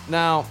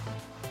 Now,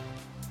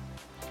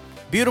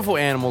 beautiful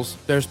animals.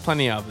 There's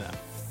plenty of them.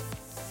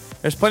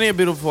 There's plenty of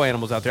beautiful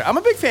animals out there. I'm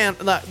a big fan.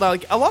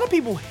 Like a lot of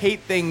people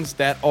hate things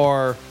that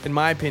are, in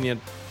my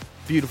opinion,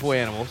 beautiful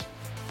animals.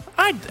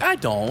 I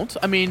don't.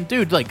 I mean,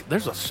 dude, like,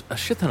 there's a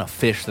shit ton of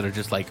fish that are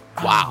just like,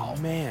 wow.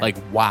 Oh, man. Like,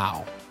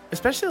 wow.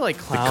 Especially like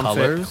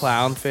colors?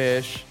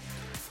 clownfish.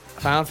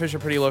 Clownfish are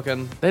pretty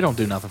looking. They don't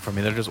do nothing for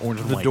me. They're just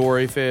orange and The white.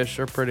 dory fish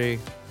are pretty.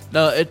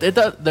 No, it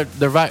does.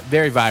 They're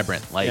very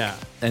vibrant. Like, Yeah.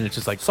 and it's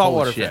just like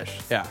Saltwater holy shit. fish.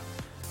 Yeah.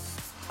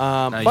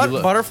 you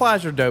look-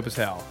 Butterflies are dope as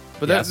hell.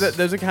 But Yes.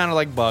 those are kind of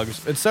like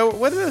bugs. And so,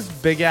 what are those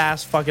big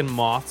ass fucking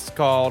moths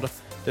called?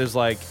 There's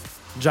like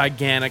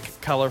gigantic,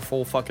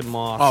 colorful fucking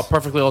moths. Oh,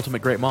 perfectly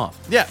ultimate great moth.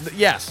 Yeah,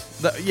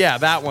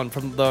 that one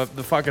from the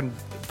fucking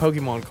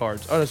Pokemon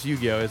cards. Oh, that's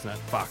Yu-Gi-Oh, isn't it?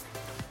 Fuck.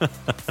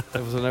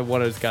 It was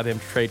one of those goddamn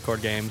trade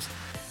card games.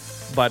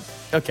 But,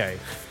 okay.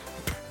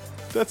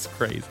 That's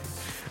crazy.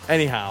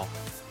 Anyhow,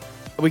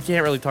 we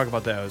can't really talk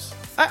about those.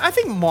 I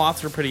think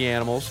moths are pretty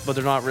animals, but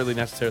they're not really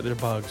necessarily. They're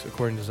bugs,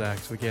 according to Zach,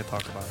 so we can't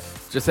talk about it.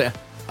 Just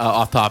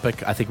off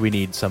topic. I think we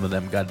need some of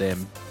them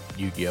goddamn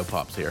Yu-Gi-Oh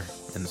pops here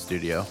in the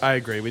studio. I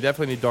agree. We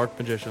definitely need Dark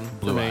Magician. for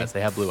Blue me. eyes. They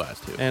have blue eyes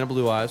too. And a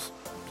blue eyes.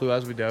 Blue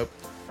eyes would be dope.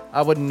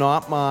 I would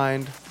not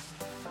mind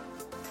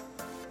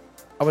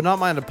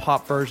a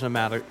pop version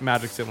of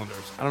Magic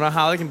Cylinders. I don't know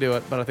how they can do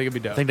it, but I think it'd be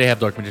dope. I think they have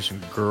Dark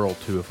Magician Girl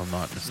too, if I'm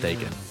not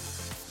mistaken.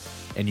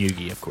 And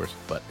Yugi, of course,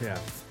 but yeah.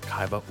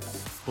 Kaiba.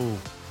 Ooh.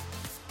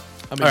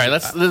 I mean, All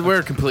right,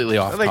 we're completely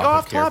off like topic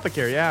off here. topic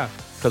here, yeah.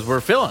 Because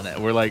we're feeling it.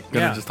 We're like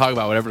gonna Yeah. just talk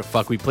about whatever the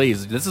fuck we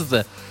please. This is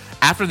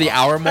after the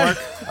hour mark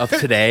of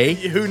today.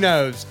 Who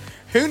knows?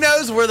 Who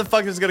knows where the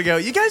fuck this is gonna go?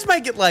 You guys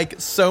might get like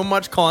so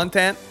much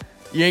content,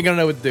 you ain't gonna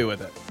know what to do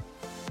with it.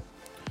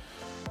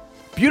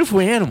 Beautiful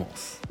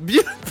animals.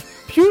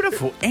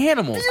 Beautiful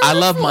animals. I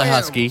love my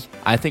husky.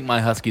 I think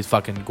my husky's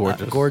fucking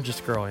gorgeous. Gorgeous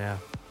girl, yeah.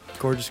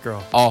 Gorgeous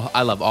girl.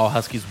 I love all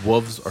huskies.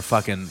 Wolves are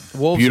fucking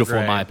Wolves are beautiful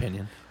in great. my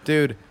opinion.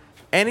 Dude,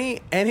 any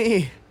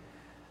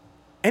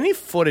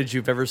footage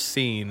you've ever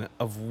seen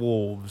of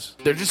wolves,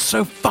 They're just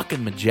so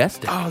fucking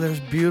majestic. oh, they're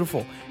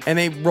beautiful. And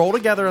they roll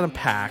together in a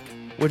pack,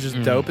 which is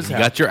dope as You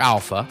hell. got your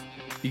alpha.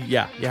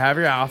 Yeah, you have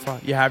your alpha,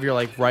 you have your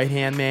like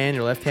right-hand man,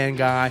 your left-hand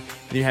guy,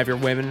 and you have your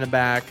women in the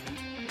back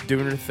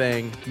doing their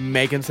thing,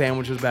 making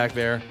sandwiches back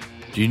there.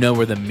 Do you know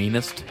where the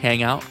meanest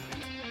hang out?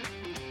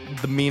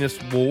 The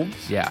meanest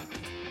wolves? Yeah.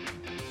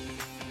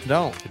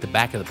 No. At the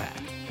back of the pack.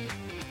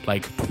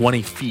 Like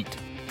 20 feet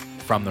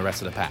from the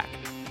rest of the pack.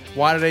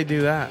 Why do they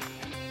do that?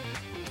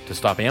 To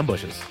stop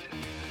ambushes.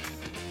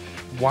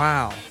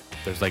 Wow.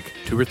 There's like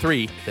 2 or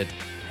 3 that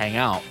hang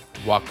out,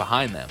 walk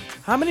behind them.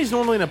 How many's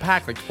normally in a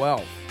pack? Like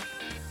 12.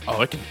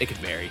 Oh, it could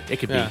vary. It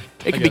could Yeah,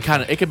 be it could be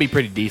kind of it could be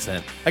pretty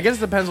decent, I guess it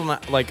depends on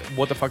like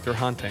what the fuck they're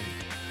hunting.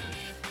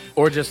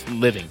 or just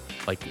living.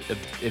 Like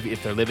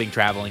if they're living,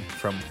 traveling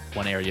from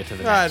one area to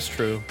the That's next.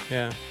 true.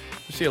 Yeah.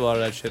 You see a lot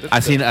of that shit. It's I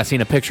good.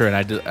 seen a picture and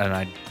I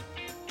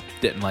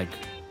didn't like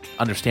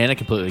understand it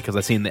completely because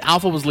I seen the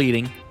alpha was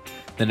leading,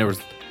 then there was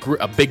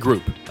a big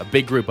group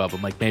of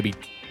them, like maybe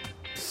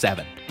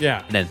 7,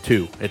 Yeah. and then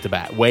 2 at the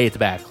back, way at the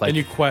back, like, And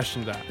you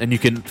questioned that. and you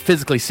can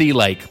physically see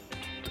like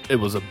it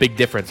was a big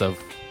difference of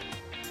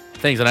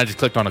things. And I just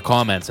clicked on the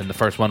comments, and the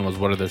first one was,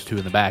 "What are those 2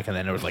 in the back?" And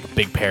then there was like a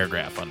big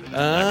paragraph under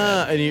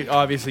that. And you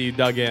obviously you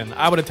dug in.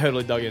 I would have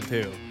totally dug in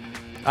too.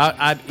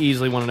 I'd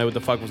easily want to know what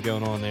the fuck was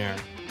going on there.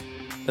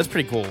 That's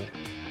pretty cool.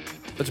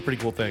 That's a pretty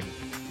cool thing.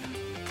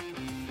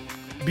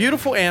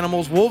 Beautiful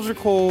animals. Wolves are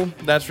cool.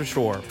 That's for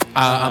sure.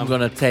 I'm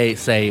gonna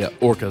say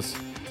orcas.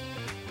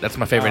 That's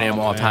my favorite Oh,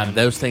 animal of all time. man.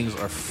 Those things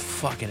are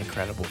fucking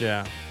incredible.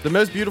 Yeah. The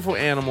most beautiful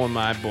animal in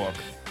my book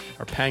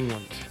are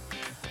penguins.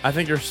 I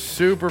think they're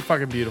super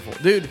fucking beautiful.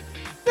 Dude,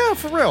 no,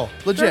 for real.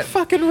 They're Legit.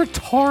 fucking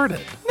retarded.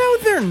 No,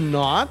 they're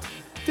not.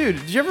 Dude,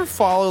 did you ever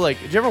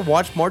did you ever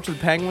watch March of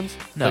the Penguins?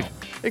 No.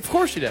 Like, of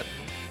course you did.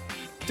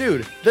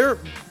 Dude,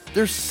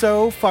 they're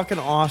so fucking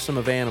awesome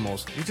of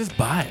animals. You're just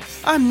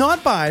biased. I'm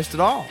not biased at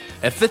all.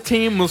 If the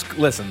team was,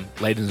 listen,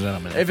 ladies and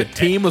gentlemen, if the it-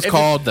 team was if it-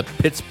 called the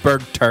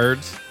Pittsburgh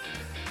Turds,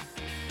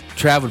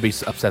 Trav would be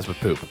obsessed with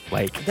poop.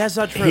 Like, That's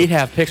not true. He'd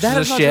have pictures That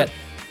of is not shit true.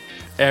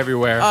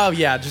 everywhere. Oh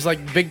yeah, just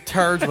like big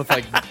turds with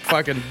like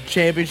fucking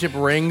championship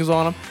rings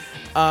on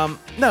them.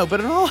 No, but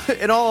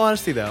in all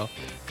honesty though,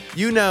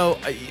 you know,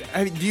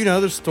 do you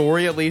know the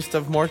story at least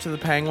of March of the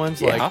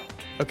Penguins? Yeah. Like,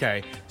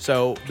 okay,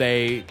 so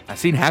they I've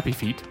seen Happy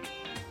Feet.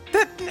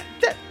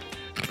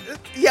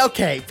 yeah,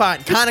 okay,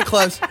 fine, kind of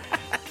close,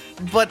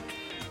 but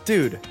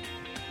dude,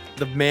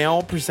 the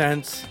male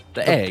presents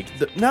The egg.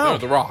 No,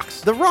 the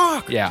rocks. the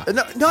rock. Yeah.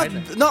 No,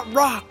 not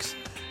rocks.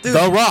 Dude,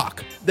 The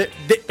Rock. They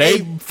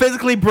a-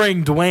 physically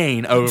bring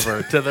Dwayne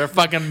over to their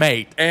fucking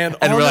mate. And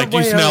we're on like, the do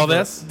you way smell over,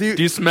 this? dude,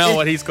 Do you smell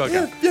what he's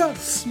cooking? Yeah,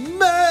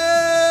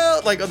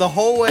 smell like the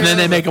whole way. And then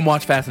they over. make him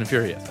watch Fast and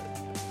Furious.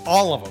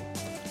 all of them.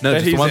 No, That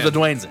just the he's ones in. that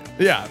Dwayne's in.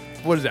 Yeah,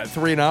 what is that?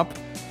 3 and up.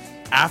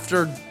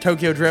 After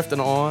Tokyo Drift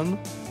and on.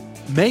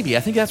 Maybe. I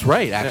think that's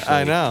right, actually.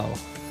 I know.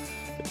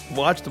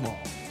 Watched them all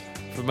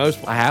for the most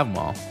I part. have them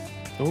all.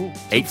 Oh,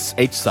 H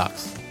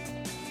sucks.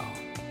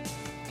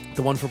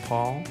 the one for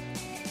Paul.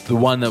 The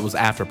one that was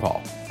after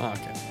Paul. Oh,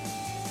 okay.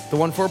 The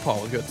one for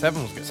Paul was good.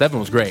 7 was good. 7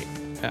 was great.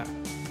 Yeah,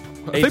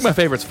 I think my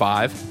favorite's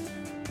 5.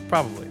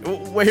 probably.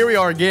 Well, here we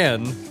are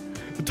again.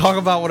 To talk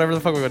about whatever the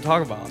fuck we're going to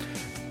talk about.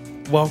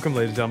 Welcome,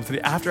 ladies and gentlemen, to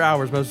the After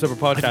Hours Most Sober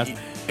podcast.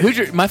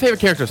 My favorite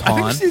character is I think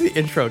Han. we should do the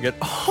intro again.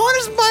 Han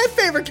is my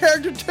favorite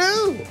character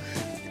too.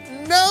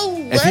 No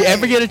way. If you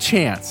ever get a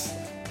chance,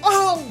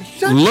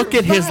 shut look your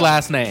at his mouth.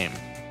 last name.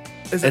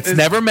 Is It's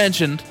never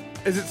mentioned.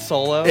 Is it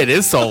Solo? It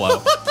is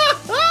Solo.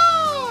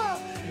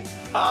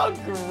 Oh,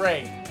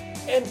 great.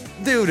 And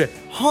dude,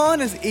 Han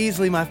is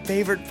easily my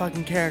favorite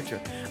fucking character.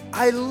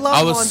 I love.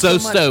 I was Han so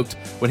much. stoked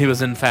when he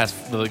was in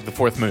Fast, like the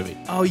 4th movie.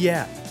 Oh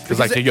yeah. Because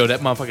like, yo,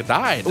 that motherfucker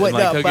died. Wait, in,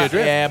 like, no, Tokyo but,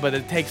 Drift. yeah, but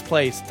it takes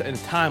place in a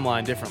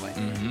timeline differently.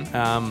 It's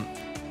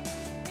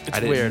I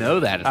didn't weird. know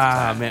that at the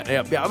time. Man,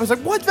 yeah, I was like,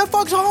 what the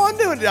fuck's Han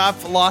doing?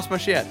 I've lost my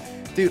shit,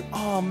 dude.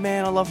 Oh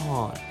man, I love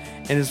Han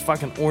and his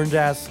fucking orange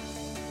ass,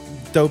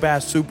 dope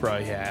ass Supra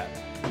he had.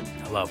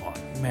 I love Han.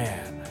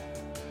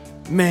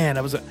 Man,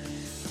 I was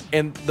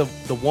and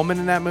the woman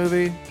in that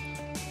movie,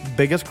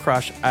 biggest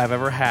crush I've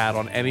ever had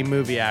on any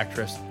movie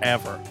actress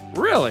ever.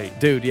 Really?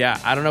 Dude, yeah,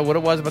 I don't know what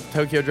it was about the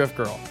Tokyo Drift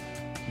girl,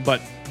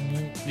 but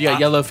You got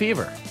yellow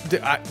fever.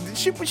 dude,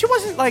 she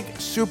wasn't like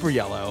super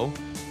yellow.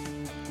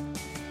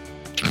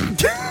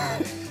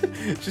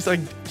 she's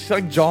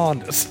like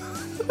jaundice.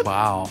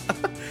 Wow.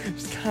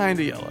 She's kind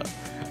of yellow.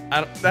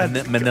 I don't.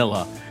 That's,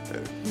 Manila.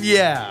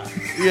 yeah.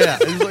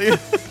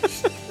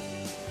 It's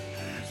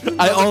like,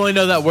 I only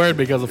know that word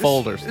because of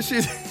folders.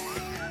 she's.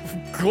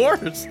 Of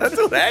course, that's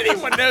what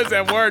anyone knows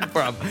that word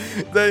from.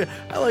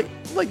 I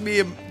like me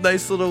a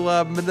nice little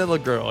Manila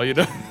girl, you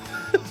know.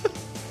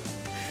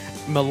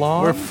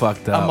 Milan. We're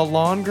fucked up. A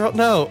Milan girl?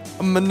 No,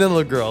 a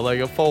Manila girl, like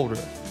a folder,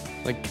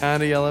 like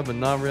kind of yellow, but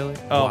not really.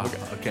 Oh Wow. my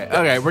god.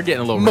 Okay, we're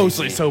getting a little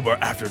Mostly racy. sober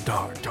after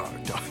dark.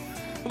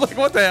 Like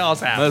what the hell's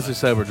happening? Mostly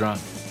sober drunk.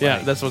 Yeah,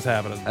 Like, that's what's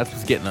happening. that's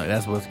what's getting going.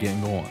 That's what's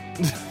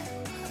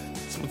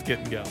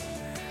getting going.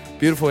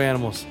 Beautiful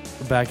animals.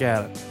 We're back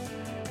at it.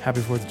 Happy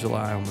 4th of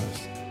July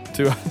almost.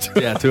 2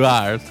 Yeah, 2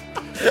 hours.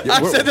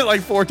 I said it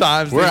like 4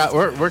 times.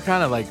 We're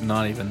kind of like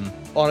not even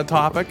on a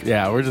topic.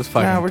 Yeah, we're just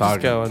fucking. Yeah, we're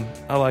talking. just going.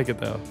 I like it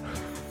though.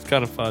 It's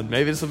kind of fun.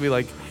 Maybe this will be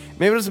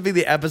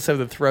the episode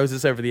that throws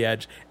us over the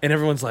edge, and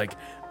everyone's like,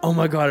 "Oh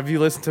my god, if you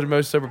listen to the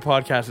Most Sober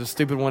podcast, the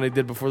stupid one they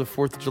did before the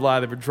 4th of July,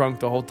 they were drunk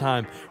the whole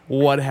time.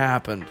 What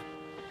happened?"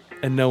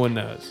 And no one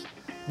knows.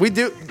 We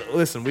do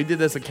listen. We did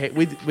this.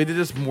 We did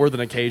this more than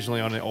occasionally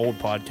on an old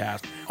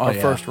podcast. Our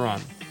first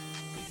run.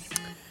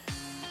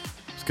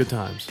 It's good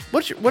times.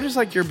 What is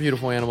like your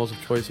beautiful animals of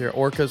choice here?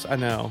 Orcas, I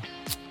know.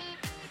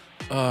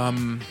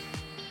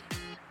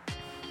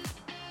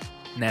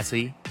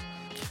 Nessie.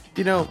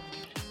 You know,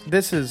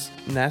 this is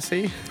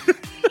Nessie.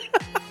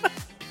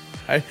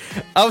 I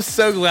was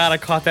so glad I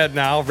caught that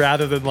now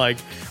rather than like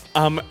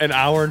an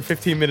hour and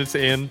 15 minutes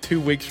in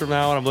 2 weeks from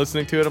now and I'm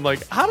listening to it. I'm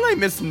like, how did I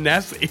miss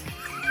Nessie?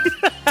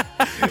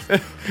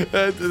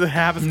 It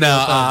happens.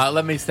 No,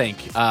 let me think.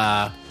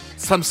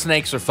 Some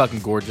snakes are fucking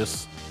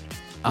gorgeous.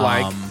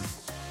 Like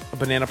a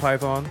banana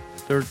python.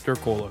 They're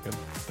cool looking.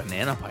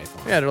 Banana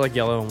python? Yeah, they're like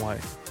yellow and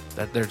white.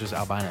 They're just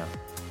albino.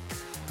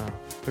 Oh,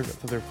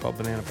 they're called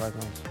banana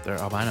pythons. They're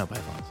albino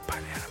pythons.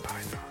 Banana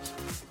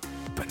pythons.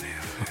 Banana.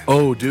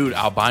 Oh, dude,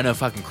 albino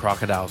fucking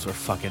crocodiles are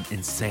fucking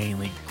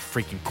insanely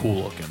freaking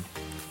cool looking.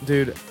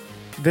 Dude,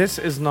 this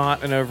is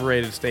not an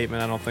overrated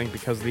statement, I don't think,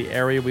 because of the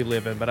area we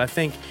live in. But I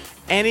think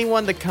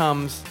anyone that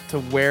comes to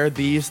where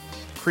these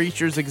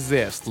creatures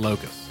exist.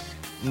 Locusts.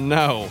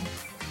 No.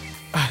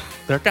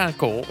 They're kind of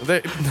cool.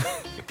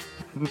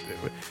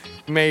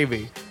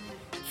 Maybe.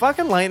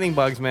 Fucking lightning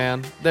bugs,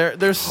 man.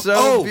 They're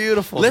so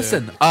beautiful.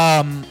 Listen, dude.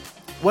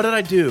 what did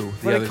I do?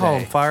 What do they call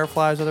them?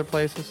 Fireflies other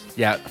places?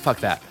 Yeah, fuck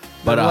that.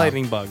 But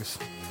lightning bugs.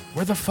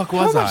 Where the fuck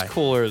was I? How much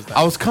cooler is that?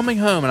 I was coming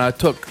home and I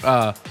took.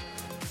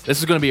 This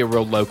is going to be a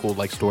real local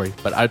like story,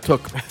 but I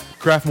took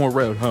Craftmore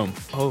Road home.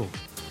 Oh,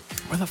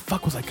 where the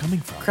fuck was I coming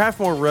from?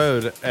 Craftmore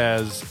Road,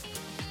 as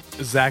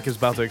Zach is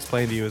about to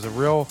explain to you, is a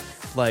real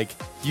like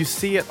you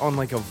see it on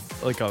like a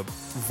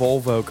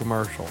Volvo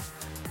commercial.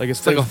 Like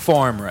it's like a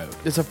farm road.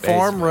 It's a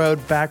farm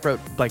road, back road,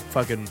 like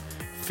fucking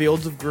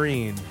fields of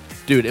green.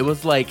 Dude, it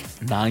was like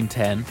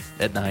 9:10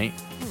 at night.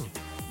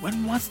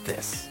 When was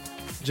this?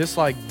 Just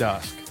like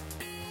dusk.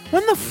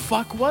 When the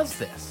fuck was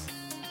this?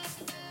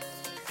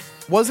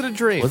 Was it a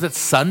dream? Was it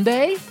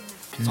Sunday?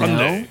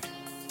 Sunday. No.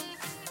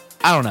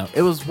 I don't know.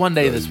 It was one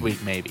day this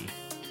week, maybe.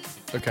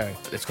 Okay.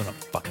 It's gonna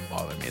fucking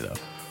bother me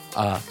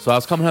though. So I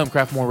was coming home,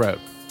 Craftmore Road.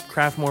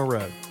 Craftmore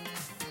Road.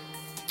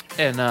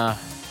 And I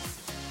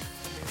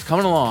was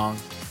coming along,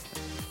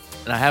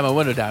 and I had my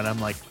window down, and I'm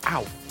like,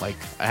 ow. Like,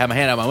 I had my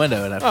hand out my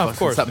window, and of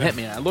course, something hit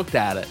me, and I looked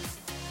at it,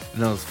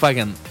 and it was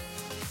fucking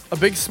a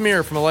big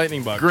smear from a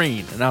lightning bug.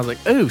 Green. And I was like,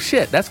 oh,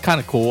 shit, that's kind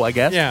of cool, I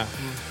guess. Yeah.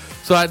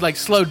 So I'd, like,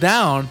 slowed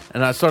down,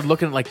 and I started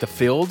looking at, like, the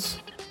fields.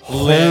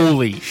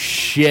 Holy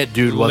shit,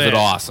 dude, was it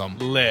awesome.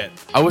 Lit.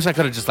 I wish I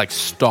could have just, like,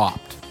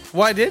 stopped.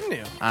 Why didn't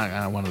you?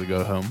 I wanted to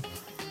go home.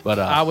 But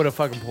I would have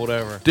fucking pulled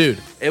over. Dude,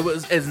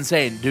 it's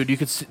insane. Dude, you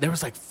could see, there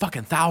was, like,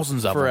 fucking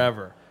thousands of them.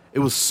 Forever. It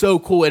was so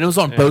cool, and it was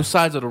on both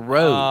sides of the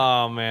road.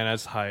 Oh, man,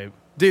 that's hype.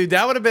 Dude,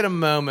 that would have been a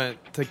moment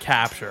to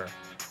capture.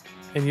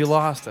 And you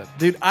lost it.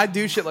 Dude, I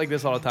do shit like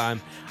this all the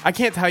time. I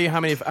can't tell you how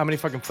many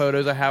fucking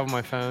photos I have on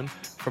my phone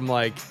from,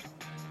 like,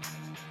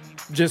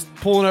 just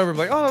pulling over and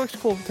be like, oh, that looks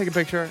cool. Take a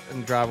picture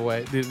and drive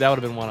away. Dude, that would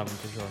have been one of them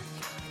for sure.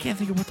 I can't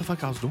think of what the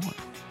fuck I was doing.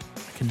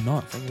 I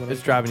cannot think of what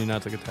It's driving you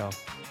nuts, I could tell.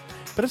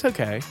 But it's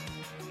okay.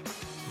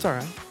 It's all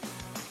right.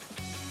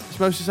 It's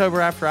Mostly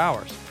Sober After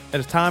Hours.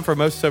 And it's time for a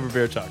Mostly Sober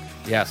Beer Chug.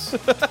 Yes.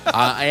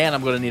 And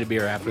I'm going to need a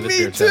beer after this Me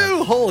beer too.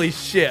 chug. Holy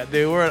shit,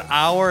 dude. We're an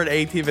hour and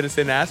 18 minutes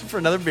in asking for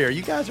another beer.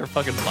 You guys are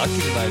fucking lucky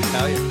tonight, I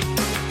tell you.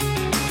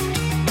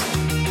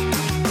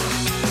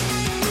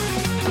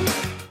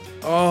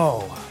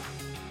 Oh.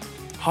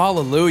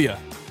 Hallelujah.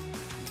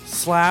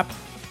 Slap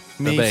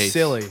me bass.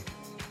 silly.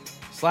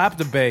 Slap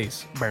the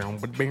bass. Like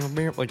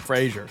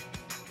Frasier.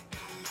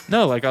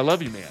 No, like I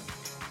love you, man.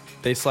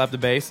 They slap the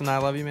bass and I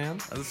love you, man?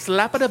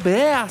 Slap of the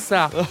bass.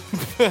 I don't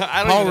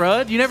Paul even-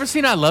 Rudd, you never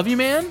seen I Love You,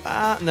 Man?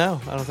 No,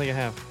 I don't think I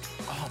have.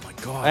 Oh my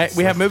god. Hey,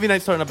 we have movie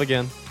night starting up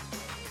again.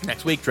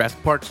 next week.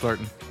 Jurassic Park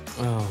starting.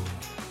 Oh.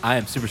 I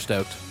am super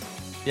stoked.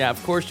 Yeah,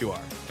 of course you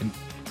are. And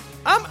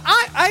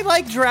I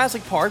like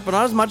Jurassic Park, but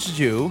not as much as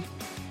you.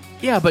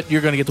 yeah, but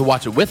you're gonna get to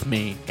watch it with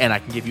me, and I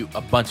can give you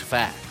a bunch of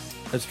facts.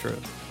 That's true.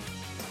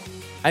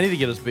 I need to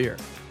get us beer.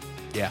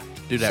 Yeah,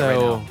 do that right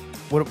now.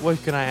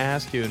 What can I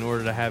ask you in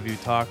order to have you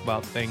talk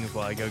about things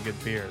while I go get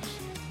beers?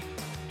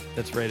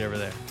 That's right over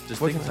there.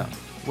 Just What think of can I- something.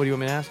 What do you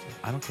want me to ask you?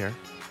 I don't care.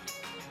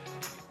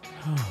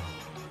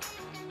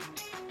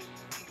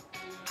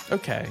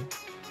 Okay.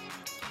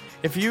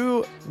 If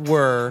you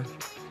were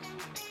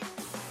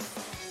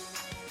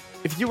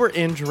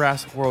in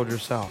Jurassic World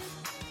yourself,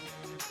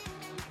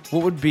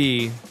 what would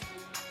you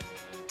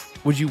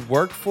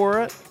work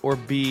for it or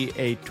be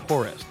a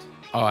tourist?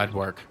 Oh, I'd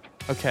work.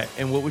 Okay,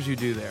 and what would you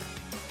do there?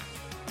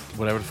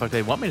 Whatever the fuck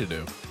they want me to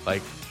do.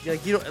 Like, You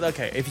don't.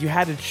 Okay, if you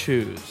had to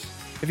choose,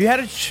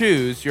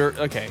 you're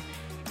okay.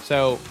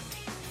 So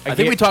I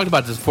think we talked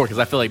about this before because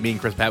I feel like me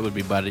and Chris Pat would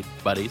be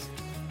buddies.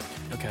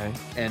 Okay.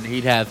 and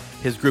he'd have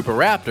his group of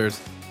raptors.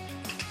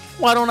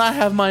 Why don't I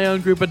have my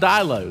own group of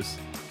Dilos?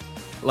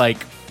 Like,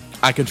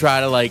 I can try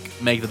to like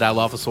make the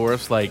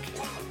Dilophosaurus like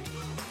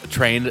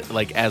trained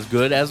like as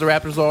good as the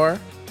raptors are,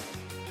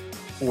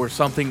 or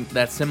something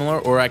that's similar,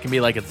 or I can be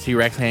like a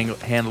T-Rex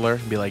handler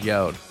and be like,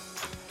 yo,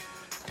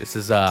 this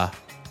is my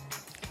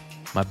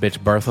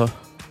bitch Bertha.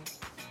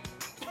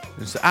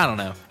 I don't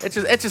know. It's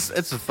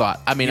a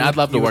thought. I mean, I'd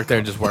love to work there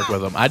and just work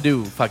with them. I'd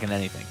do fucking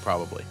anything,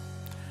 probably.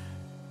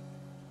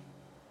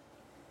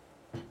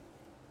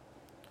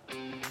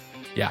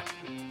 Yeah.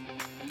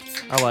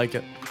 I like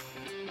it.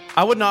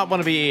 I would not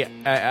want to be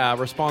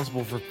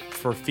responsible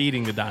for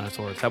feeding the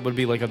dinosaurs. That would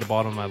be like at the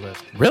bottom of my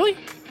list. Really?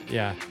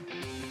 Yeah.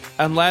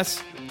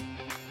 Unless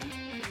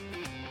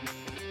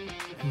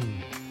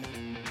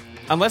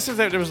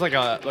there was like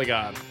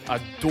a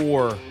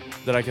door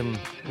that I can,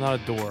 not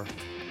a door.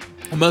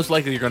 Most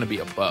likely you're going to be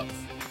above.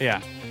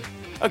 Yeah.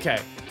 Okay.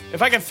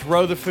 If I can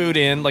throw the food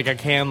in like I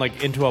can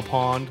like into a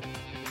pond,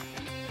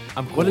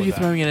 I'm cool. What are with you that.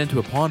 throwing it into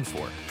a pond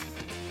for?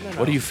 No.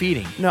 What are you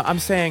feeding? No, I'm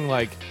saying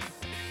like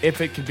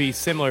if it could be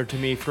similar to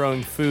me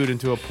throwing food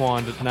into a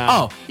pond now.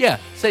 Oh, yeah.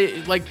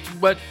 Say like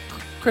what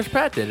Chris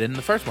Pratt did in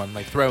the first one,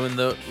 like throwing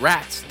the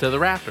rats to the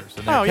raptors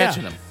and they're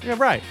catching them. Yeah,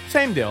 right.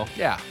 Same deal.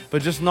 Yeah.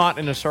 But just not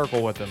in a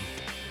circle with them.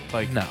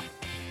 Like No.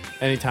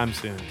 anytime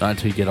soon. Not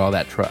until you get all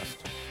that trust.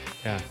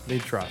 Yeah,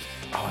 need trust.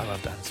 Oh, I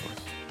love dinosaurs.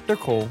 They're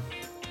cool.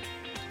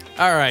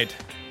 All right.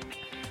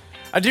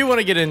 I do want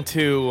to get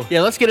into...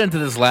 Yeah, let's get into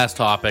this last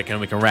topic and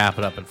we can wrap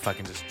it up and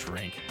fucking just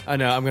drink. I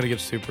know, I'm going to get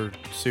super,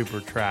 super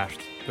trashed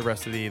the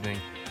rest of the evening.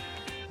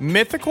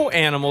 Mythical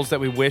animals that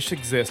we wish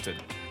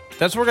existed.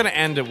 That's what we're going to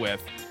end it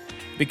with.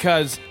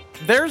 Because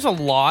there's a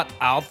lot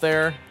out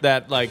there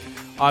that, like,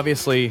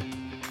 obviously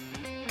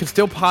could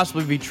still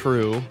possibly be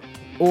true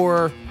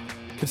or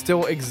could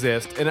still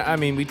exist. And, I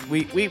mean,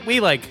 we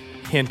like,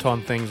 hint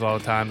on things all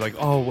the time. Like,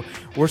 oh,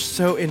 we're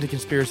so into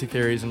conspiracy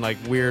theories and, like,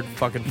 weird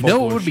fucking folklore You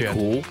know what would be shit.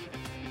 cool?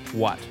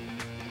 What?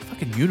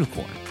 Fucking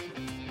unicorn.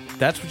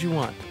 That's what you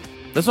want.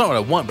 That's not what I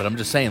want, but I'm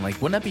just saying, like,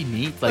 wouldn't that be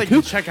neat? Like,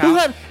 you check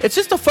out- it's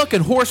just a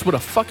fucking horse with a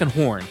fucking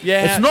horn.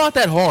 Yeah. It's not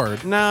that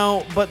hard.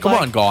 No, but Come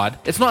like, on, God.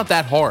 It's not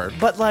that hard.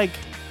 But like,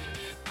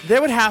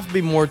 there would have to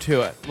be more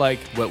to it. Like,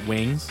 What,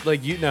 wings?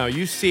 like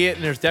you see it,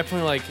 and there's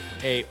definitely like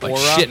a Like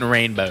aura. shit and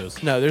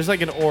rainbows. No, there's like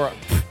an aura.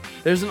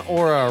 There's an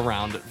aura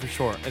around it for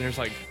sure, and there's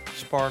like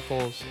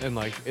sparkles, and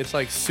like it's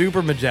like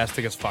super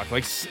majestic as fuck,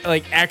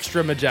 like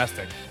extra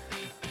majestic.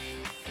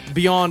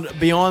 Beyond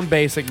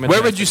basic majestic.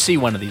 Where would you see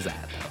one of these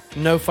at,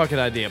 though? No fucking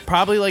idea.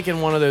 Probably like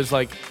in one of those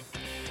like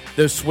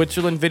those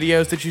Switzerland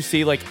videos that you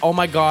see. Like, oh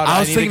my god, I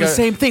was need thinking to go. the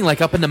same thing,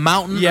 like up in the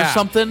mountain or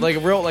something. Like a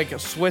real like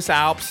Swiss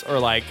Alps or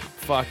like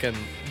fucking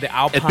the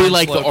Alpine. It'd be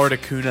like slopes. the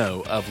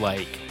Articuno of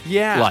like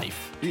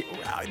life.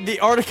 The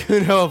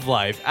Articuno of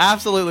life.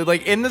 Absolutely.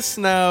 Like in the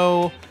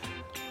snow.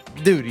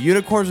 Dude,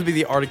 unicorns would be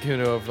the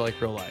Articuno of like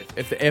real life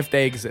if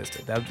they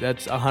existed.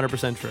 That's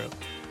 100% true.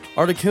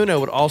 Articuno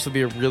would also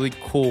be a really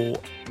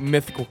cool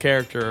mythical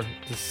character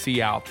to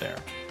see out there.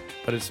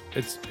 But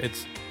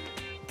it's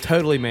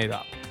totally made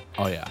up.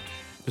 Oh yeah,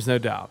 There's no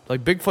doubt.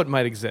 Like Bigfoot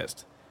might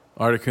exist.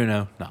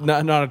 Articuno.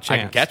 No, Not a chance. I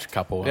can catch a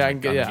couple. Yeah,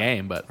 on the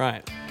game, but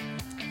right.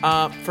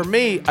 For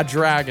me, a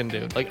dragon,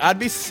 dude. Like I'd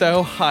be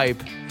so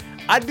hyped.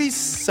 I'd be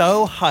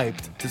so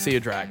hyped to see a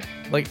dragon.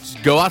 Like,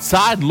 go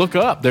outside and look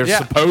up. There's Yeah.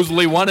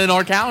 supposedly one in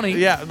our county.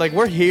 yeah, like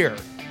we're here.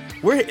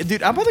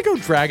 Dude, I'm about to go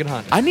dragon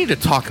hunting. I need to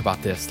talk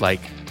about this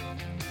like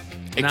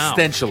Now.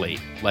 extensially.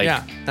 Like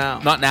Yeah, now.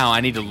 not now.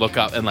 I need to look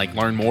up and like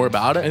learn more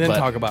about it And then but-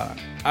 talk about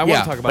it. I yeah,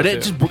 want to talk about but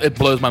it. too. it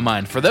blows my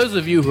mind. For those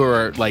of you who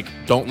are like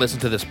don't listen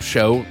to this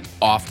show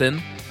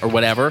often or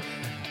whatever,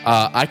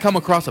 I come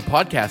across a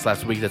podcast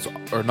last week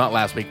or not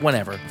last week,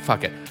 whenever.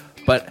 Fuck it.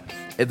 But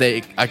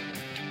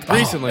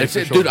Recently,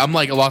 for sure. dude, I'm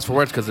like a loss for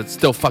words because it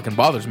still fucking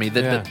bothers me.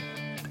 Yeah.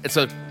 It's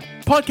a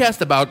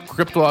podcast about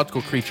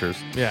cryptological creatures.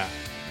 Yeah.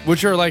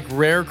 Which are like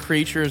rare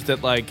creatures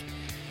that like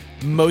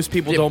most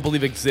people don't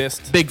believe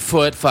exist.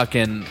 Bigfoot,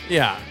 fucking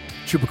Yeah.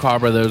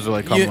 Chupacabra, those are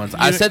like common ones.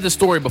 I said this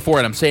story before,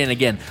 and I'm saying it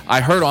again.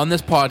 I heard on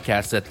this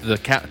podcast that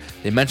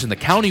they mentioned the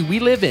county we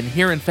live in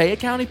here in Fayette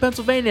County,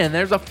 Pennsylvania, and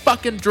there's a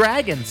fucking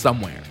dragon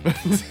somewhere.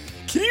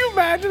 Can you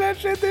imagine that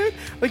shit, dude?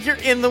 Like you're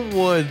in the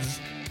woods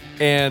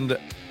and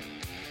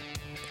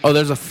Oh,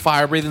 there's a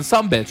fire-breathing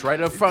sumbitch right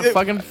up front,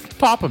 fucking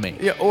top of me.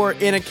 yeah, or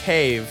in a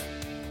cave.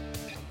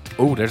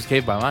 Oh, there's a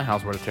cave by my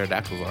house where the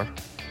pterodactyls are.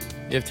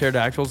 You have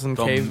pterodactyls in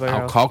caves by your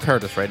I'll house? call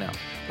Curtis right now.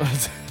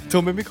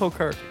 Don't make me call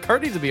Kurt.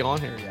 Kurt needs to be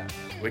on here, yeah.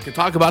 We can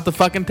talk about the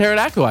fucking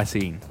pterodactyl I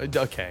seen.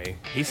 Okay.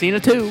 He's seen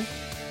it too.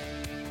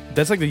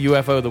 That's like the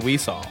UFO that we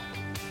saw.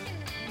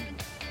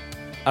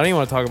 I don't even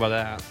want to talk about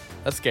that.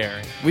 That's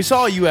scary. We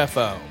saw a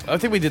UFO. I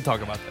think we did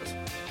talk about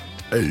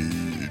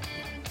this.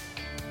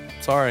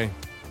 Sorry.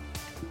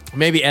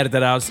 Maybe edit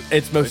that out.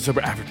 It's mostly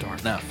sober after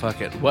dark. No,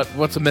 fuck it.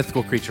 What's a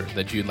mythical creature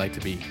that you'd like to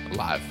be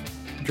alive?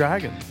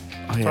 Dragon.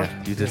 Oh yeah,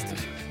 Fuck. you just.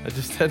 I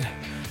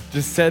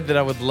just said that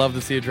I would love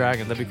to see a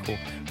dragon. That'd be cool.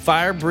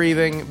 Fire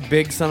breathing,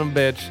 big son of a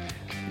bitch.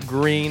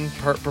 green,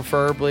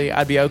 preferably.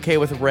 I'd be okay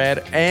with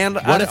red. And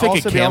What I'd if it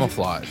also could be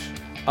camouflage?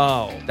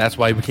 Oh, That's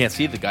why we can't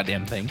see the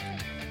goddamn thing.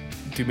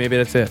 dude, maybe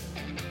that's it.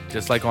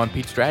 Just like on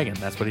Pete's Dragon.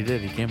 That's what he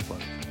did. He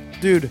camouflaged.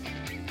 Dude,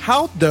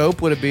 how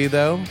dope would it be,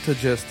 though, to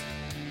just...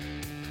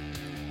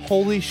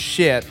 Holy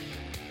shit.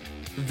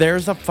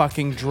 There's a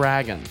fucking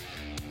dragon.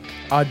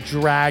 A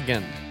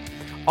dragon.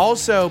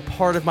 Also,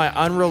 part of my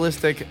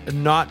unrealistic,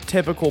 not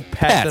typical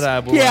pet that I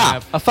would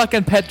have. a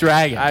fucking pet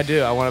dragon. I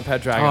do. I want a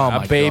pet dragon. Oh a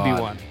my baby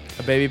God. one.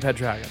 A baby pet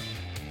dragon.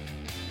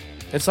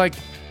 It's like,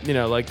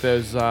 like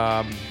those,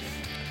 what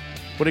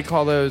do you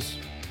call those?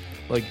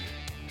 Like,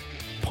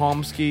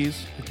 palm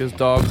skis? Like those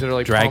dogs that are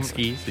like... drag palm-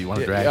 skis. Do you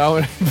want to drag?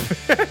 Oh,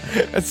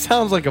 it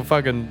sounds like a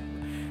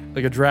fucking,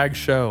 like a drag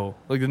show.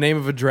 Like the name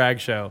of a drag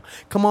show.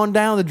 Come on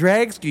down the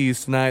drag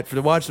skis tonight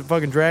to watch the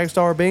fucking Drag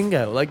Star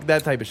Bingo. Like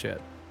that type of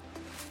shit.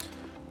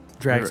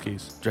 Drag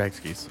skis. Drag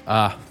skis.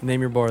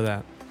 Name your bar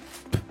that.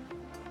 If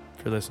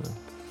you're listening.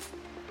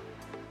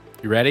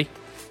 You ready?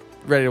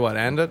 Ready to what?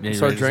 End it? Yeah, you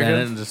Start ready to send it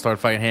drinking? and just start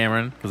fucking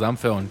hammering? Because I'm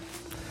feeling...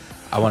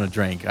 I want to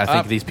drink. I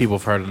think these people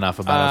have heard enough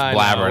about us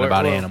blabbering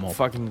about animals.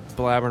 Fucking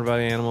blabbering about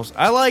animals.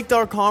 I liked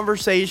our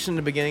conversation at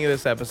the beginning of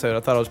this episode. I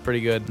thought it was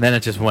pretty good. Then it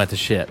just went to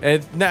shit.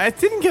 It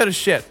didn't go to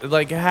shit.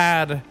 It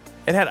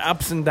had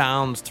ups and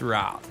downs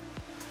throughout.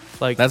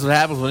 Like That's what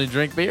happens when you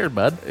drink beer,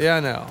 bud. yeah, I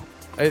know.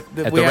 At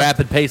the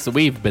rapid pace that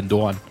we've been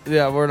doing.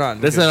 Yeah, we're not.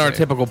 in This good isn't our shape.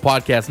 typical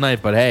podcast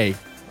night, but hey,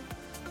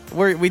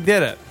 We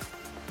did it.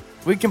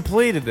 We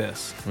completed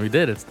this, we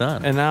did. It's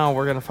done. and now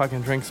we're gonna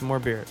fucking drink some more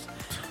beers.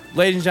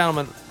 Ladies and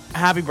gentlemen,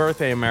 happy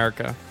birthday,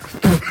 America!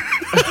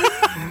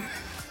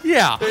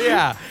 yeah.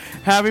 Yeah,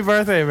 happy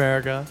birthday,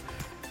 America!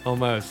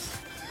 Almost.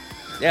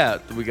 Yeah,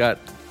 we got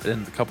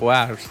in a couple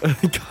hours.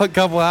 A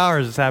couple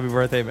hours. It's happy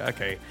birthday.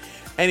 Okay.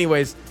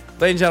 Anyways,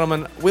 ladies and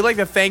gentlemen, we'd like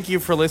to thank you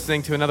for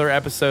listening to another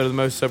episode of the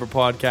Most Sober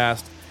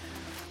Podcast.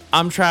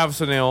 I'm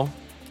Travis O'Neill,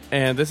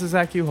 and this is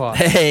Zach Uhal.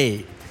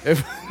 Hey.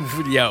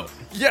 Yo.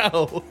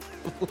 Yo.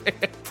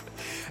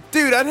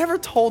 Dude, I never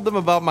told them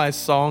about my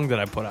song that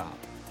I put out.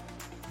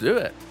 Do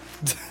it.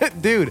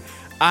 Dude,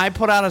 I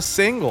put out a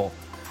single.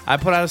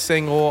 Probably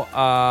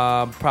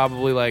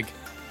like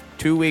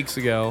 2 weeks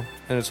ago,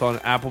 and it's on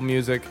Apple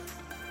Music,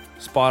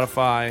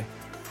 Spotify,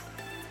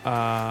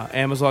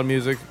 Amazon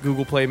Music,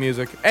 Google Play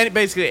Music, and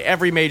basically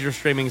every major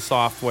streaming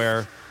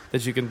software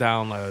that you can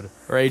download,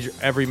 or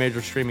every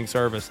major streaming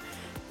service.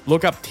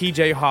 Look up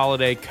TJ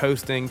Holiday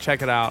Coasting.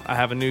 Check it out. I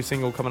have a new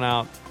single coming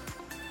out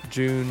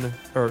July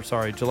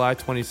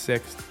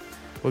 26th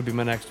would be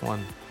my next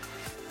one.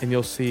 And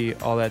you'll see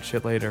all that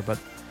shit later. But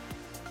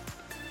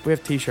we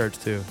have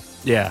t-shirts too.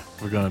 Yeah,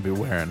 we're going to be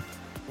wearing.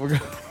 We're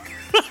going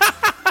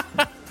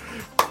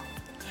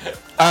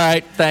All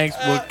right, thanks.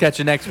 We'll catch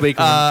you next week.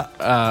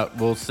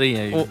 We'll see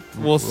you.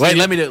 We'll see Wait, you.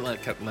 let me do it.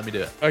 Let me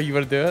do it. Are you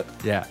going to do it?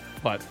 Yeah.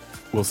 What?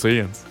 We'll see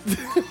you.